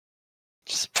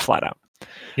 Just flat out.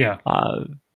 Yeah.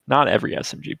 Not every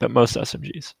SMG, but most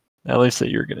SMGs. At least that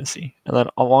you're going to see. And then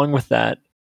along with that,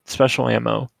 special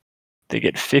ammo, they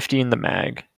get 50 in the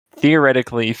mag.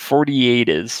 Theoretically, 48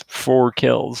 is 4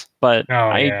 kills, but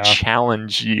I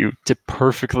challenge you to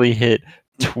perfectly hit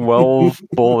 12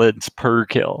 bullets per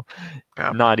kill.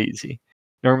 Yeah. Not easy.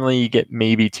 Normally, you get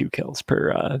maybe 2 kills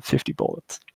per 50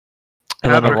 bullets.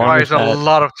 And that requires a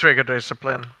lot of trigger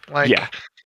discipline. Like, yeah.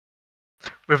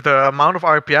 With the amount of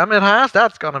RPM it has,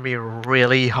 that's gonna be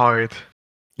really hard.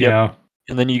 Yep. Yeah.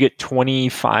 And then you get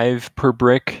 25 per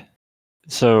brick.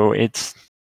 So it's...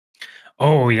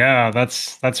 Oh, yeah,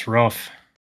 that's rough.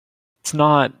 It's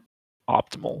not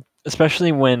optimal,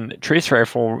 especially when Trace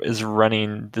Rifle is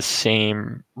running the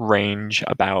same range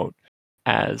about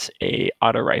as a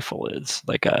auto rifle is,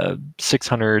 like a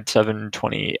 600,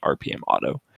 720 RPM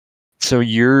auto. So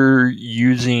you're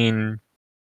using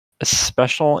a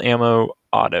special ammo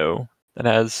auto that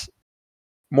has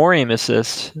more aim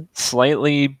assist,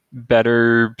 slightly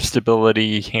better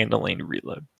stability handling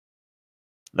reload.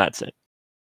 That's it.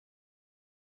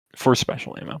 For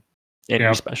special ammo in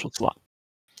your special slot.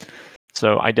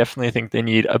 So I definitely think they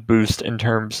need a boost in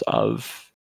terms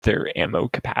of their ammo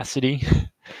capacity.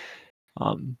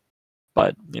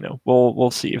 But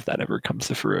we'll see if that ever comes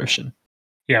to fruition.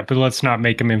 Yeah, but let's not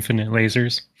make them infinite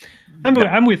lasers.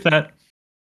 I'm with that.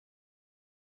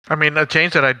 I mean, a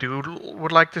change that I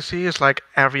would like to see is like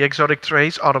every exotic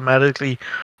trace automatically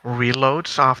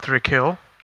reloads after a kill.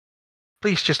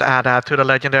 Please just add that to the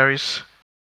legendaries.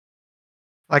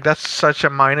 Like, that's such a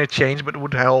minor change, but it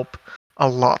would help a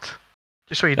lot.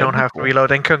 Just so you don't have to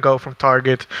reload and can go from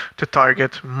target to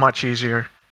target much easier.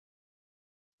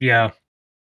 Yeah.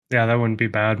 Yeah, that wouldn't be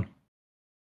bad.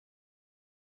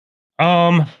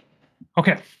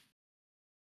 Okay.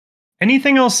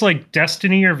 Anything else like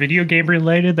Destiny or video game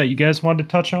related that you guys want to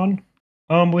touch on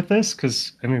with this?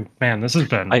 Because, I mean, man, this has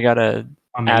been I gotta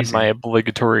amazing. Add my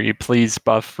obligatory please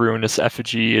buff Ruinous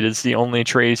Effigy. It is the only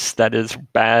trace that is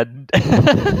bad.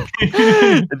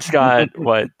 It's got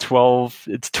 12?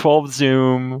 It's 12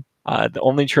 zoom. The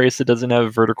only trace that doesn't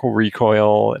have vertical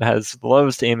recoil. It has the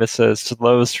lowest aim assist,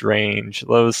 lowest range,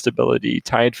 lowest stability,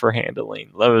 tied for handling,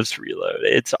 lowest reload.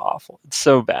 It's awful. It's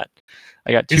so bad.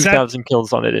 I got 2,000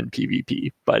 kills on it in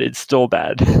PvP, but it's still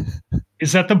bad.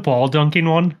 Is that the ball dunking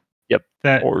one? Yep.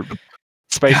 That orb.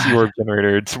 Spicy orb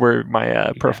generator. It's where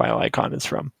my profile icon is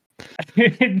from.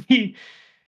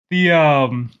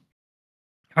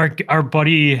 Our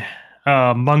buddy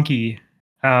Monkey,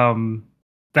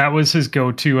 that was his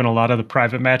go-to in a lot of the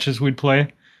private matches we'd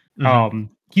play. Mm-hmm.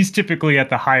 He's typically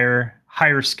at the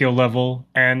higher skill level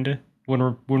and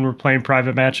when we're playing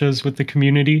private matches with the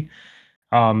community.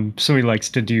 So he likes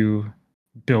to do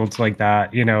builds like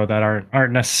that, that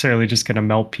aren't necessarily just going to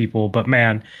melt people, but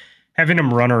man, having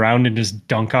him run around and just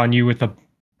dunk on you with a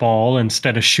ball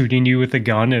instead of shooting you with a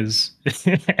gun is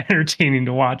entertaining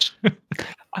to watch.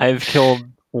 I've killed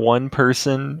one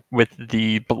person with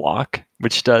the block,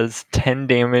 which does 10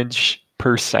 damage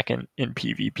per second in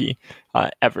PvP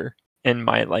ever, in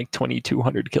my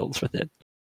 2,200 kills with it.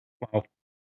 Wow.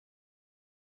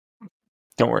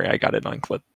 Don't worry, I got it on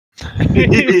clip.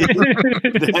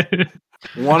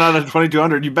 1 out of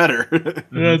 2,200, you better.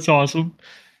 That's awesome.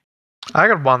 I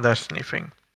got one Destiny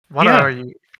thing. What are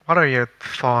your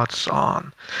thoughts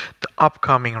on the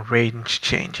upcoming range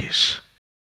changes?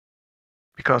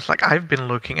 Because I've been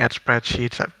looking at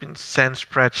spreadsheets, I've been sent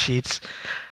spreadsheets,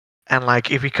 and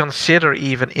if we consider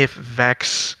even if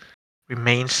Vex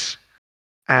remains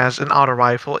as an auto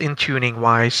rifle in tuning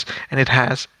wise, and it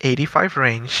has 85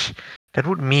 range, that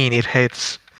would mean it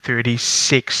hits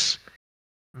 36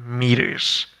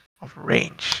 meters of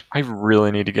range. I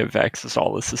really need to get Vex's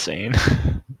all this insane.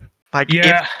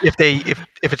 If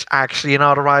it's actually an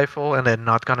auto rifle and they're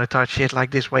not gonna touch it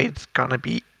this way, it's gonna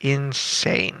be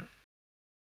insane.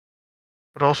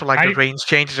 But also the range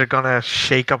changes are gonna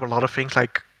shake up a lot of things,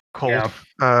 like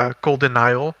cold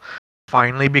denial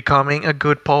finally becoming a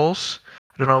good pulse.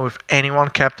 I don't know if anyone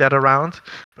kept that around,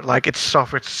 but it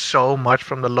suffered so much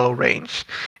from the low range.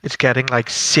 It's getting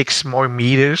 6 more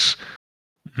meters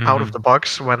out of the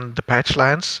box when the patch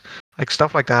lands.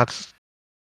 Stuff like that's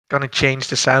gonna change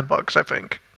the sandbox, I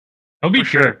think. It'll be good.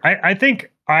 Sure. I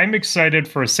think I'm excited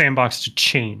for a sandbox to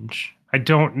change. I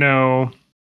don't know.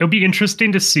 It'll be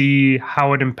interesting to see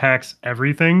how it impacts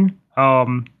everything.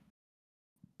 The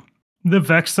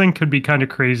Vex thing could be kind of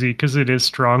crazy because it is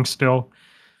strong still.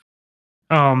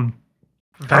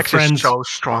 Vex is so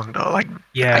strong though.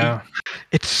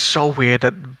 It's so weird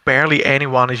that barely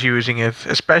anyone is using it,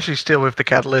 especially still with the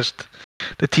catalyst.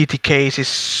 The TTKs is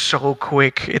so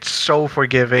quick. It's so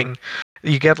forgiving.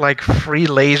 You get 3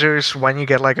 lasers when you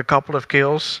get a couple of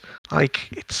kills.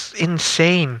 It's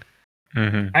insane.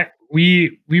 Mm-hmm.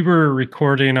 We were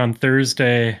recording on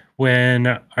Thursday when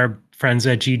our friends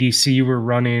at GDC were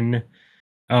running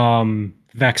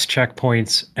Vex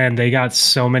checkpoints, and they got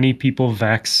so many people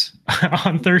Vex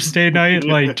on Thursday night.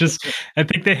 Like, just I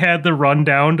think they had the run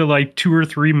down to like 2 or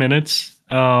 3 minutes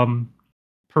per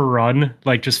run,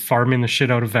 like just farming the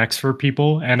shit out of Vex for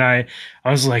people. And I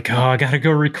was like, oh, I gotta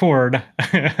go record.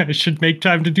 I should make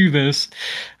time to do this.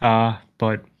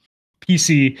 But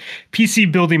PC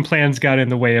building plans got in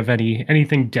the way of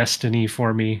anything Destiny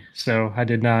for me, so I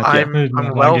did not. I'm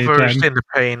well allocate versed time. in the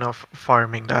pain of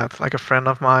farming that. Like a friend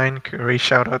of mine, Curry,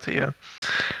 shout out to you.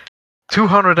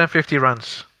 250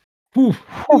 runs. Whew,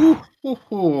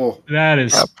 Ooh.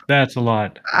 that's a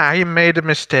lot. I made a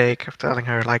mistake of telling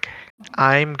her, like,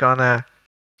 I'm gonna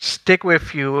stick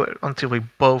with you until we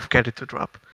both get it to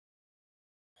drop.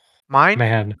 Mine,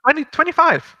 Man.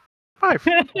 25. 5.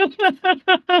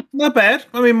 Not bad.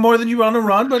 I mean, more than you run a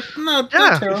run, but not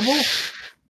terrible.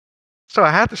 So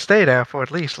I had to stay there for at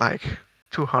least like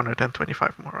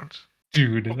 225 more runs.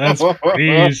 Dude, that's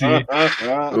crazy.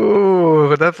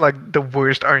 Ooh, that's like the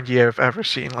worst RNG I've ever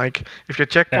seen. Like, if you're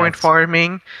checkpoint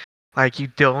farming, like you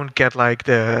don't get like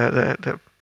the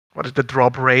what is the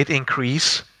drop rate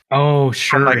increase? Oh,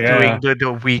 sure. From, like doing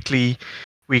the weekly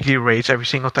raids every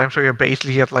single time. So you're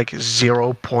basically at like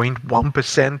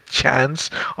 0.1% chance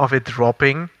of it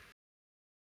dropping.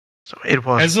 So it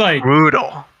was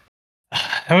brutal.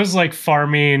 I was like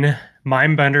farming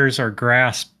Mindbenders or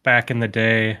grass back in the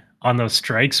day on those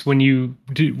strikes when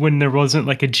there wasn't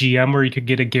like a GM where you could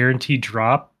get a guaranteed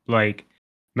drop. Like,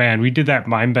 man, we did that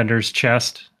Mindbenders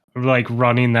chest, like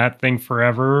running that thing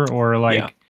forever, or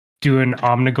like doing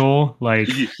Omnigul. Like,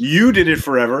 you did it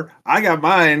forever. I got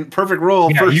mine perfect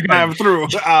roll first time through.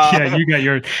 Yeah, you got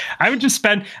yours.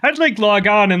 I'd like log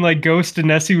on and like Ghost and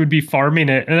Nessie would be farming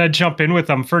it, and I'd jump in with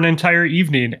them for an entire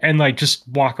evening and like just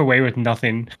walk away with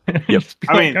nothing. Yep.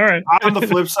 I mean, all right. On the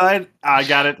flip side, I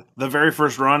got it the very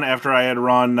first run after I had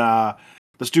run the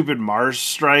stupid Mars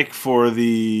strike for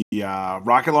the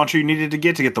rocket launcher you needed to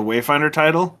get the Wayfinder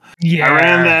title. Yeah. I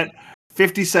ran that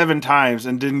 57 times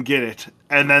and didn't get it.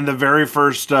 And then the very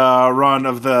first run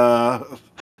of the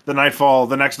Nightfall,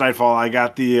 the next Nightfall, I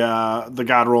got the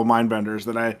God Roll Mindbenders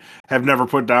that I have never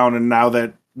put down, and now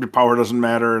that the power doesn't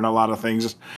matter and a lot of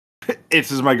things,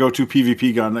 it's my go-to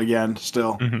PvP gun again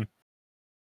still. Mm-hmm.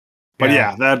 But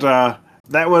yeah,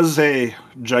 that was a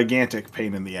gigantic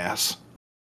pain in the ass.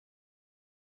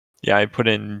 Yeah, I put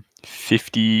in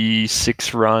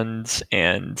 56 runs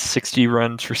and 60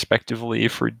 runs respectively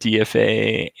for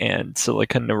DFA and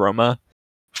Silicon Aroma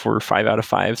for 5 out of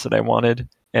 5s that I wanted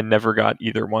and never got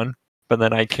either one. But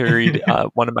then I carried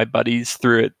one of my buddies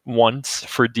through it once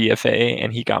for DFA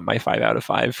and he got my 5 out of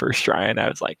 5 first try, and I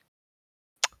was like,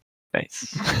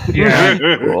 nice. Yeah.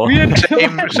 Cool.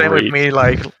 Same with me,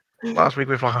 like last week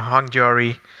with Hung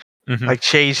Jury, like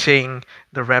chasing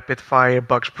the rapid fire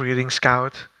Bugs Breeding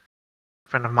Scout,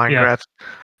 friend of mine,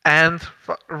 and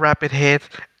rapid hit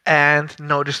and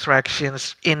no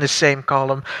distractions in the same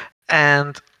column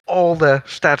and all the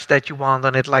stats that you want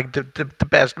on it, like the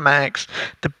best max,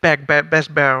 the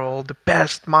best barrel, the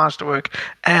best masterwork,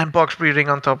 and box breeding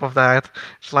on top of that.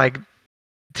 It's like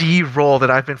the roll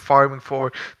that I've been farming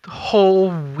for the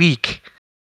whole week.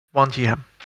 1 GM.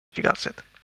 You got it.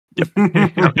 Yep.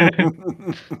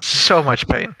 So much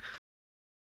pain.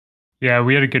 Yeah,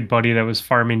 we had a good buddy that was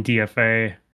farming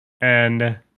DFA,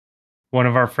 and one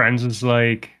of our friends was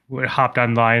like, hopped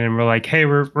online and we're like, hey,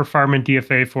 we're farming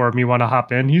DFA for him. You want to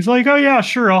hop in? He's like, oh yeah,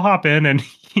 sure, I'll hop in. And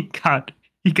he got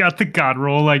the God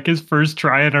roll like his first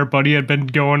try, and our buddy had been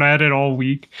going at it all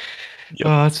week. Yep.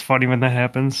 Oh, it's funny when that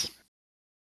happens.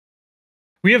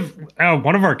 We have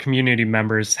one of our community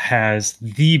members has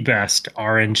the best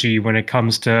RNG when it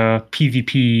comes to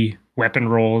PvP weapon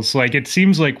rolls. Like, it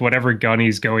seems like whatever gun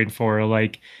he's going for,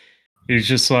 like, he's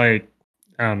just like,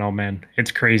 I don't know, man.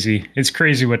 It's crazy. It's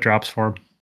crazy what drops for him.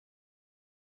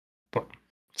 But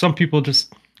some people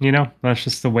just, that's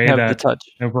just the way that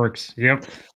it works. Yep.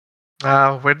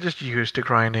 We're just used to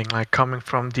grinding, like coming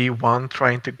from D1,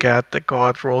 trying to get the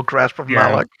God roll Grasp of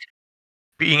Malak,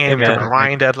 being able to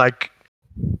grind that like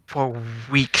for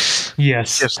weeks.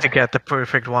 Yes. Just to get the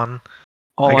perfect one.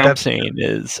 All I'm saying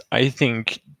is, I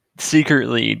think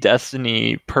secretly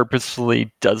Destiny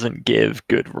purposefully doesn't give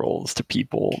good rolls to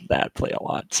people that play a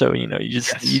lot. So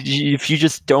if you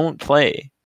just don't play,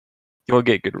 you'll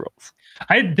get good rolls.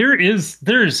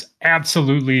 There's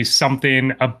absolutely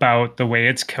something about the way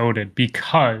it's coded,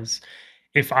 because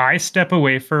if I step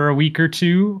away for a week or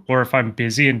two, or if I'm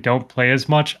busy and don't play as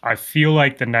much, I feel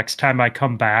like the next time I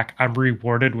come back, I'm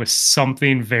rewarded with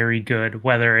something very good,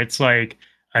 whether it's like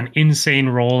an insane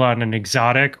roll on an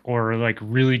exotic or like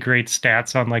really great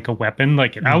stats on like a weapon.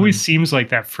 Like, it always seems like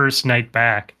that first night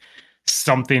back,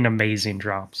 something amazing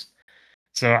drops.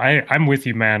 So I'm with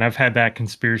you, man. I've had that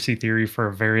conspiracy theory for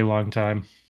a very long time.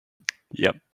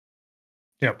 Yep.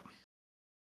 Yep.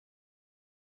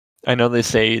 I know they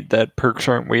say that perks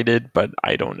aren't weighted, but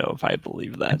I don't know if I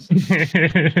believe that.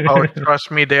 Oh,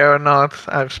 trust me, they are not.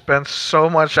 I've spent so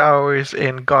much hours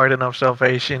in Garden of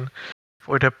Salvation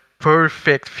for the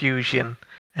perfect fusion,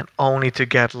 and only to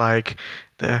get like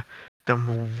the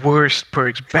worst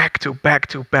perks back to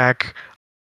back,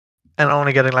 and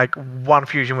only getting like one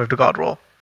fusion with the God roll.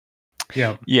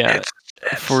 Yeah. Yeah.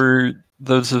 For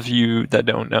those of you that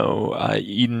don't know,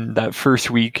 Eden, that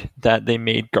first week that they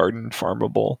made Garden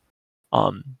farmable,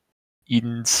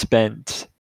 Eden spent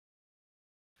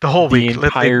the whole week,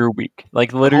 entire week,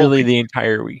 like literally the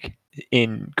entire week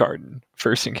in Garden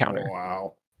first encounter. Oh,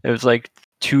 wow. It was like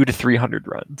 200 to 300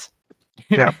 runs.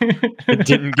 Yeah. It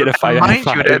didn't get a 5 Mind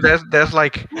you, there's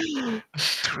like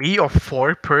 3 or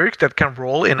 4 perks that can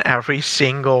roll in every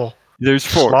single There's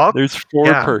 4. slot. There's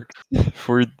 4 perks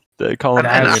for the column.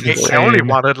 And That's I only insane.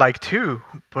 wanted like 2,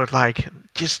 but like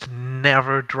just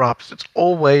never drops. It's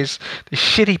always the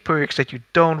shitty perks that you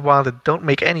don't want, that don't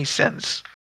make any sense.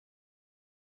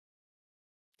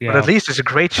 Yeah. But at least it's a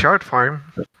great shard farm.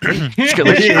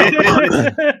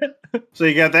 So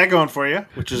you got that going for you,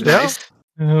 which is Yeah. nice.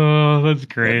 Oh, that's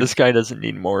great. Yeah, this guy doesn't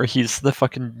need more. He's the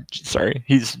fucking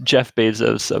he's Jeff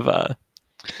Bezos of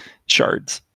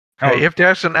shards. Hey, if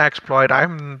there's an exploit,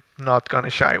 I'm not gonna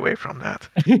shy away from that.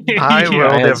 I Yeah,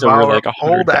 will it has over, devour like,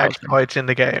 all the 100,000. exploits in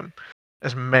the game,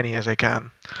 as many as I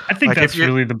can. I think Like, that's if you-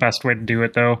 really the best way to do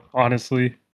it, though.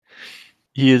 Honestly.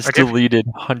 He has Like, if- deleted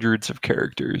hundreds of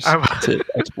characters to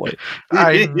exploit.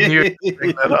 I knew to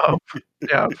bring that up.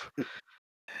 Yeah.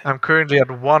 I'm currently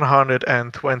at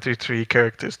 123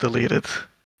 characters deleted,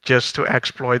 just to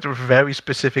exploit very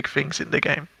specific things in the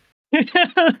game.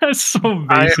 That's so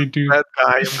basic, dude. That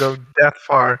I am going that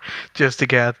far just to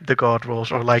get the god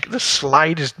rolls, or like the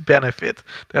slightest benefit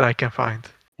that I can find.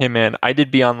 Hey man, I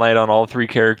did Beyond Light on all 3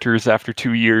 characters after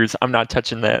 2 years. I'm not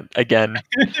touching that again.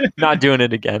 Not doing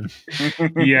it again.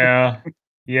 Yeah.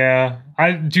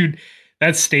 Dude,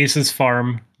 that stasis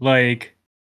farm, like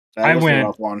That was I went- a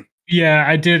rough one. yeah,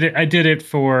 I did it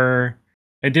for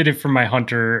my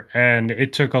hunter, and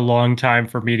it took a long time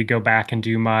for me to go back and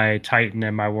do my Titan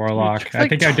and my Warlock. It took, I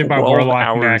think I did my 12 Warlock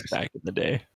hours next. back in the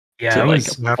day Yeah, to it like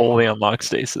was, fully unlock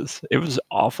stasis. It was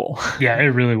awful. yeah, it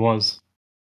really was.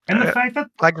 And the fact that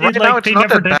Like it, right now, it's they not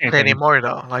never that did bad anything. anymore,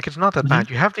 though. Like it's not that bad.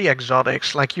 You have the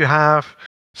exotics, like you have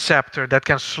Scepter that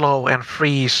can slow and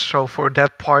freeze. So for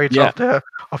that part Yeah.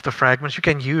 of the fragments, you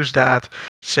can use that.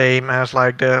 Same as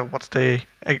like the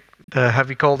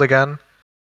heavy cold again.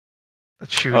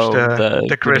 That shoots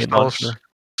the grenade crystals. launcher.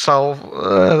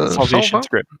 Salva? Salvation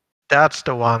script. That's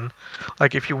the one.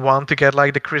 Like if you want to get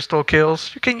like the crystal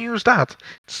kills, you can use that.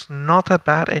 It's not that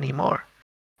bad anymore.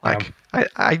 Like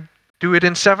I do it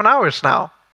in 7 hours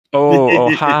now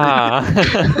Oh, ha.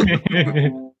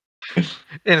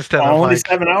 instead of Only like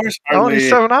 7 hours? only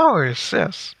 7 hours.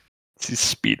 Yes. He's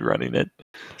speed running it.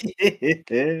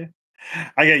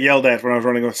 I got yelled at when I was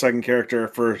running with second character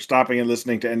for stopping and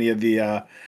listening to any of the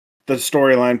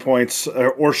storyline points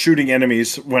or shooting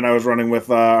enemies when I was running with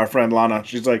our friend Lana.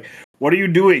 She's like, "What are you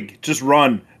doing? Just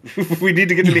run. We need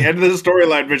to get to the end of the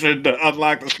storyline mission to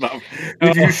unlock the stuff.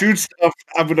 If you shoot stuff,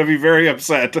 I'm going to be very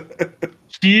upset."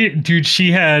 She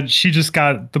just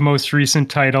got the most recent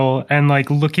title, and like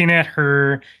looking at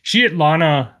her,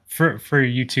 Lana, for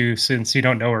you two, since you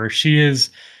don't know her, she is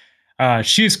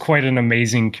quite an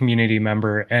amazing community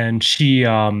member, and she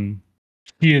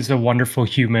is a wonderful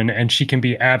human, and she can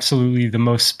be absolutely the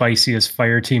most spiciest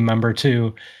fire team member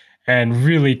too, and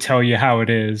really tell you how it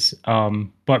is.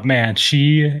 But man,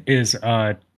 she is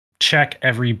a check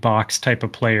every box type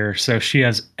of player. So she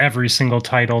has every single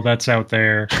title that's out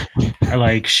there.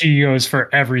 Like she goes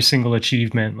for every single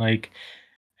achievement. Like,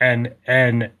 and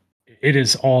it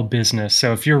is all business.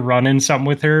 So if you're running something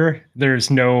with her, there's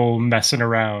no messing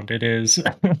around. It is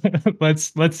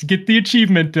let's get the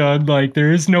achievement done. Like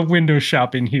there is no window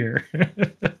shopping here.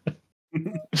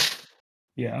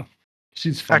 Yeah,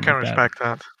 she's fun. I can respect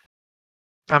that.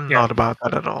 I'm not about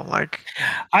that at all. Like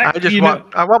I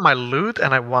want my loot,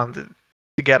 and I want to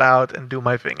get out and do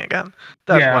my thing again.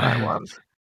 That's what I want.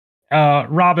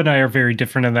 Rob and I are very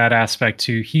different in that aspect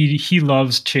too. He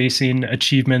loves chasing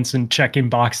achievements and checking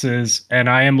boxes, and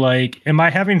I am like, am I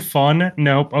having fun?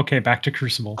 Nope. Okay, back to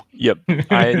Crucible. Yep.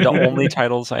 The only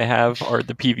titles I have are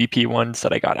the PvP ones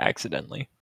that I got accidentally.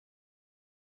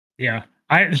 Yeah.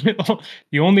 I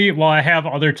have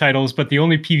other titles, but the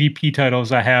only PvP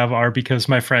titles I have are because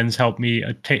my friends helped me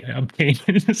obtain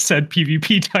said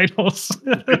PvP titles.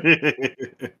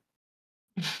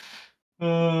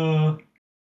 All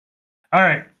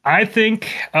right. I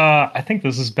think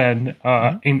this has been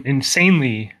an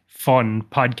insanely fun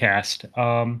podcast.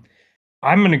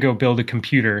 I'm going to go build a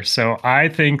computer. So I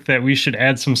think that we should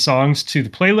add some songs to the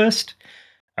playlist,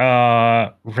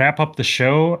 wrap up the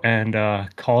show, and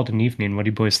call it an evening. What do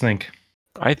you boys think?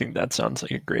 I think that sounds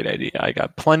like a great idea. I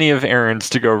got plenty of errands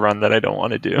to go run that I don't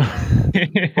want to do.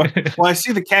 Well, I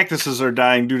see the cactuses are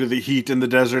dying due to the heat in the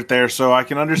desert there, so I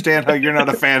can understand how you're not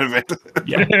a fan of it.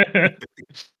 Yeah.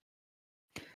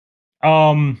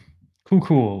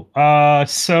 Cool.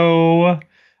 So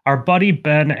our buddy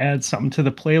Ben adds something to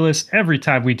the playlist every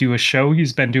time we do a show.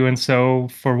 He's been doing so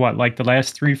for what, like the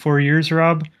last 3-4 years,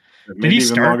 Rob? Maybe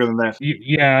even longer than that.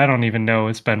 Yeah, I don't even know.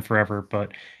 It's been forever,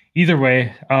 but either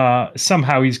way,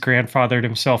 somehow he's grandfathered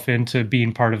himself into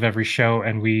being part of every show,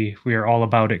 and we are all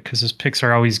about it because his picks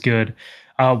are always good.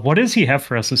 What does he have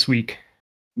for us this week?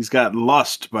 He's got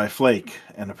Lust by Flake,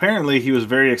 and apparently he was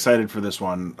very excited for this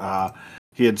one.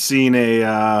 He had seen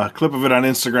a clip of it on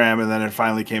Instagram, and then it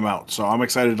finally came out. So I'm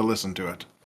excited to listen to it.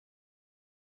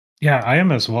 Yeah, I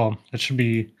am as well. It should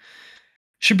be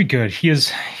good. He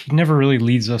never really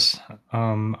leads us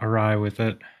awry with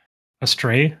it.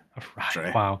 Astray?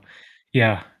 Wow.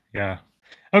 Yeah.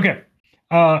 Okay.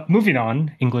 Moving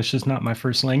on. English is not my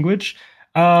first language.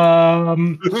 Says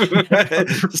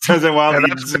it while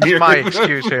that's my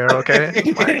excuse here, okay?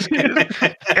 My excuse.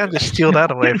 You can't just steal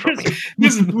that away from me.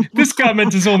 This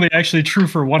comment is only actually true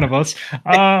for one of us.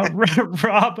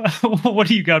 Rob, what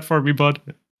do you got for me, bud?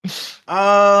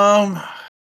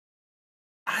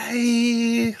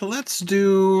 Let's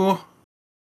do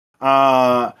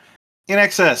In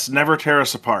Excess, Never Tear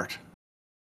Us Apart.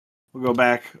 We'll go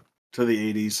back to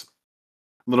the 80s.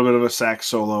 A little bit of a sax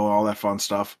solo, all that fun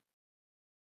stuff.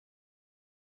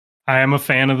 I am a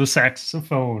fan of the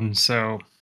saxophone, so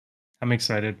I'm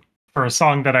excited for a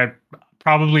song that I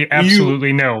probably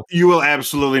absolutely know. You will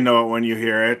absolutely know it when you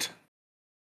hear it.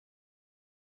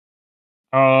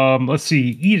 Let's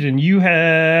see. Eden, you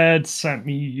had sent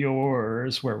me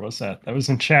yours. Where was that? That was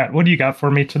in chat. What do you got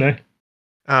for me today?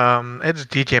 It's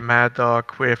DJ Mad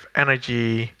Dog with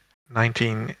Energy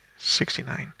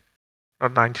 1969.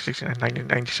 Not 1969,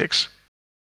 1996.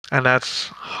 And that's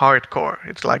hardcore.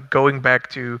 It's like going back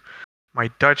to my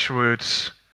Dutch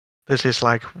roots. This is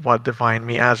like what defined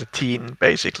me as a teen,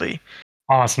 basically.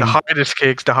 Awesome. The hardest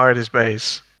kicks, the hardest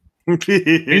bass.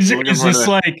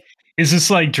 Is this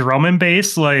like drum and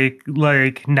bass, like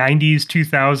 90s,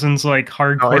 2000s, like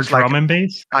hardcore drum and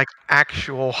bass? Like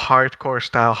actual hardcore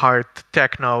style, hard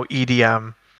techno,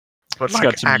 EDM. But it's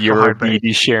got some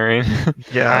Eurobeat sharing.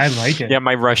 Yeah, I like it. Yeah,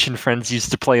 my Russian friends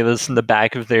used to play this in the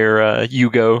back of their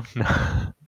Yugo.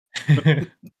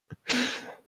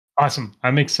 Awesome.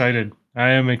 I'm excited. I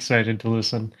am excited to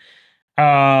listen.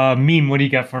 Meme, what do you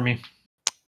got for me?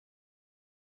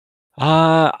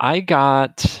 I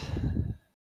got...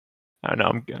 I don't know.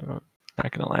 I'm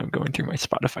not going to lie. I'm going through my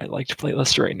Spotify liked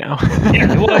playlist right now.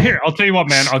 Yeah, well, here, I'll tell you what,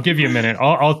 man. I'll give you a minute.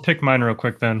 I'll pick mine real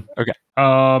quick then. Okay.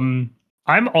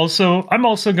 I'm also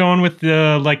going with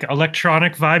the like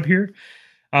electronic vibe here.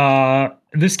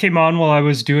 This came on while I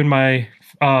was doing my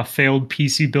failed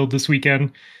PC build this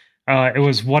weekend. It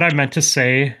was What I Meant to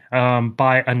Say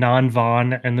by Anon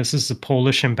Vaughn, and this is the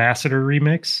Polish Ambassador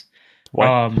remix.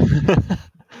 What?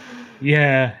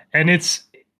 Yeah, and it's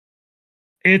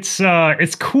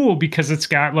cool because it's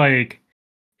got like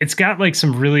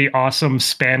some really awesome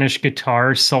Spanish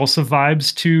guitar salsa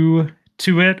vibes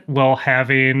to it, while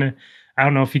having, I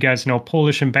don't know if you guys know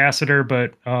Polish Ambassador,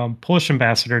 but Polish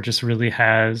Ambassador just really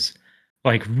has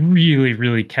like really,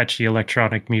 really catchy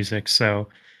electronic music. So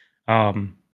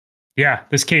yeah,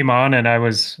 this came on and I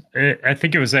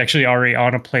think it was actually already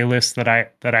on a playlist that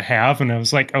I have, and I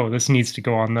was like, oh, this needs to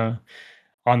go on the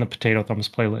Potato Thumbs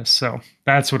playlist. So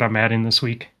that's what I'm adding this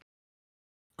week.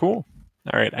 Cool.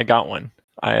 All right, I got one.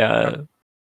 I'm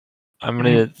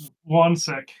gonna 1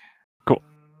 sec. Cool.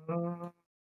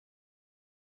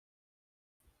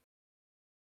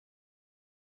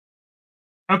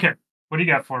 Okay, what do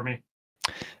you got for me?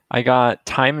 I got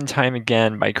Time and Time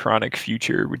Again by Chronic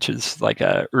Future, which is like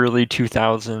a early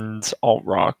 2000s alt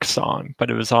rock song, but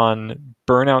it was on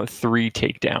Burnout 3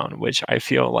 Takedown, which I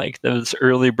feel like those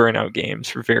early Burnout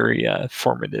games were very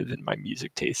formative in my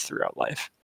music taste throughout life.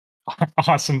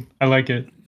 Awesome. I like it.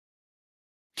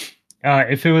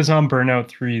 If it was on Burnout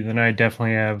 3, then I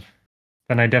definitely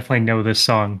know this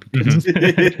song, because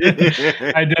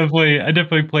I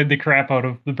definitely played the crap out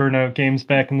of the Burnout games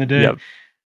back in the day. Yep.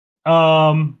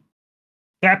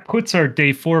 That puts our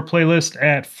day 4 playlist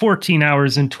at 14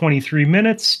 hours and 23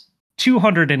 minutes,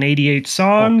 288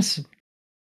 songs.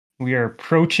 We are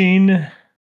approaching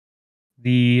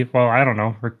I don't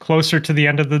know, we're closer to the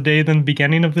end of the day than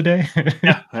beginning of the day.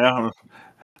 yeah.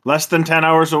 Less than 10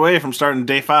 hours away from starting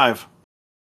day 5.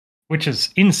 Which is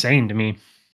insane to me.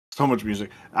 So much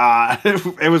music.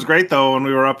 It was great though when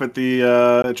we were up at the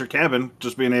at your cabin,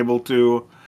 just being able to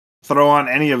throw on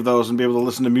any of those and be able to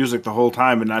listen to music the whole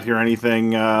time and not hear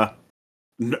anything.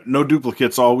 No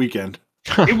duplicates all weekend.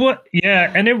 It was,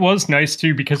 yeah, and it was nice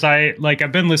too because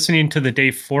I've been listening to the day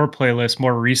 4 playlist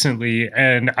more recently,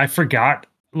 and I forgot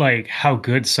like how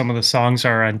good some of the songs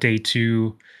are on day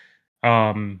 2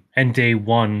 and day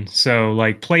 1. So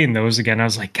like playing those again, I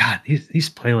was like, God, these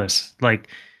playlists, like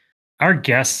our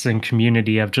guests and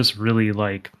community have just really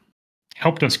like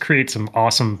helped us create some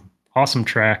awesome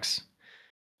tracks.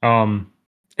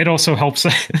 It also helps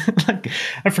like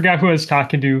I forgot who I was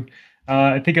talking to.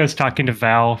 I think I was talking to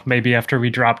Val maybe after we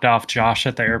dropped off Josh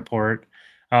at the airport.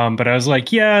 But I was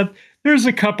like, yeah, there's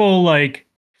a couple like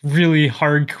really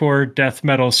hardcore death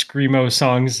metal screamo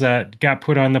songs that got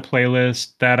put on the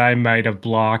playlist that I might have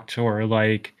blocked, or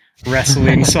like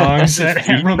wrestling songs that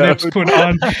Admiral Nips put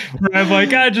on, where I'm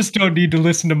like, I just don't need to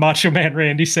listen to Macho Man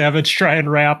Randy Savage try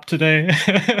and rap today.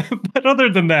 But other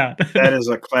than that, that is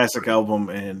a classic album,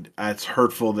 and it's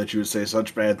hurtful that you would say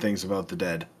such bad things about the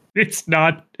Dead. It's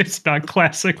not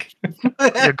classic.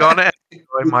 You're gonna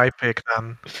enjoy my pick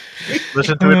then.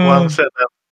 Listen to it once and then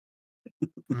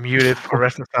mute it for the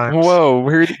rest of the time. Whoa,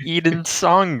 where'd Eden's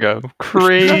song go?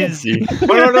 Crazy.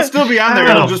 But it'll still be on there.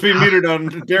 It'll just be muted on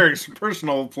Derek's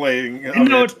personal playing.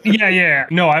 No, yeah.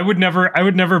 No, I would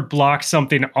never block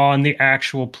something on the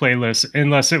actual playlist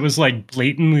unless it was like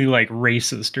blatantly like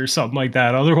racist or something like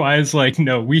that. Otherwise, like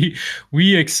no,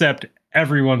 we accept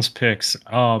everyone's picks.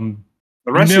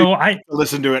 The rest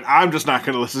listen to it. I'm just not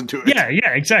going to listen to it.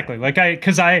 Yeah, exactly. Like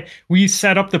we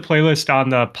set up the playlist on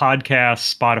the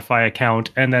podcast Spotify account,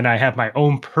 and then I have my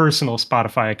own personal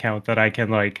Spotify account that I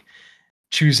can like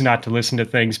choose not to listen to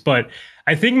things. But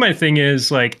I think my thing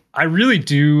is like I really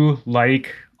do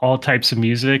like all types of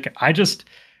music.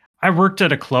 I worked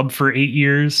at a club for 8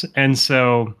 years, and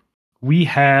so we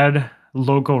had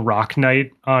local rock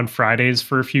night on Fridays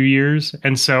for a few years,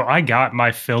 and so I got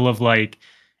my fill of like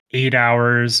 8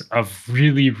 hours of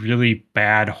really, really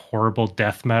bad, horrible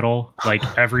death metal, like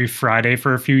every Friday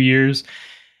for a few years.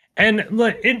 And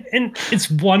it's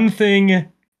one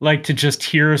thing like to just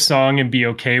hear a song and be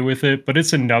okay with it, but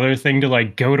it's another thing to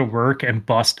like go to work and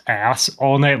bust ass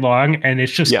all night long, and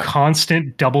it's just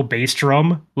constant double bass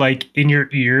drum like in your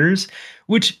ears,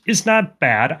 which is not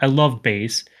bad. I love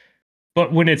bass.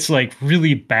 But when it's like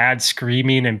really bad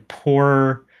screaming and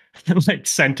poor like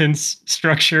sentence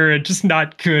structure and just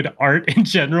not good art in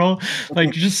general,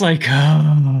 like just like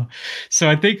oh. So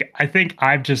I think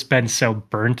I've just been so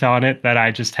burnt on it that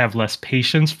I just have less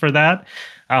patience for that.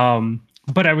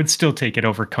 But I would still take it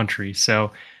over country. So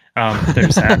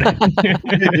there's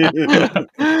that.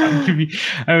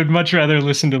 I would much rather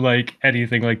listen to like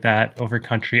anything like that over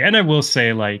country. And I will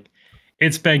say like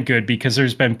it's been good because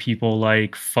there's been people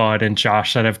like Fudd and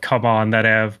Josh that have come on that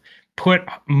have put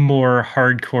more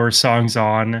hardcore songs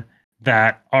on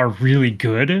that are really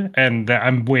good, and that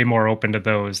I'm way more open to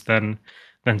those than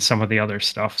some of the other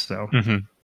stuff. So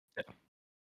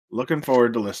looking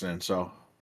forward to listening. So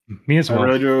me as well. I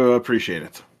really do appreciate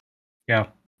it. Yeah.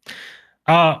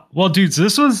 Well, dudes,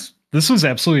 this was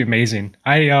absolutely amazing.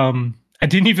 I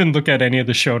didn't even look at any of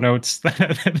the show notes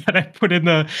that I put in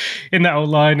the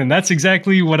outline, and that's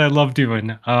exactly what I love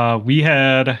doing. We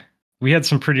had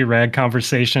some pretty rad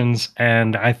conversations,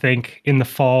 and I think in the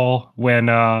fall when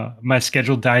my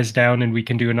schedule dies down and we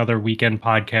can do another weekend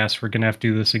podcast, we're gonna have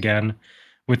to do this again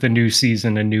with a new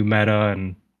season, a new meta,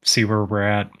 and see where we're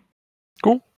at.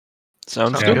 Cool.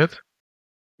 Sounds good.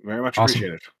 Very much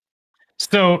appreciate it.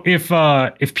 So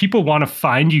if people want to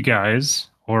find you guys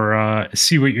or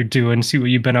see what you're doing, see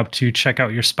what you've been up to, check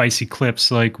out your spicy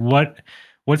clips, like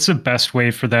what's the best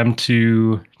way for them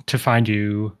to find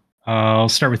you? I'll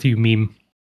start with you, Meme.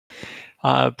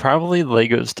 Probably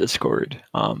Legos Discord.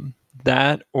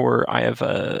 That, or I have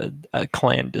a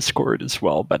clan Discord as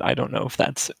well, but I don't know if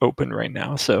that's open right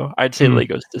now. So I'd say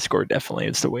Legos Discord definitely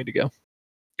is the way to go.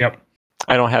 Yep.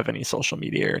 I don't have any social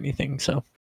media or anything, so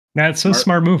that's a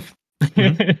smart move.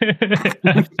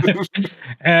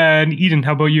 And Eden,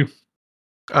 how about you?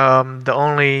 The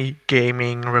only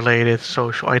gaming related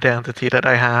social identity that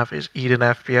I have is Eden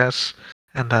FPS,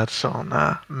 and that's on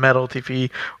Metal TV,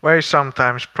 where I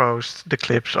sometimes post the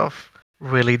clips of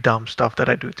really dumb stuff that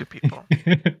I do to people.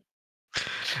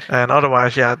 And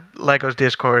otherwise, yeah, Legos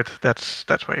Discord, that's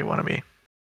where you want to be.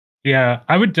 Yeah,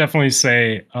 I would definitely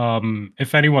say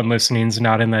if anyone listening is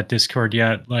not in that Discord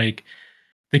yet, like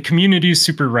the community is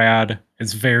super rad.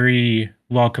 It's very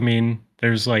welcoming.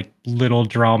 There's like little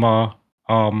drama.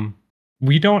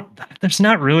 There's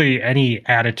not really any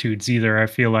attitudes either. I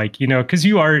feel like, because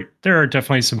there are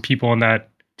definitely some people in that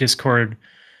Discord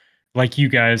like you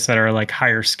guys that are like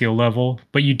higher skill level,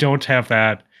 but you don't have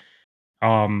that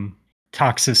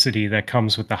toxicity that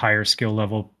comes with the higher skill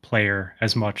level player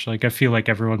as much. Like I feel like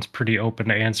everyone's pretty open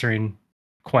to answering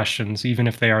questions, even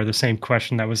if they are the same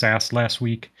question that was asked last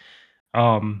week.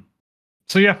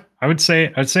 So yeah, I'd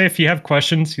say if you have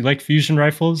questions, you like fusion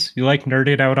rifles, you like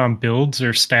nerding out on builds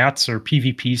or stats or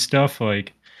PvP stuff,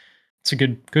 like it's a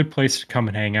good place to come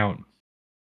and hang out.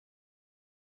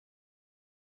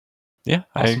 Yeah,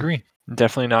 awesome. I agree.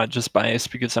 Definitely not just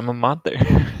biased because I'm a mod there.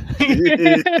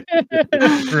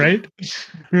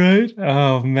 Right?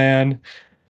 Oh man.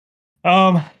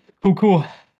 Cool.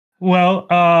 Well,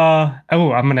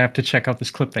 I'm gonna have to check out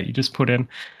this clip that you just put in.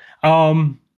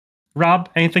 Rob,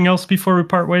 anything else before we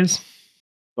part ways?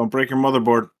 Don't break your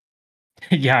motherboard.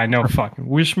 Yeah, I know. Fucking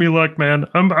wish me luck, man.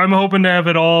 I'm hoping to have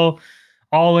it all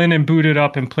in and booted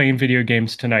up and playing video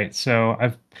games tonight. So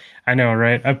I know,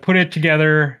 right? I've put it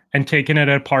together and taken it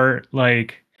apart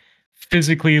like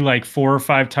physically like 4 or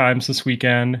 5 times this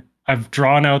weekend. I've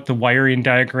drawn out the wiring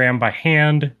diagram by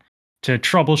hand to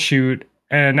troubleshoot.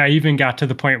 And I even got to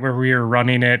the point where we were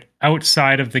running it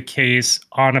outside of the case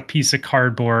on a piece of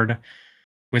cardboard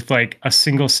with like a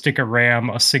single stick of RAM,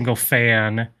 a single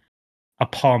fan, a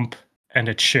pump, and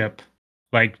a chip,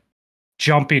 like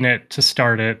jumping it to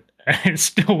start it. And it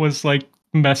still was like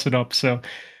messing up. So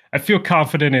I feel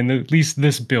confident in at least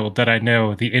this build that I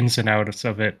know the ins and outs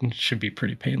of it and should be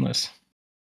pretty painless.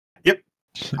 Yep.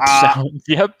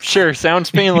 Yep, sure.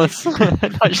 Sounds painless. I'm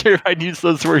not sure if I'd use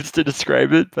those words to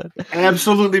describe it, but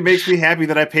absolutely makes me happy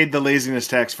that I paid the laziness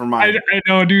tax for mine. I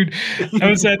know, dude. I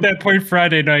was at that point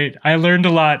Friday night. I learned a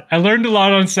lot.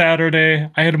 On Saturday.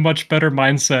 I had a much better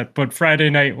mindset, but Friday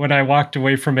night when I walked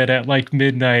away from it at like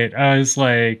midnight, I was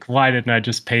like, why didn't I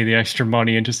just pay the extra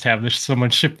money and just have someone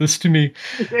ship this to me?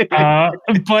 But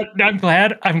I'm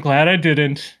glad I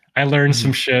didn't. I learned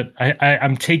some shit.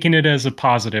 I'm taking it as a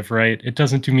positive, right? It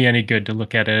doesn't do me any good to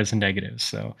look at it as a negative.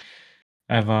 So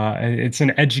it's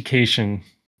an education.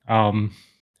 And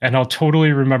I'll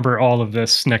totally remember all of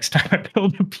this next time I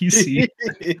build a PC.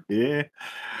 Yeah.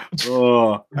 Oh,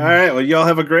 all right. Well, y'all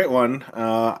have a great one.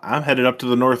 I'm headed up to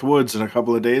the North Woods in a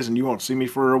couple of days, and you won't see me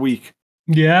for a week.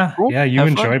 Yeah. Cool. Yeah. You have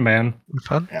enjoy, fun. man. Have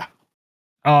fun. Yeah.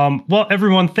 Well,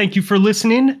 everyone, thank you for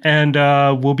listening, and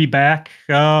we'll be back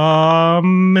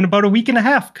in about a week and a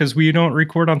half because we don't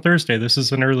record on Thursday. This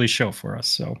is an early show for us,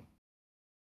 so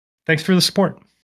thanks for the support.